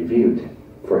to be reviewed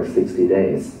for 60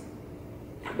 days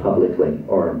publicly,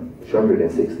 or shorter than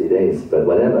 60 days, but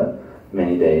whatever,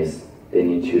 many days, they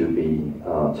need to be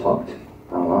talked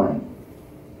online.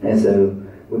 And so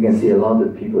we can see a lot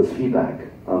of people's feedback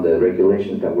on the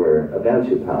regulations that we're about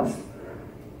to pass,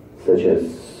 such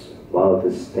as, wow,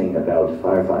 this thing about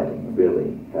firefighting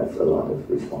really has a lot of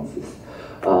responses.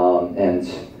 And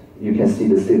you can see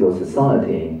the civil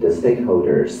society, the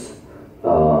stakeholders,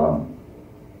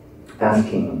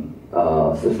 asking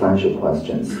substantial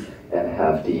questions, and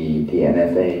have the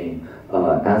NFA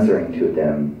answering to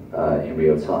them in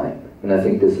real time. And I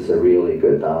think this is a really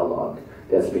good dialogue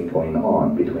that's been going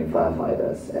on between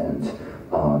firefighters and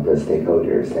the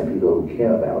stakeholders and people who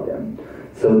care about them.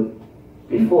 So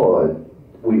before,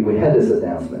 we had this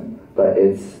announcement, but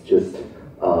it's just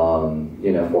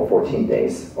for 14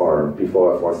 days, or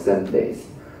before for 7 days.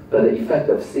 But the effect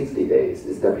of 60 days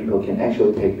is that people can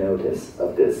actually take notice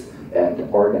of this and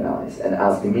organize and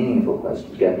ask meaningful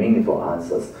questions, get meaningful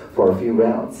answers for a few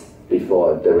rounds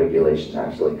before the regulation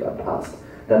actually got passed.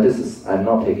 Now this is, I'm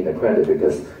not taking the credit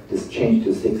because this changed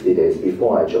to 60 days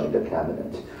before I joined the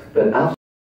cabinet. But after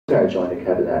I joined the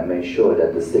cabinet, I made sure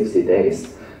that the 60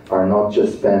 days are not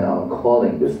just spent on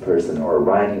calling this person or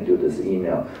writing to this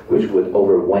email, which would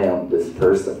overwhelm this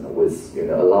person with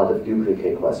a lot of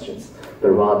duplicate questions.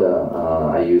 But rather,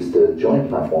 I use the Join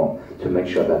platform to make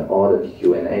sure that all the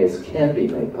Q&As can be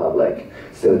made public,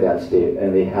 so that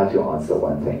they have to answer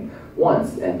one thing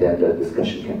once, and then the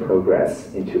discussion can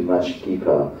progress into much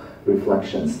deeper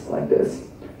reflections like this.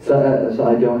 So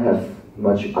I don't have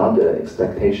much other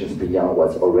expectations beyond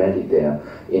what's already there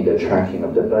in the tracking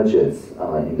of the budgets,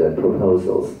 in the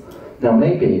proposals. Now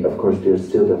maybe, of course, there's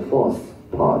still the fourth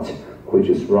part, which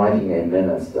is writing a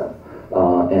minister.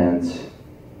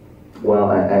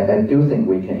 Well, I do think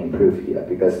we can improve here,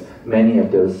 because many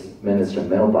of those minister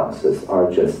mailboxes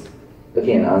are just,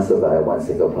 again, answered by one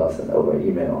single person over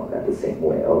email at the same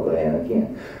way over and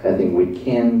again. I think we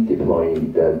can deploy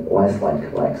the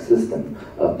Wi-Fi-like system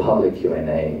of public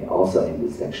Q&A also in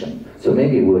this section. So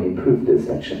maybe we'll improve this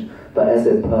section. But as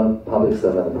a public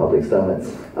servant and public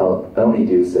servants, I'll only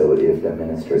do so if the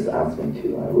ministers ask me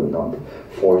to. I will not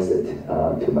force it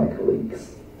to my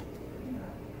colleagues.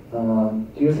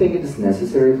 Do you think it is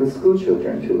necessary for school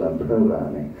children to learn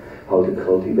programming, how to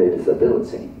cultivate this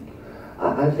ability?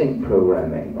 I think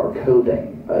programming or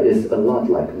coding is a lot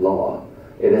like law.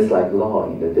 It is like law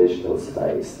in the digital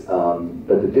space.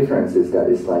 But the difference is that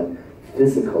it's like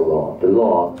physical law. The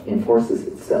law enforces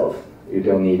itself. You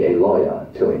don't need a lawyer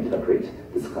to interpret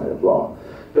this kind of law.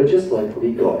 But just like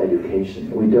legal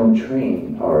education, we don't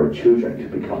train our children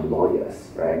to become lawyers,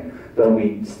 right? But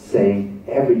we say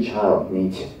every child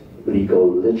needs legal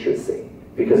literacy.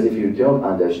 Because if you don't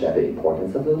understand the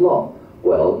importance of the law,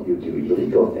 well, you do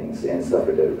illegal things and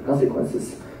suffer the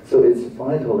consequences. So it's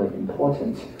vitally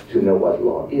important to know what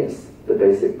law is, the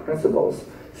basic principles,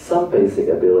 some basic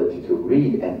ability to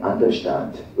read and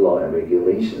understand law and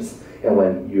regulations. And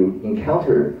when you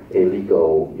encounter a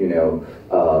legal,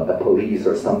 a police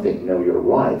or something, know your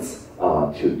rights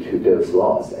to those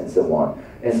laws and so on.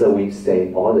 And so we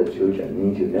say all the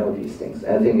children need to know these things.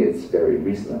 I think it's very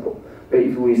reasonable. But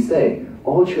if we say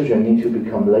all children need to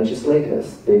become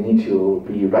legislators, they need to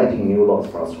be writing new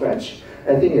laws from scratch,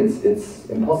 I think it's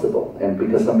impossible, and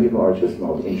because some people are just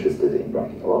not interested in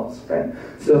writing laws, right?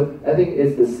 So I think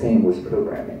it's the same with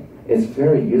programming. It's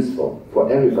very useful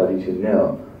for everybody to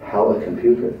know how a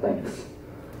computer thinks,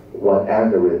 what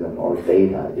algorithm or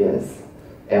data is,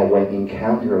 and when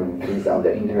encountering things on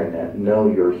the internet,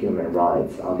 know your human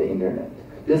rights on the internet.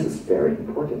 This is very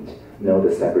important. Know the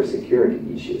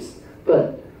cybersecurity issues.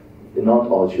 But not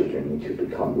all children need to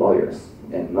become lawyers,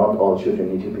 and not all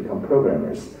children need to become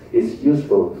programmers. It's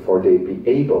useful for they be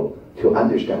able to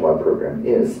understand what a program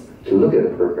is, to look at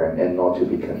a program and not to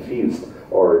be confused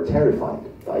or terrified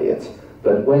by it.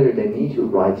 But whether they need to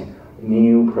write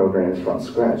new programs from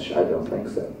scratch, I don't think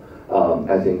so.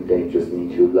 I think they just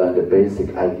need to learn the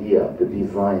basic idea, the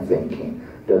design thinking,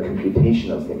 the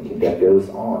computational thinking that goes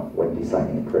on when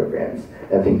designing programs.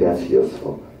 I think that's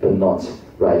useful, but not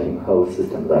writing whole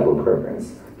system level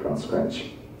programs from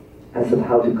scratch. And so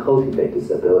how to cultivate this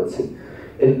ability?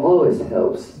 It always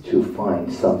helps to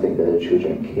find something that the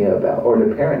children care about or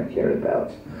the parent care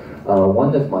about.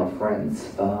 One of my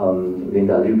friends,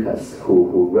 Linda Lucas,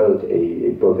 who wrote a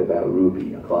book about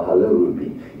Ruby called Hello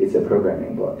Ruby. It's a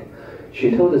programming book.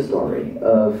 She told the story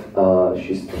of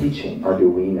she's teaching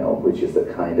Arduino, which is a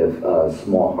kind of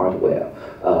small hardware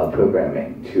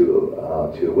programming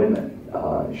to women.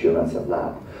 She runs a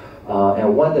lab.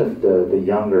 And one of the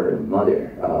younger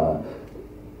mother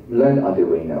learned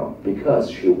Arduino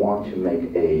because she wanted to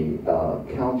make a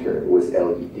counter with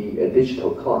LED, a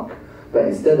digital clock. But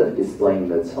instead of displaying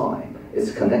the time,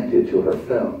 it's connected to her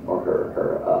phone or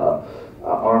her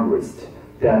armrest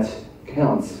that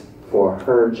counts for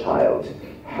her child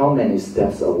how many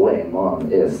steps away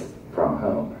mom is from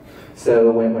home.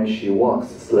 So when she walks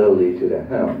slowly to the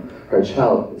home, her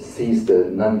child sees the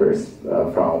numbers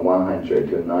from 100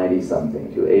 to 90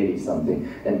 something to 80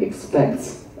 something and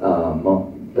expects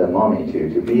the mommy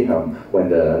to be home when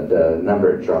the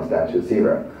number drops down to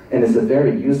 0. And it's a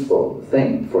very useful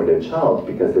thing for the child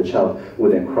because the child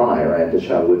wouldn't cry, right? The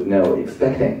child would know,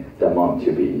 expecting the mom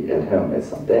to be at home at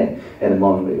some day. And the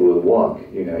mom will walk,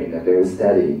 in a very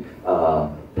steady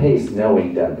pace,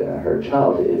 knowing that her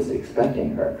child is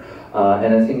expecting her.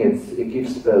 And I think it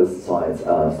gives both sides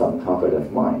some comfort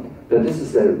of mind. But this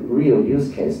is a real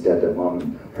use case that the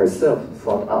mom herself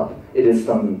thought up. It is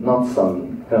not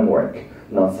some homework,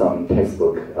 not some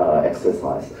textbook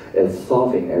exercise. It's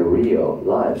solving a real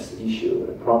life issue,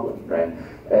 a problem, right?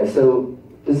 So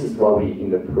this is what we in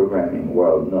the programming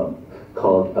world know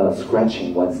called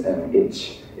scratching one's own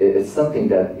itch. It's something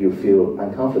that you feel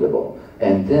uncomfortable,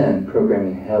 and then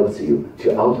programming helps you to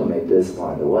automate this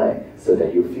part away so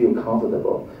that you feel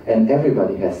comfortable. And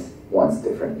everybody has one's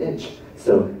different itch.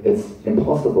 So it's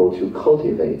impossible to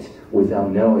cultivate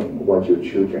without knowing what your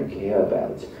children care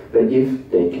about. But if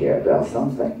they care about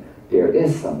something, there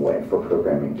is some way for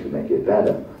programming to make it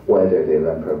better, whether they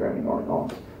learn programming or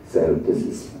not. So this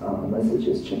is my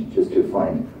suggestion, just to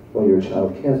find what your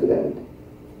child cares about.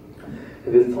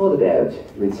 Have you thought about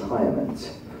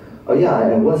retirement? Oh yeah,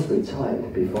 I was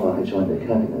retired before I joined the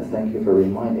cabinet. Thank you for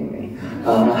reminding me.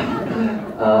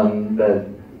 But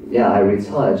yeah, I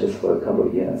retired just for a couple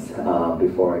of years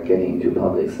before getting into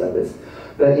public service.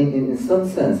 But in some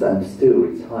sense, I'm still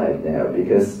retired now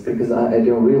because I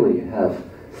don't really have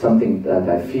something that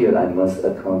I feel I must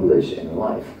accomplish in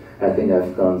life. I think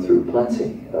I've gone through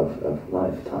plenty of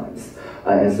lifetimes.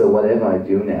 And so whatever I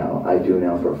do now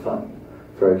for fun,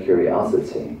 for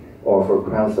curiosity, or for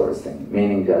crowdsourcing,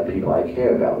 meaning that people I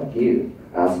care about, like you,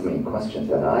 ask me questions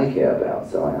that I care about,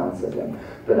 so I answer them.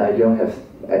 But I don't have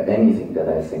anything that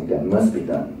I think that must be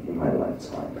done in my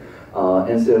lifetime.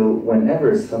 And so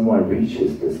whenever someone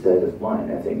reaches this state of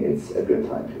mind, I think it's a good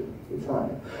time to retire.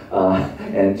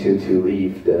 And to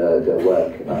leave the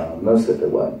work, most of the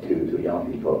work to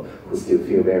young people who still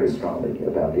feel very strongly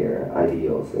about their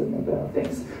ideals and about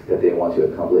things that they want to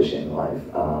accomplish in life.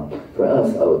 For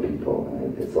us, old people,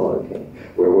 it's all okay.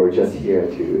 We're just here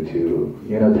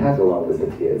to tag along with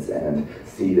the kids and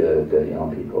see the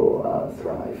young people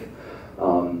thrive.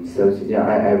 So yeah,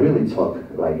 I really talk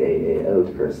like a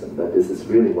old person, but this is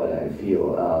really what I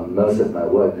feel. Most of my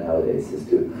work nowadays is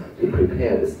to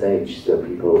prepare the stage so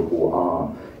people who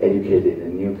are educated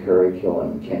in new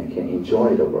curriculum can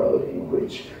enjoy the world in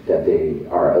which that they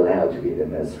are allowed to be the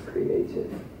most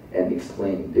creative and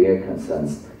explain their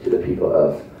concerns to the people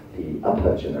of the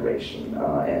upper generation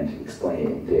and explain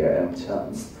in their own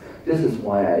terms. This is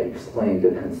why I explained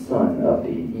the concern of the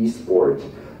e-sport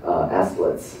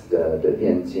athletes, the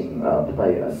Dianjing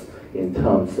players, in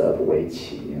terms of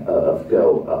Weiqi, of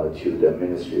Go, to the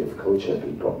Ministry of Culture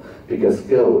people. Because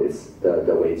Go is the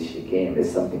Weiqi game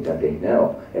is something that they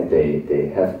know and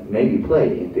they have maybe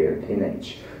played in their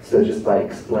teenage. So just by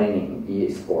explaining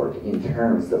e-sport in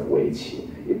terms of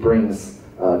Weiqi, it brings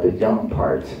the young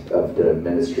part of the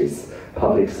ministry's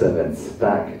public servants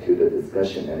back to the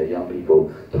discussion, and the young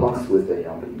people talks with the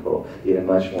young people in a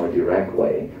much more direct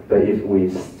way. But if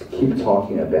we keep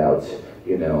talking about,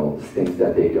 you know, things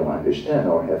that they don't understand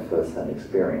or have first-hand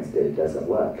experience, it doesn't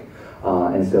work.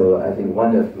 And so I think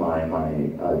one of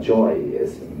my joy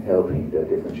is in helping the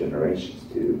different generations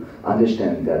to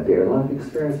understand that their life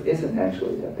experience isn't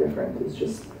actually that different, it's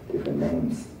just different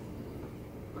names.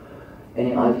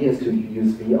 Any ideas to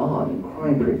use VR in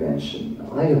crime prevention?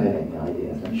 I don't have any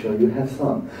ideas. I'm sure you have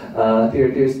some.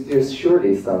 There's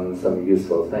surely some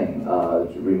useful thing.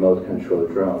 Remote control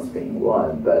drones being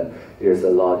one, but there's a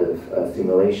lot of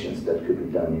simulations that could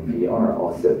be done in VR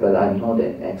also. But I'm not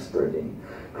an expert in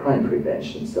crime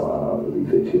prevention, so I'll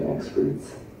leave it to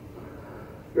experts.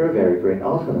 You're a very great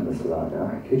autonomous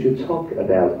learner. Could you talk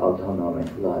about autonomic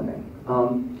learning?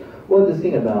 Well, the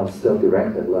thing about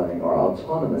self-directed learning or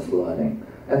autonomous learning,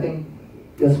 I think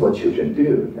that's what children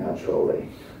do naturally.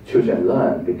 Children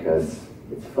learn because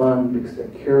it's fun, because they're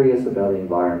curious about the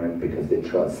environment, because they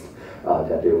trust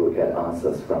that they will get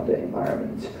answers from the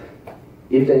environment.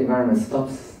 If the environment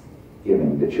stops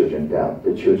giving the children that,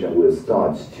 the children will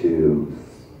start to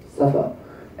suffer.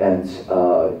 And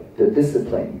the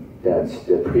discipline that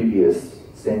the previous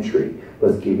century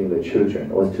was giving the children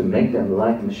was to make them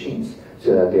like machines,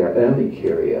 so that they are only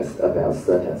curious about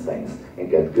certain things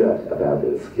and get good about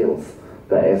those skills.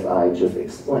 But as I just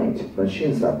explained,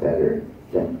 machines are better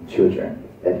than children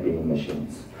at being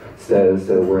machines. So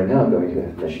we're now going to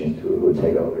have machines who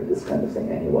take over this kind of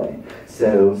thing anyway.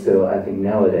 So I think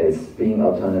nowadays being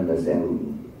autonomous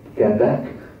and get back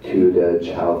to the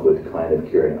childhood kind of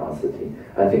curiosity,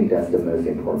 I think that's the most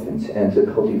important. And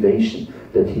the cultivation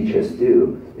the teachers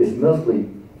do is mostly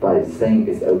by saying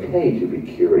it's okay to be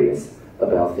curious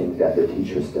about things that the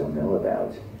teachers don't know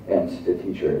about. And the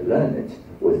teacher learn it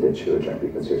with the children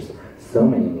because there's so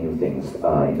many new things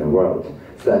in the world.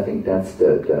 So I think that's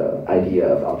the idea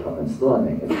of autonomous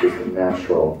learning. It's just a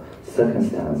natural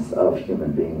circumstance of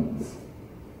human beings.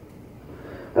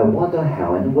 I wonder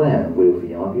how and when will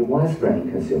VR be widespread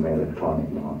in consumer electronic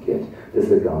market? Does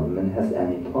the government have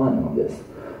any plan on this?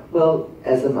 Well,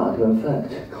 as a matter of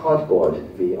fact, cardboard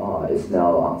VR is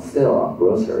now on sale on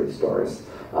grocery stores.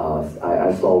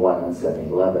 I saw one on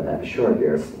 7-Eleven. I'm sure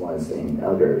there's ones in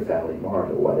other Family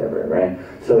Mart or whatever, right?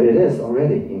 So it is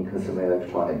already in consumer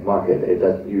electronic market.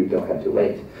 You don't have to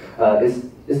wait.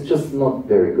 It's just not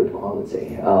very good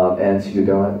quality, and you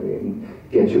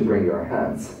don't get to bring your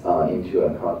hands into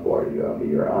a cardboard. You only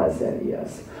your eyes and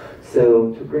ears.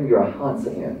 So to bring your hands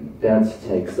in, that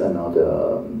takes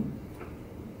another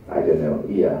I don't know,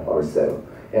 year or so.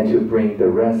 And to bring the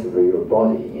rest of your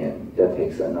body in, that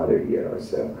takes another year or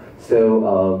so.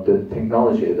 So the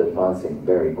technology is advancing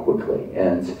very quickly,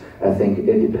 and I think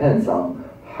it depends on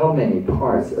how many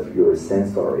parts of your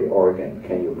sensory organ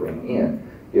can you bring in.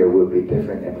 There will be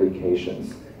different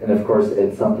applications. And of course,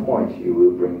 at some point, you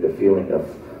will bring the feeling of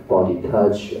body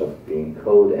touch, of being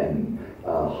cold and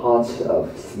hot,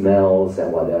 of smells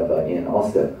and whatever in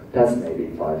also. That's maybe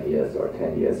 5 years or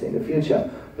 10 years in the future.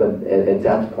 But at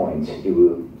that point, it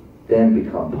will then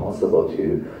become possible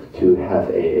to have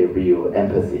a real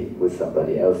empathy with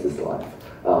somebody else's life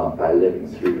by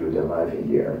living through the life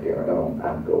in their own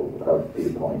angle of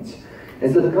viewpoint.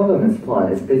 And so the government's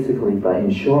plan is basically by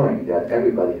ensuring that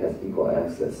everybody has equal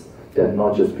access, that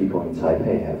not just people in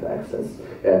Taipei have access,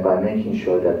 and by making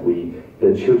sure that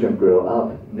the children grow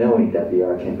up knowing that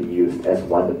VR can be used as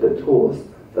one of the tools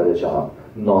for the job,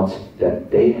 not that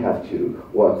they have to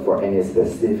work for any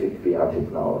specific VR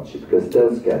technology, because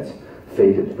those get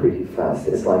faded pretty fast.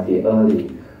 It's like the early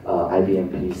IBM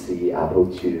PC,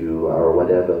 Apple II, or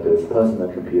whatever, those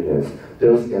personal computers,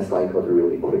 those get cycled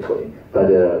really quickly. But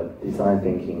the design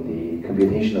thinking, the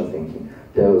computational thinking,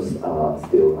 those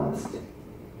still last.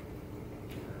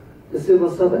 The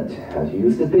civil servant, how to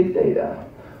use the big data.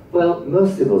 Well,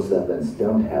 most civil servants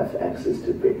don't have access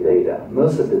to big data.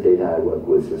 Most of the data I work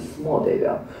with is small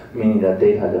data, meaning that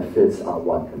data that fits on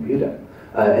one computer.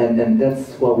 And that's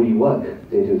what we work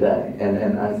day to day.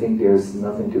 And I think there's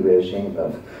nothing to be ashamed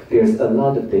of. There's a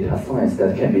lot of data science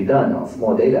that can be done on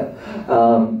small data.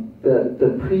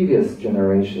 The previous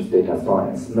generation's data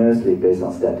science, mostly based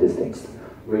on statistics,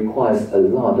 requires a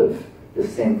lot of the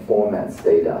same formats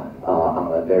data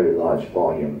on a very large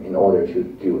volume in order to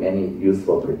do any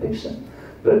useful prediction.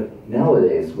 But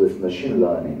nowadays, with machine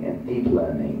learning and deep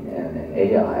learning and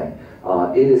AI,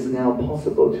 it is now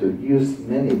possible to use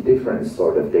many different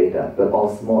sort of data, but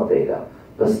all small data,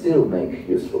 but still make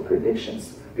useful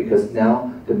predictions. Because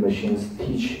now the machines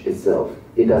teach itself.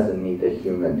 It doesn't need a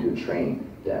human to train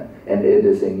them. And it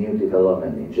is a new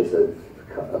development in just a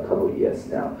couple of years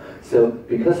now. So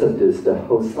because of this, the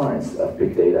whole science of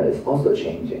big data is also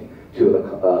changing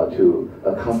to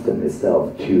accustom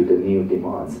itself to the new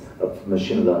demands of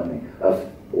machine learning, of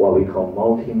what we call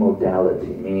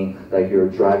multimodality, meaning like you're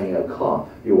driving a car,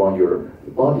 you want your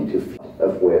body to fit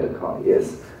of where the car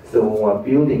is. So when we're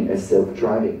building a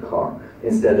self-driving car,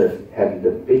 instead of having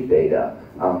the big data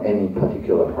on any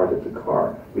particular part of the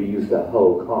car, we use the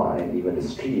whole car and even the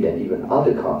street and even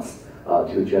other cars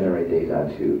to generate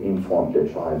data to inform the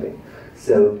driving.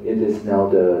 So it is now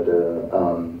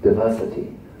the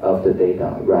diversity of the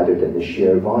data rather than the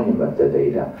sheer volume of the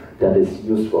data that is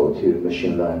useful to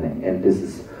machine learning. And this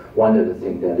is one of the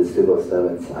things that the civil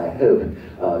servants, I hope,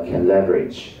 can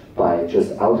leverage by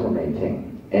just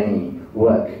automating any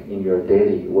work in your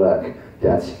daily work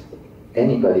that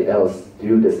anybody else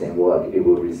do the same work, it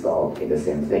will result in the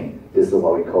same thing. This is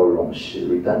what we call 冗时,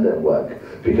 redundant work,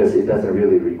 because it doesn't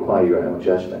really require your own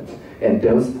judgment. And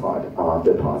those parts are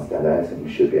the parts that I think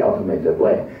should be automated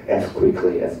away as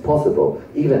quickly as possible,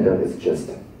 even though it's just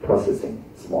processing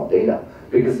small data.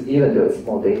 Because even though it's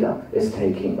small data, it's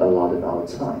taking a lot of our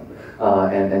time.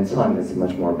 And time is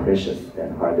much more precious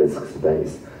than hard disk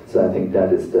space. So I think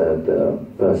that is the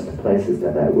first places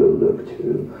that I will look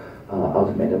to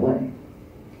automate away.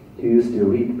 Do you still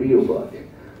read real book?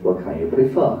 What kind you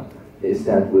prefer? Is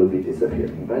that will be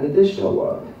disappearing by the digital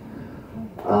world?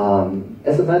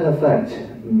 As a matter of fact,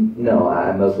 no,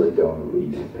 I mostly don't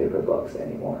read paper books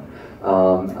anymore.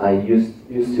 I used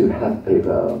to have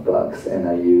paper books, and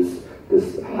I use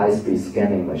this high-speed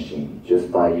scanning machine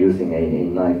just by using a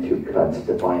knife to cut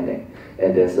the binding.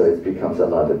 And then so it becomes a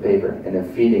lot of paper, and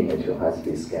then feeding it to a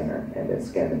high-speed scanner, and then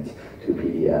scan it to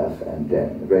PDF, and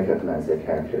then recognize the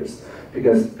characters.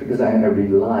 Because I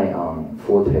rely on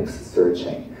full text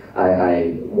searching.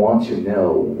 I want to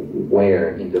know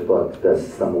where in the book does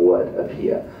some word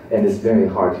appear, and it's very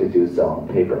hard to do so on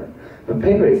paper. But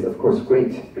paper is of course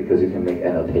great because you can make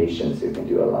annotations, you can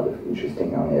do a lot of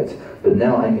interesting on it. But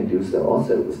now I can do so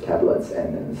also with tablets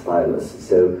and stylus,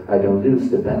 so I don't lose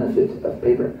the benefit of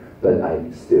paper, but I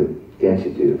still get to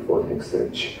do full text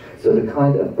search. So the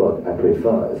kind of book I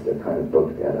prefer is the kind of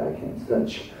book that I can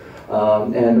search.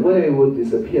 And whether it would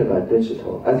disappear by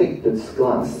digital, I think this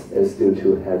glass is still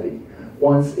too heavy.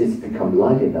 Once it's become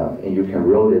light enough and you can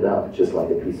roll it up just like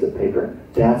a piece of paper,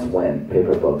 that's when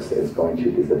paper books is going to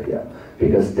disappear.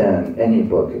 Because then any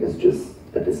book is just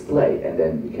a display, and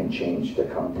then you can change the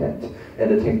content. And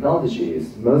the technology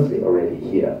is mostly already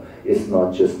here. It's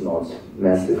not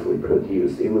massively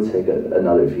produced. It will take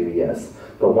another few years.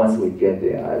 But once we get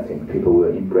there, I think people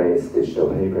will embrace digital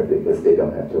paper because they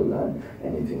don't have to learn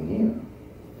anything new.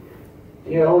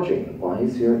 Dear Audrey, why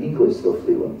is your English so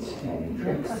fluent? Any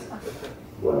tricks?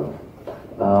 Well,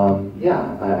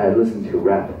 yeah, I listen to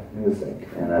rap music,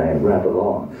 and I rap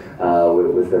along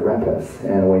with the rappers.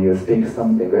 And when you speak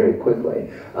something very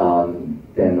quickly,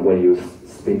 then when you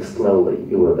speak slowly,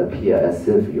 it will appear as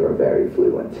if you're very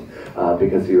fluent,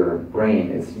 because your brain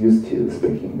is used to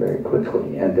speaking very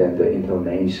quickly, and then the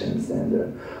intonations and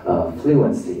the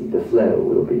fluency, the flow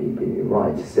will be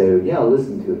right. So yeah,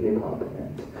 listen to hip hop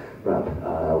and rap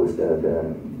with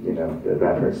the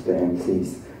rappers, the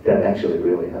MCs. That actually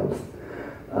really helps.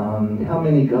 How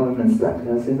many government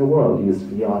sectors in the world use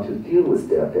VR to deal with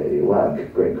their daily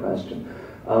work? Great question.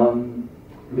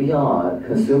 VR,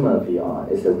 consumer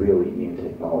VR, is a really new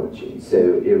technology, so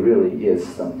it really is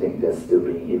something that's still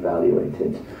being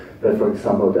evaluated. But for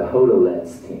example, the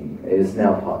HoloLens team is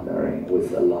now partnering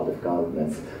with a lot of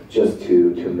governments just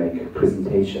to make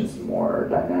presentations more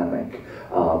dynamic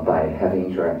by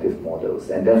having interactive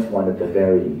models. And that's one of the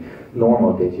very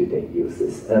normal day-to-day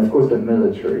uses. And of course, the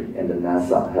military and the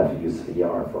NASA have used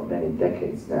VR for many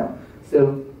decades now.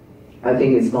 So I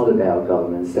think it's not about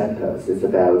government sectors, it's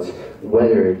about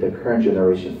whether the current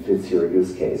generation fits your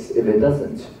use case. If it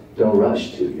doesn't, don't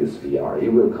rush to use VR. It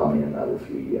will come in another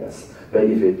few years. But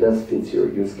if it does fit your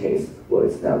use case, well,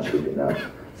 it's now cheap enough.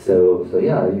 So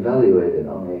yeah, evaluate it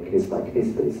on a case-by-case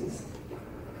basis.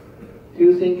 Do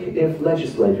you think if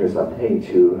legislators are paid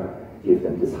to give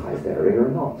them this high salary or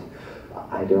not?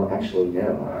 I don't actually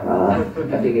know.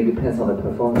 I think it depends on the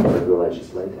performance of the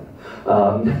legislator.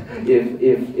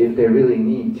 If they really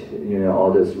need,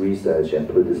 all this research and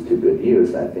put this to good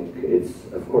use, I think it's,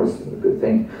 of course, a good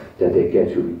thing that they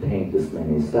get to retain this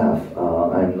many staff.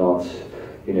 I'm not,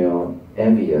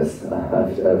 envious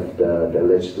of the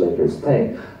legislators'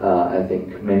 pay. I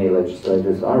think many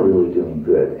legislators are really doing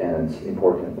good and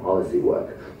important policy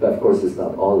work. But of course, it's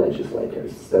not all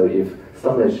legislators. So if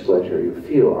some legislators you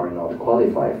feel are not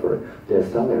qualified for their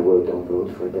salary, well, don't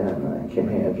vote for them and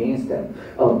campaign against them.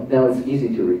 Oh, now it's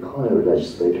easy to recall a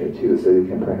legislator too, so you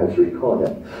can perhaps recall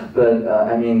them. But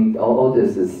I mean, all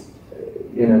this is,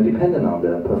 dependent on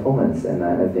the performance, and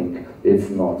I think it's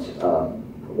not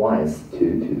wise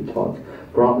to talk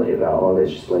broadly about all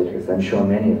legislators. I'm sure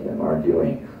many of them are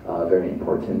doing very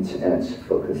important and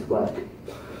focused work.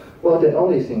 Well, the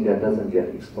only thing that doesn't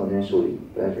get exponentially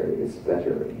better is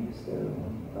battery. So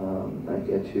I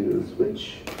get to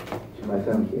switch to my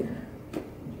phone here.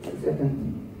 Just a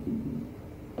second.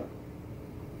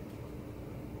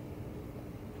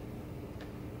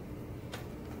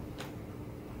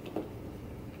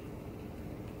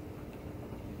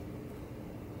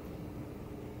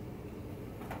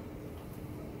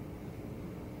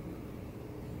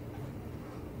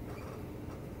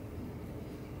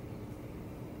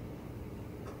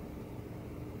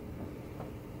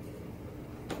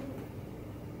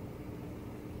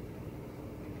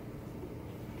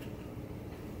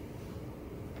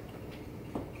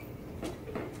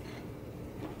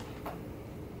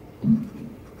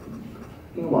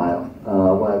 Meanwhile,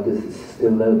 while this is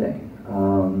still loading,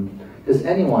 does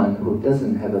anyone who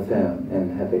doesn't have a phone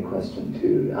and have a question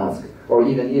to ask, or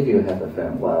even if you have a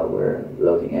phone while we're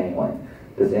loading anyone,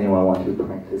 does anyone want to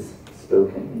practice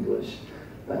spoken English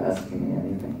by asking me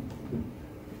anything?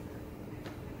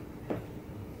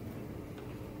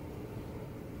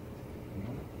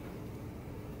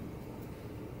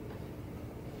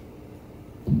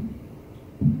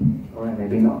 All right,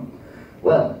 maybe not.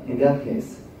 Well, in that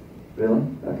case, really?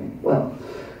 Okay, well,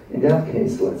 in that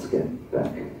case, let's get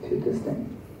back to this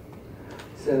thing.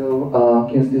 So,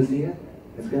 can you still see it?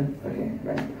 It's good? Okay,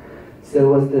 right.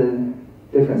 So what's the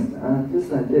difference?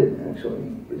 This I did, actually,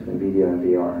 between video and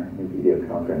VR in video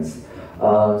conference.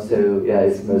 So, yeah,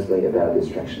 it's mostly about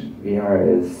distraction.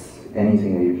 VR is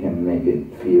anything that you can make it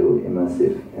feel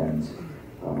immersive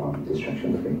and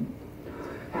distraction-free.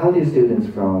 How do students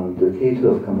from the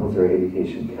K-12 compulsory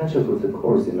education catch up with the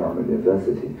course in normal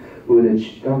university? Would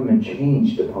the government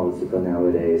change the policy for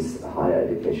nowadays higher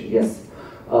education? Yes.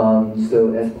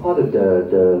 So as part of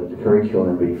the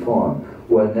curriculum reform,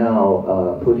 we're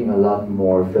now putting a lot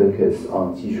more focus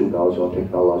on 技术高中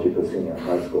technological senior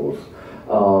high schools.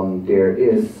 There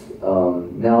is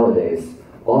nowadays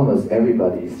almost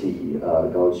everybody see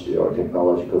高职 or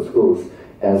technological schools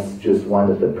as just one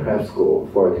of the prep school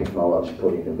for a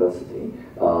technological university.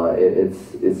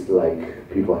 It's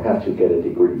like people have to get a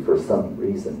degree for some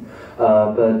reason.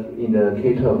 But in the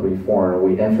K-12 reform,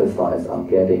 we emphasize on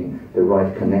getting the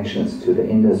right connections to the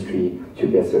industry to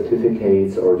get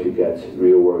certificates or to get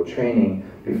real-world training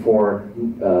before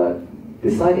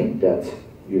deciding that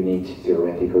you need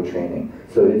theoretical training.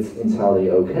 So it's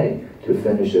entirely okay to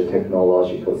finish a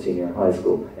technological senior high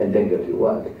school and then go to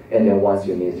work. And then once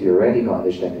you need theoretical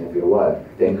understanding of your work,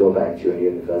 then go back to your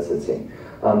university.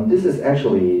 This is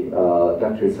actually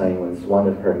Dr. Tsai Ing-wen's one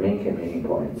of her main campaigning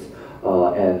points,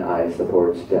 and I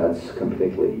support that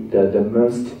completely. The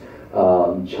most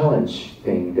challenge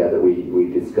thing that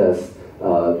we discuss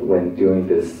when doing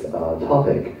this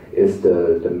topic is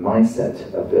the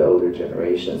mindset of the older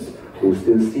generations who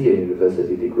still see a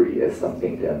university degree as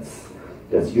something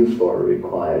that's useful or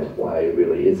required, why it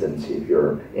really isn't if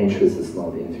your interest is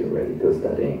not in theoretical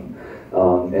studying.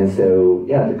 And so,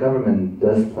 yeah, the government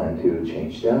does plan to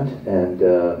change that. And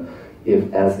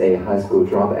if as a high school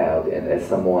dropout and as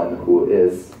someone who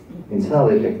is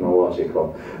entirely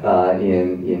technological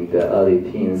in the early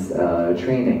teens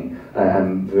training,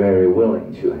 I'm very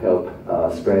willing to help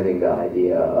spreading the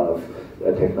idea of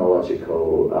a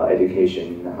technological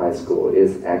education in high school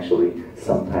is actually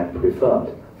sometimes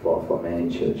preferred for many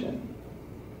children.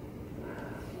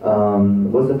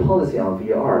 What's the policy on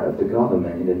VR of the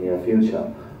government in the near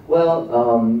future? Well,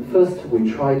 first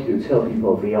we try to tell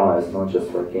people VR is not just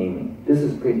for gaming. This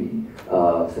is pretty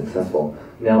successful.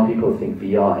 Now people think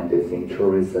VR and they think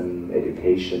tourism,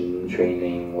 education,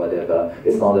 training, whatever.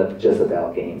 It's not just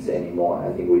about games anymore.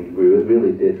 I think we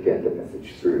really did get the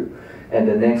message through. And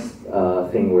the next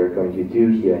thing we're going to do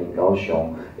here in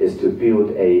Kaohsiung is to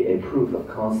build a proof of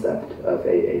concept of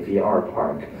a VR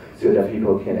park so that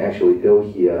people can actually go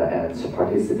here and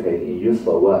participate in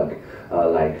useful work,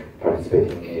 like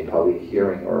participating in a public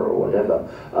hearing or whatever,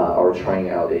 or trying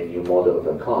out a new model of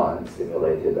a car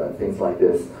simulated, things like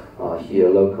this here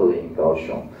locally in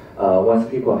Kaohsiung. Once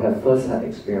people have first-hand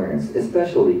experience,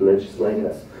 especially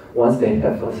legislators, once they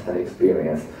have first-hand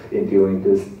experience in doing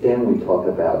this, then we talk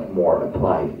about more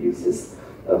applied uses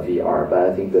of VR. But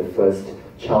I think the first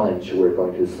challenge we're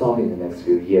going to solve in the next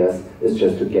few years is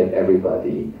just to get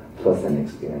everybody first-hand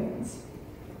experience.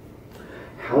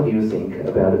 How do you think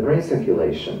about the brain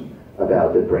circulation,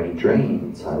 about the brain drain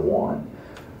in Taiwan?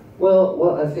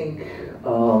 Well, I think,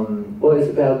 it's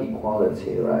about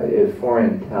equality, right? If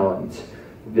foreign talent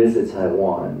visit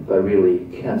Taiwan but really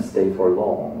can't stay for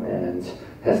long and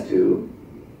has to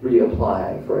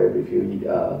reapply for every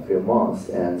few months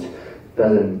and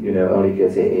doesn't, only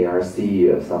gets a ARC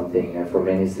of something, and for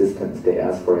many systems they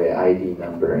ask for an ID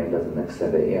number and doesn't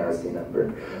accept the ARC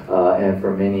number. And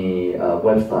for many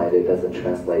websites it doesn't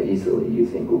translate easily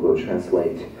using Google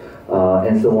Translate,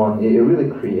 and so on. It really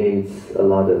creates a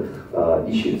lot of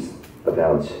issues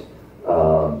about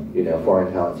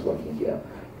foreign talents working here.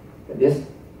 Yes,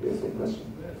 a question.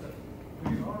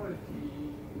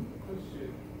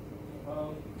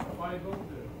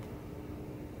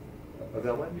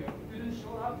 About what? Didn't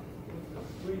show up with the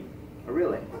screen. Oh,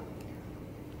 really?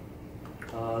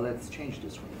 Let's change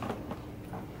this one.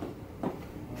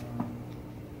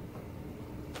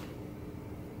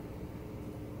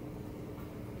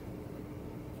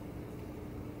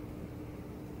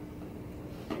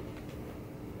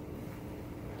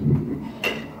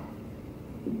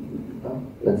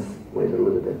 Let's wait a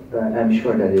little bit. I'm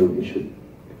sure that it should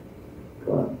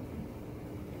go up.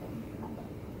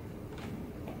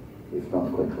 If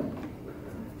not quickly.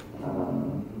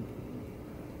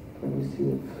 Let me see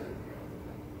if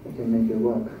I can make it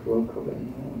work locally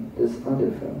on this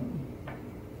other phone.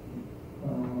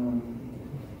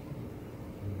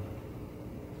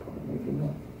 Maybe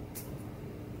not.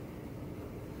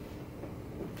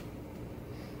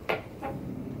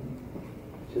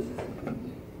 Just a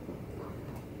second.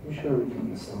 I'm sure we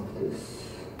can solve this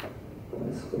by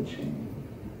switching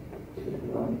to the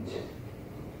right.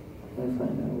 I find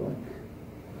that work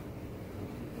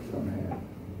from here.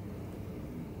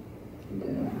 And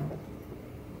then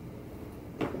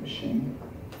pushing.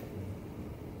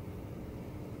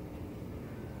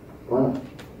 Voila.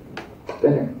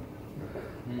 Better.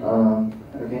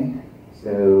 Okay.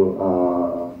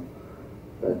 So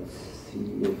let's see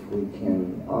if we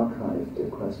can archive the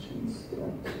questions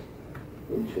that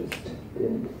we just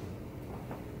did.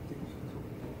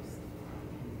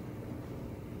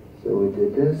 So we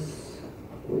did this,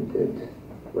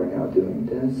 we're now doing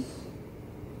this.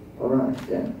 All right,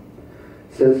 then.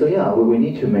 So yeah, we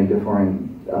need to make the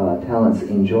foreign talents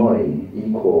enjoy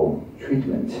equal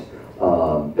treatment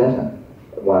better,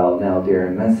 while now they're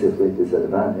massively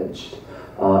disadvantaged.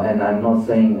 And I'm not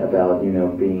saying about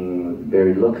being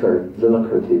very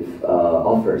lucrative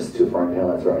offers to foreign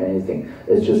talents or anything.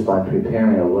 It's just by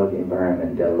preparing a work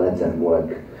environment that lets them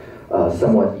work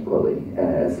somewhat equally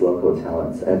as local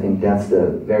talents. I think that's the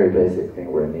very basic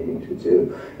thing we're needing to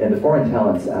do. And the Foreign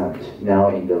Talents Act now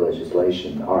in the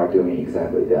legislation are doing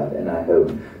exactly that. And I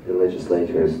hope the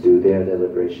legislators do their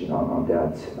deliberation on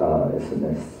that as soon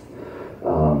as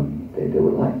they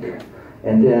would like.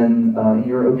 And then, in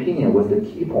your opinion, what's the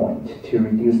key point to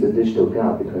reduce the digital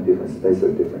gap between different spaces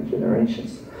or different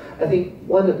generations? I think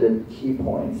one of the key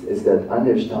points is that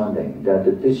understanding that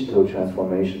the digital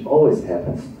transformation always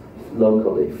happens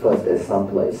locally, first at some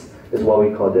place, is what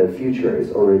we call the future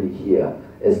is already here.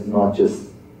 It's not just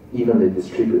evenly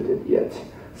distributed yet.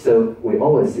 So we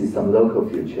always see some local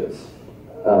futures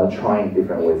trying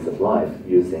different ways of life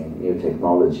using new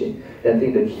technology. And I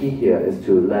think the key here is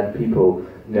to let people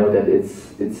know that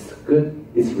it's good,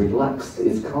 it's relaxed,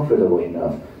 it's comfortable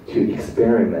enough to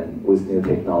experiment with new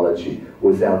technology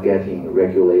without getting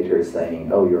regulators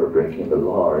saying, oh, you're breaking the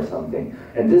law or something.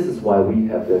 And this is why we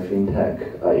have the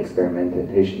FinTech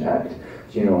Experimentation Act,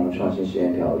 金融创新实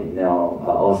验条例, now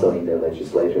also in the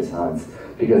legislator's hands.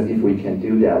 Because if we can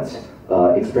do that,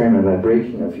 experiment by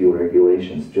breaking a few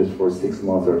regulations just for 6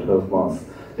 months or 12 months,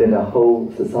 then the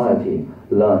whole society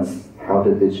learns how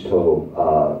the digital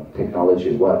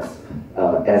technology works.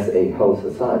 as a whole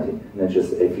society, not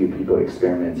just a few people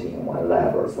experimenting in one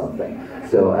lab or something.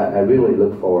 So I really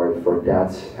look forward for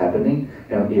that happening,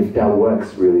 and if that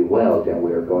works really well, then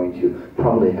we're going to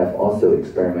probably have also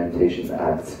experimentation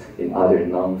acts in other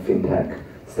non-fintech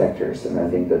sectors, and I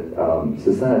think that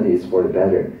society is for the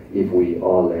better if we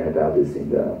all learn about this in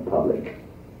the public.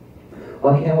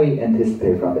 What can we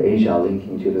anticipate from the Asia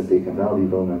linking to the Silicon Valley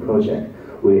Development Project?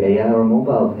 Will AI or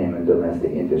mobile payment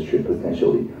domestic industry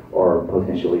potentially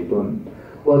boom?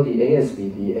 Well, the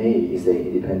ASVDA is an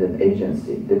independent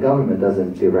agency. The government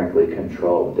doesn't directly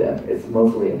control them. It's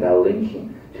mostly about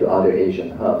linking to other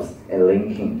Asian hubs and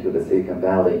linking to the Silicon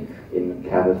Valley in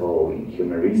capital, in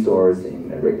human resource, in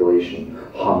regulation,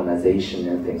 harmonization,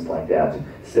 and things like that.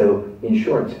 So, in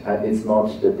short, it's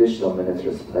not the digital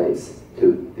minister's place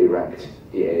to direct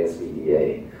the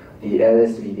ASVDA. The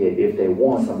ASVDA, if they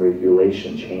want some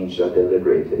regulation changed or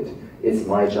deliberated, it's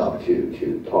my job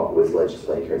to talk with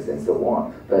legislators and so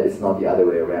on, but it's not the other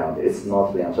way around. It's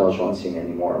not 两招双行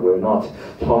anymore. We're not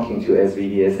talking to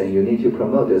SVDA saying you need to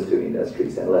promote those two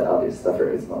industries and let others suffer.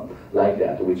 It's not like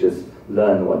that. We just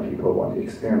learn what people want to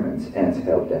experiment and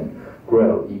help them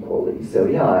grow equally. So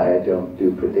yeah, I don't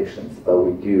do predictions, but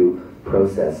we do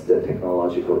process the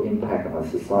technological impact on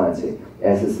society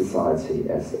as a society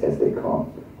as they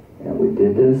come. And we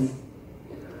did this.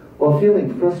 While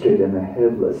feeling frustrated and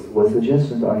helpless, what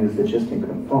suggestions are you suggesting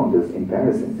confront those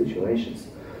embarrassing situations?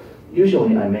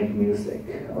 Usually I make music,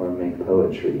 or make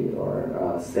poetry,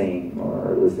 or sing,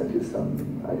 or listen to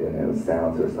some, I don't know,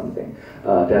 sounds or something.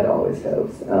 That always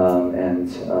helps. And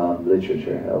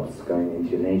literature helps, going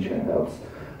into nature helps.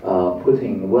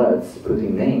 Putting words,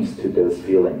 putting names to those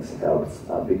feelings helps,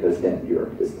 because then you're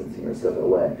distancing yourself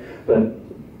away. But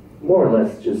more or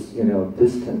less just,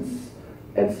 distance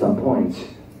at some point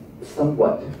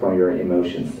somewhat from your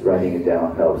emotions. Writing it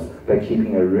down helps, by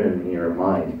keeping a room in your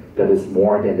mind that is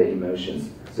more than the emotions,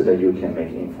 so that you can make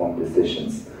informed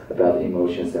decisions about the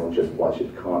emotions and just watch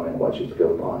it come and watch it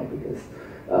go by, because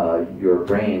your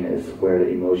brain is where the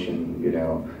emotion,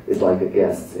 is like a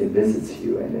guest. It visits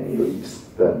you and then it leaves,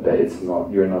 but it's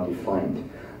not, you're not defined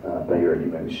by your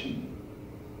emotion.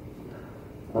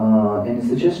 Any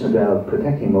suggestion about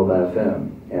protecting mobile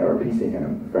phone or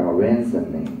PC from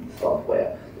ransoming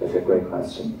software? That's a great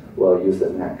question. Well, use a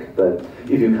Mac, but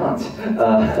if you can't,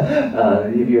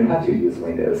 if you have to use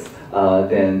Windows,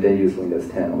 then use Windows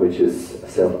 10, which is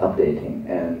self-updating.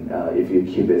 And if you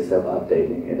keep it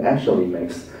self-updating, it actually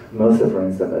makes most of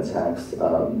ransom attacks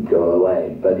go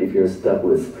away. But if you're stuck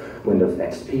with Windows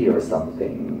XP or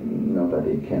something,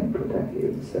 nobody can protect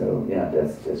you. So yeah,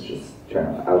 that's just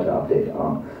turn out to update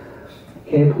on.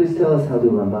 Can you please tell us how to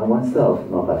learn by oneself,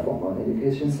 not by formal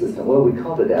education system? Well, we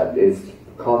covered that. It's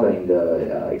covered in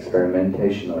the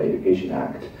Experimentational Education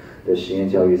Act, the 实验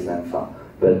教育3法.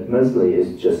 But mostly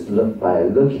it's just by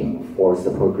looking for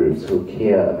support groups who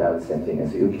care about the same thing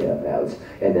as you care about,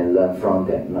 and then learn from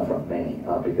them, not from me,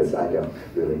 because I don't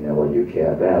really know what you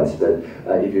care about. But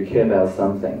if you care about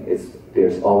something,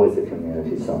 there's always a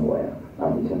community somewhere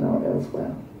on the internet as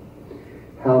well.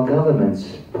 How government,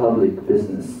 public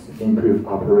business improve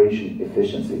operation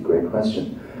efficiency? Great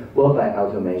question. Well, by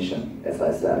automation, as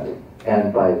I said,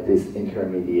 and by this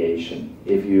intermediation.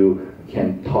 If you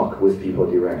can talk with people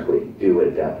directly, do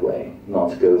it that way,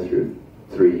 not go through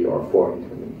 3 or 4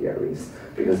 intermediaries,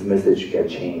 because message get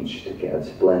changed,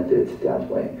 get blended that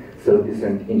way. So this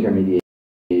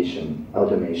intermediation,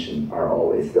 automation are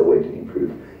always the way to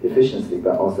improve efficiency,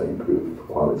 but also improve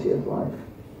quality of life.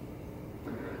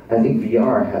 I think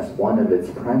VR has one of its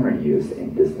primary use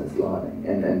in distance learning,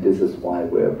 and this is why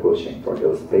we're pushing for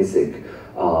those basic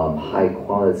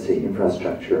high-quality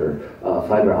infrastructure,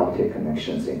 fiber optic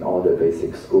connections in all the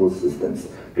basic school systems,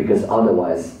 because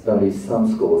otherwise only some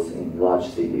schools in large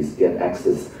cities get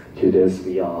access to those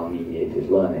VR-mediated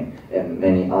learning, and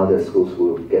many other schools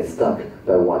will get stuck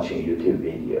by watching YouTube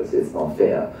videos. It's not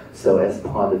fair. So as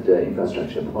part of the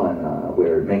infrastructure plan,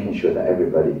 we're making sure that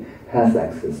everybody has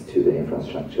access to the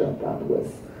infrastructure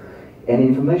bandwidth. And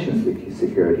information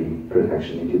security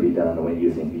protection need to be done when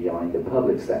using VR in the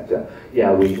public sector.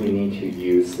 Yeah, we need to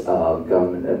use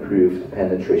government-approved,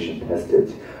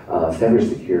 penetration-tested,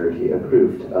 cybersecurity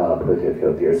approved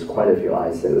protocol. There's quite a few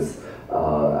ISOs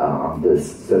on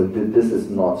this. So this is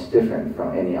not different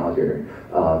from any other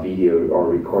video or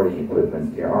recording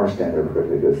equipment. There are standard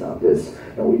protocols on this.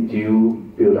 And we do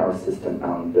build our system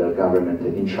on the government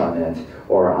intranet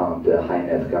or on the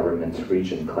HiNet government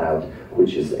region cloud,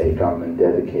 which is a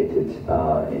government-dedicated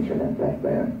internet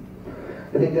backbone.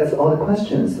 I think that's all the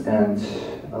questions. And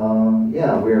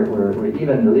yeah, we're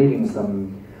even leaving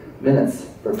some minutes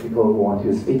for people who want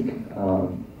to speak.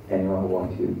 anyone who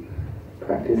want to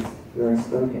practice your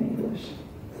spoken English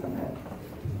somehow.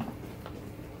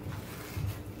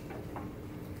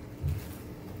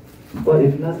 But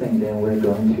if nothing, then we're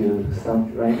going to stop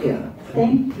right here.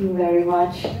 Thank you very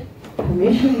much,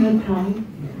 Commissioner Tang.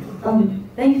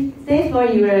 Thanks for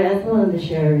your excellent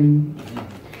sharing.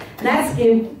 Let's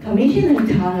give Commissioner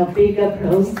Tang a big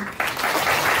applause.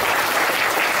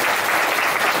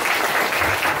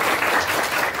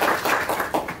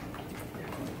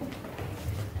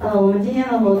 我们今天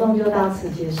的活动就到此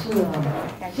结束了，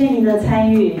感谢您的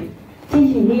参与，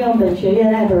敬请利用本学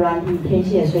院 App 软体填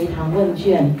写随堂问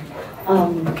卷。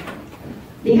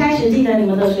离开时记得你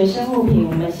们的随身物品，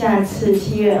我们下次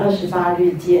7月28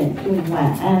日见，祝你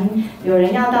晚安。有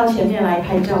人要到前面来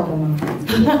拍照的吗？